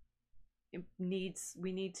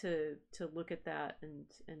 we need to look at that and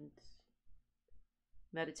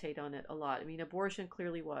meditate on it a lot. I mean, abortion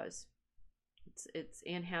clearly was. It's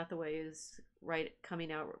Anne Hathaway is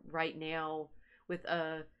coming out right now with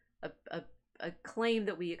a claim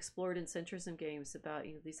that we explored in Centrism Games about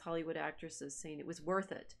these Hollywood actresses saying it was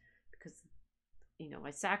worth it because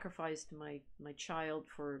I sacrificed my child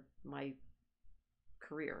for my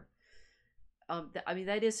career. I mean,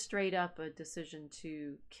 that is straight up a decision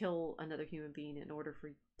to kill another human being in order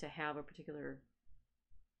to have a particular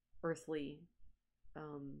earthly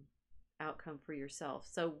outcome for yourself.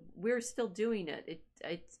 So we're still doing it.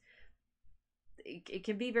 It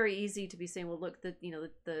can be very easy to be saying, well, look,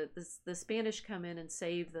 the Spanish come in and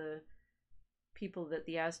save the people that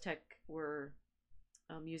the Aztec were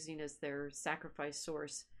using as their sacrifice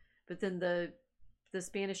source, but then the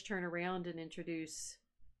Spanish turn around and introduce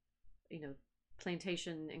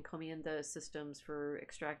plantation encomienda systems for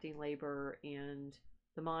extracting labor, and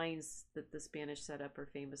the mines that the Spanish set up are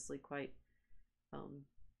famously quite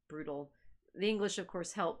brutal. The English, of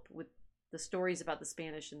course, help with the stories about the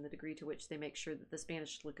Spanish and the degree to which they make sure that the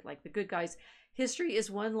Spanish look like the good guys. History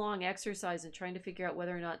is one long exercise in trying to figure out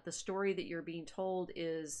whether or not the story that you're being told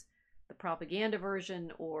is the propaganda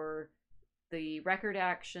version or the record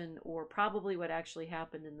action or probably what actually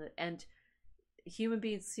happened in the end. Human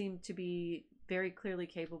beings seem to be very clearly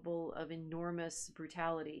capable of enormous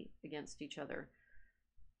brutality against each other.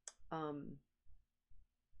 I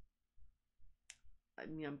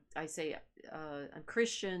mean, I say I'm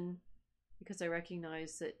Christian because I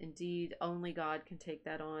recognize that indeed only God can take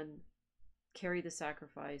that on, carry the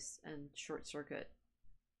sacrifice, and short circuit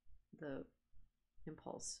the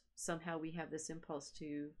impulse. Somehow we have this impulse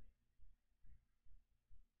to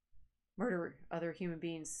murder other human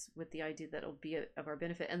beings with the idea that it'll be of our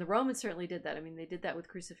benefit. And the Romans certainly did that. I mean, they did that with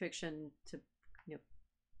crucifixion to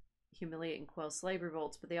humiliate and quell slave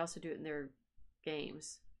revolts, but they also do it in their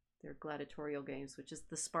games, their gladiatorial games, which is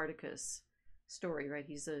the Spartacus story, right?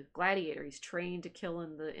 He's a gladiator. He's trained to kill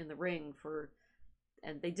in the ring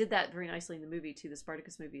and they did that very nicely in the movie too, the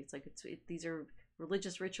Spartacus movie. It's like these are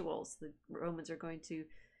religious rituals. The Romans are going to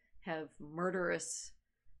have murderous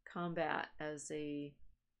combat as a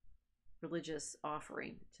religious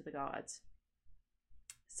offering to the gods.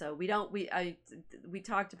 So we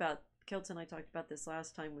talked about, Kilt and I talked about this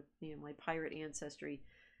last time with my pirate ancestry.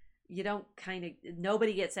 You don't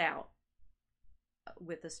nobody gets out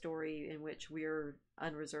with a story in which we're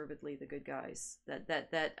unreservedly the good guys.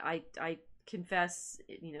 That I confess,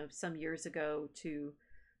 some years ago to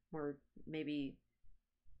more maybe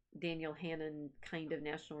Daniel Hannan kind of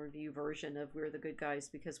National Review version of we're the good guys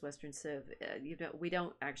because Western Civ. We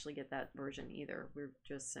don't actually get that version either. We're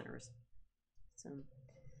just sinners. So,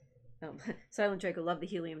 Silent Draco, love the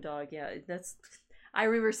helium dog. Yeah, I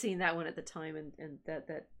remember seeing that one at the time, and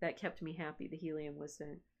that kept me happy. The helium was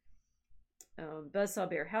there. Buzzsaw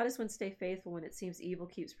Bear, how does one stay faithful when it seems evil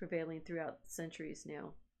keeps prevailing throughout centuries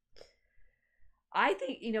now? I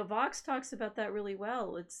think, Vox talks about that really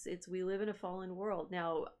well. It's we live in a fallen world.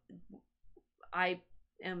 Now, I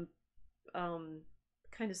am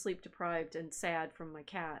kind of sleep deprived and sad from my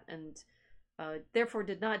cat, and therefore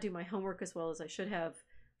did not do my homework as well as I should have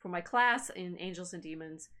for my class in Angels and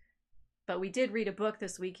Demons. But we did read a book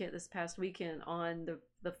this past weekend on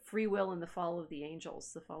the free will and the fall of the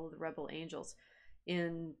angels, the fall of the rebel angels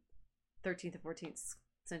in 13th and 14th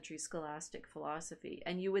century scholastic philosophy.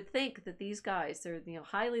 And you would think that these guys, they're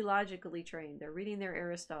highly logically trained. They're reading their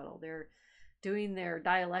Aristotle. They're doing their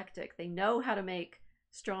dialectic. They know how to make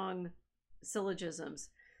strong syllogisms.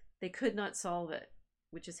 They could not solve it,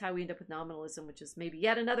 which is how we end up with nominalism, which is maybe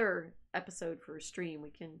yet another episode for a stream.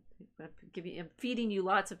 I'm feeding you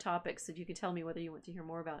lots of topics that you can tell me whether you want to hear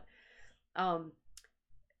more about.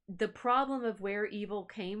 The problem of where evil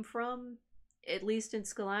came from, at least in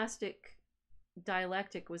scholastic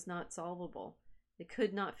dialectic, was not solvable. They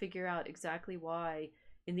could not figure out exactly why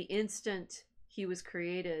in the instant he was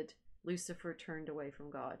created, Lucifer turned away from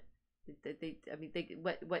God. There's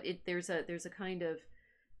a kind of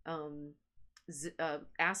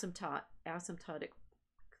asymptotic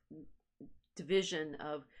division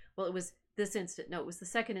of, well, it was this instant. No, it was the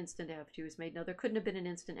second instant after he was made. No, there couldn't have been an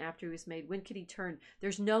instant after he was made. When could he turn?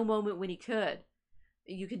 There's no moment when he could.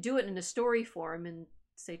 You could do it in a story form and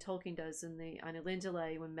say Tolkien does in the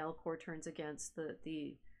Ainulindale when Melkor turns against the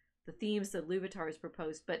themes that Luvatar has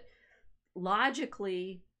proposed. But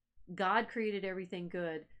logically, God created everything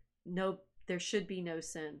good. No, there should be no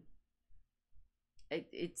sin.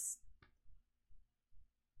 It's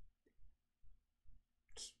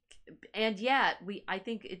and yet I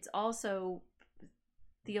think it's also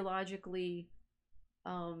theologically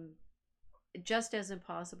just as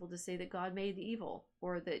impossible to say that God made the evil,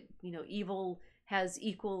 or that evil has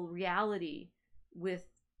equal reality with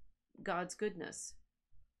God's goodness.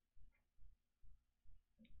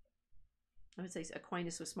 I would say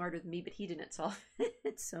Aquinas was smarter than me, but he didn't solve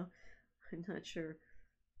it, so I'm not sure.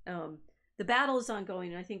 The battle is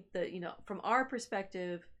ongoing, and I think that from our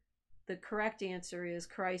perspective, the correct answer is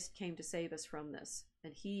Christ came to save us from this,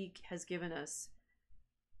 and he has given us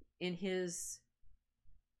in his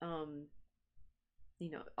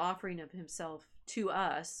offering of himself to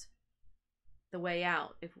us the way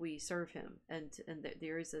out if we serve him. And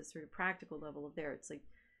there is a sort of practical level of there. It's like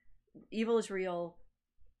evil is real,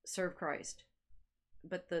 serve Christ.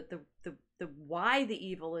 But the why the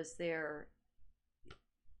evil is there,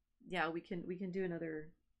 yeah, we can do another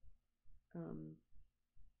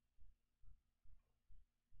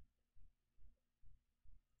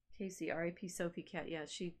Casey, R.I.P. Sophie Cat. Yeah,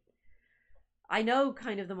 I know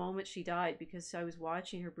kind of the moment she died, because I was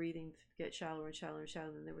watching her breathing get shallower and shallower and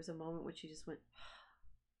shallower, and there was a moment when she just went,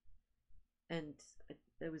 and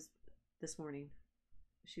it was this morning.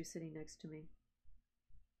 She was sitting next to me.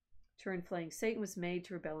 Turn flaying. Satan was made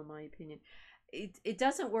to rebel, in my opinion. It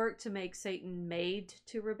doesn't work to make Satan made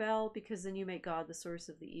to rebel, because then you make God the source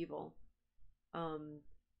of the evil.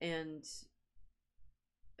 And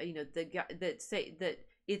that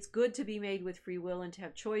it's good to be made with free will and to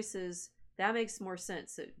have choices. That makes more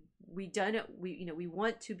sense. That we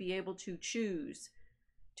want to be able to choose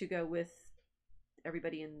to go with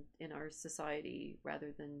everybody in our society,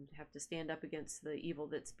 rather than have to stand up against the evil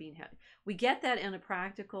that's being had. We get that in a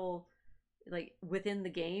practical, like within the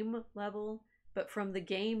game level, but from the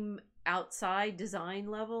game outside design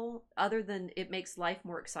level, other than it makes life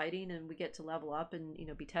more exciting and we get to level up and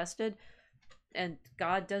be tested. And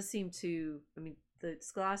God does seem to, the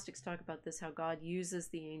scholastics talk about this, how God uses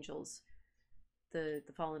the angels, the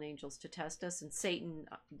fallen angels, to test us. And Satan,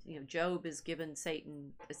 Job is given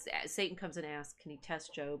Satan comes and asks, can he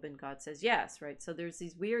test Job? And God says yes, right? So there's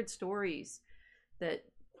these weird stories that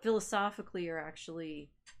philosophically are actually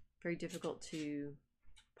very difficult to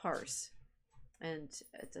parse. And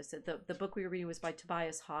as I said, the book we were reading was by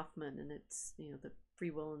Tobias Hoffman, and it's the free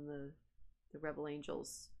will and the rebel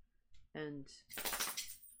angels. And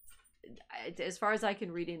as far as I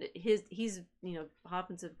can read it, he's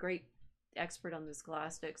Hoffman's a great expert on the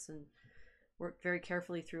scholastics and worked very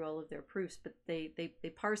carefully through all of their proofs, but they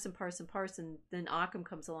parse and parse and parse, and then Occam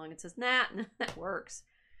comes along and says, nah, that works,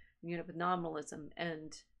 with nominalism.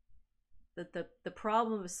 And the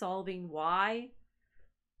problem of solving why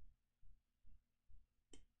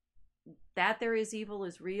that there is evil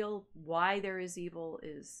is real, why there is evil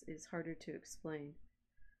is harder to explain.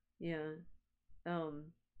 Yeah.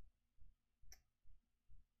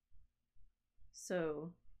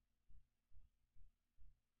 So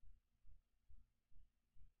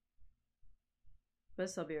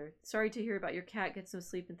Buzzsaw sorry to hear about your cat gets no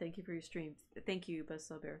sleep, and thank you for your stream. Thank you,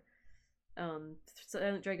 Buzzsaw Bear.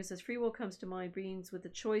 Silent Dragon says free will comes to mind beings with the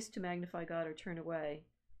choice to magnify God or turn away.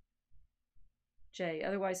 Jay,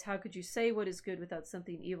 otherwise how could you say what is good without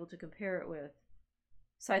something evil to compare it with?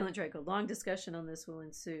 Silent Draco, long discussion on this will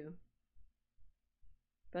ensue.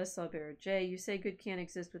 Buzzsaw Bear, Jay, you say good can't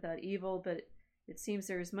exist without evil, but it seems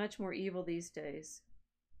there is much more evil these days.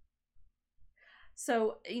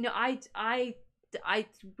 So, I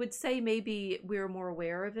would say maybe we're more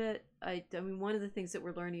aware of it. I mean, one of the things that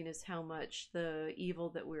we're learning is how much the evil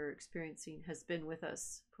that we're experiencing has been with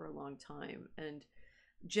us for a long time. And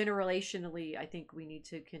generationally, I think we need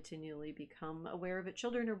to continually become aware of it.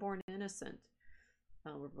 Children are born innocent.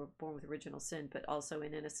 We're born with original sin, but also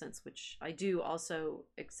in innocence, which I do also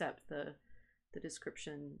accept the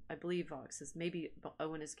description. I believe Vox is, maybe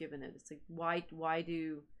Owen has given it. It's like, why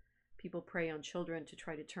do people prey on children to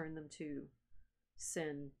try to turn them to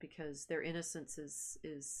sin? Because their innocence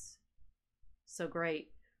is so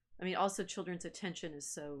great. I mean, also children's attention is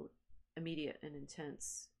so immediate and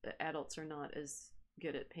intense. Adults are not as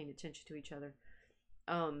good at paying attention to each other.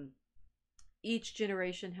 Each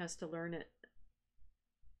generation has to learn it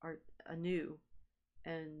anew,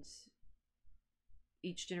 and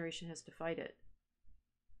each generation has to fight it.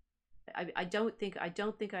 I don't think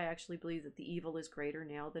I actually believe that the evil is greater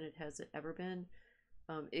now than it has ever been,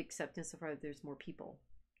 except insofar that there's more people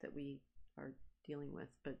that we are dealing with.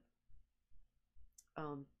 But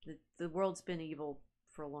the world's been evil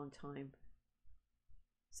for a long time.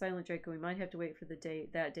 Silent Draco, we might have to wait for that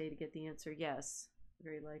day to get the answer. Yes,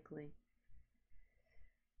 very likely.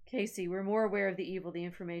 Casey, we're more aware of the evil. The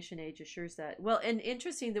information age assures that. Well, and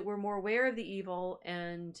interesting that we're more aware of the evil,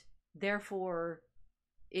 and therefore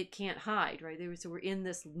it can't hide, right? So we're in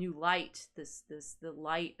this new light, the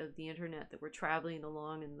light of the internet that we're traveling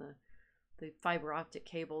along in the fiber optic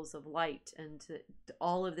cables of light, and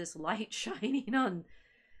all of this light shining on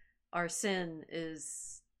our sin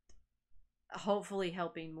is hopefully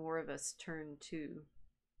helping more of us turn to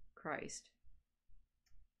Christ.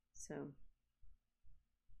 So,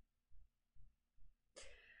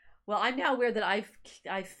 well, I'm now aware that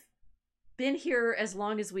I've been here as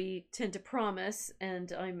long as we tend to promise,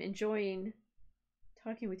 and I'm enjoying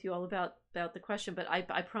talking with you all about the question, but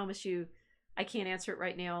I promise you I can't answer it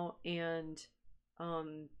right now, and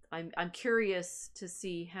I'm curious to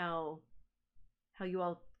see how you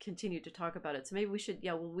all continue to talk about it. So maybe we should,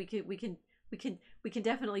 yeah, well, we can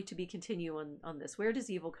definitely to be continue on this. Where does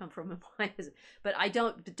evil come from, and why is it? But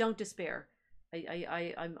don't despair.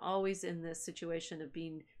 I'm always in this situation of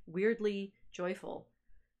being weirdly joyful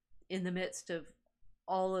in the midst of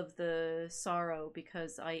all of the sorrow,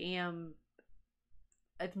 because I am,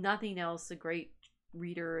 if nothing else, a great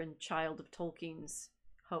reader and child of Tolkien's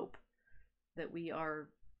hope that we are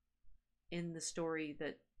in the story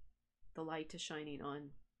that the light is shining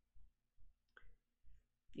on,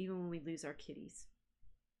 even when we lose our kitties.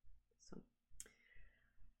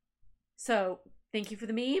 So thank you for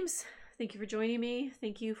the memes. Thank you for joining me.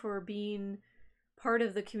 Thank you for being part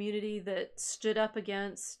of the community that stood up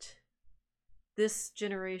against this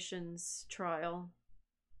generation's trial,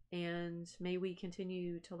 and may we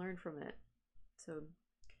continue to learn from it. So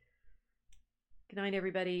good night,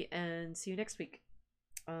 everybody, and see you next week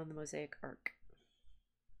on the Mosaic Arc.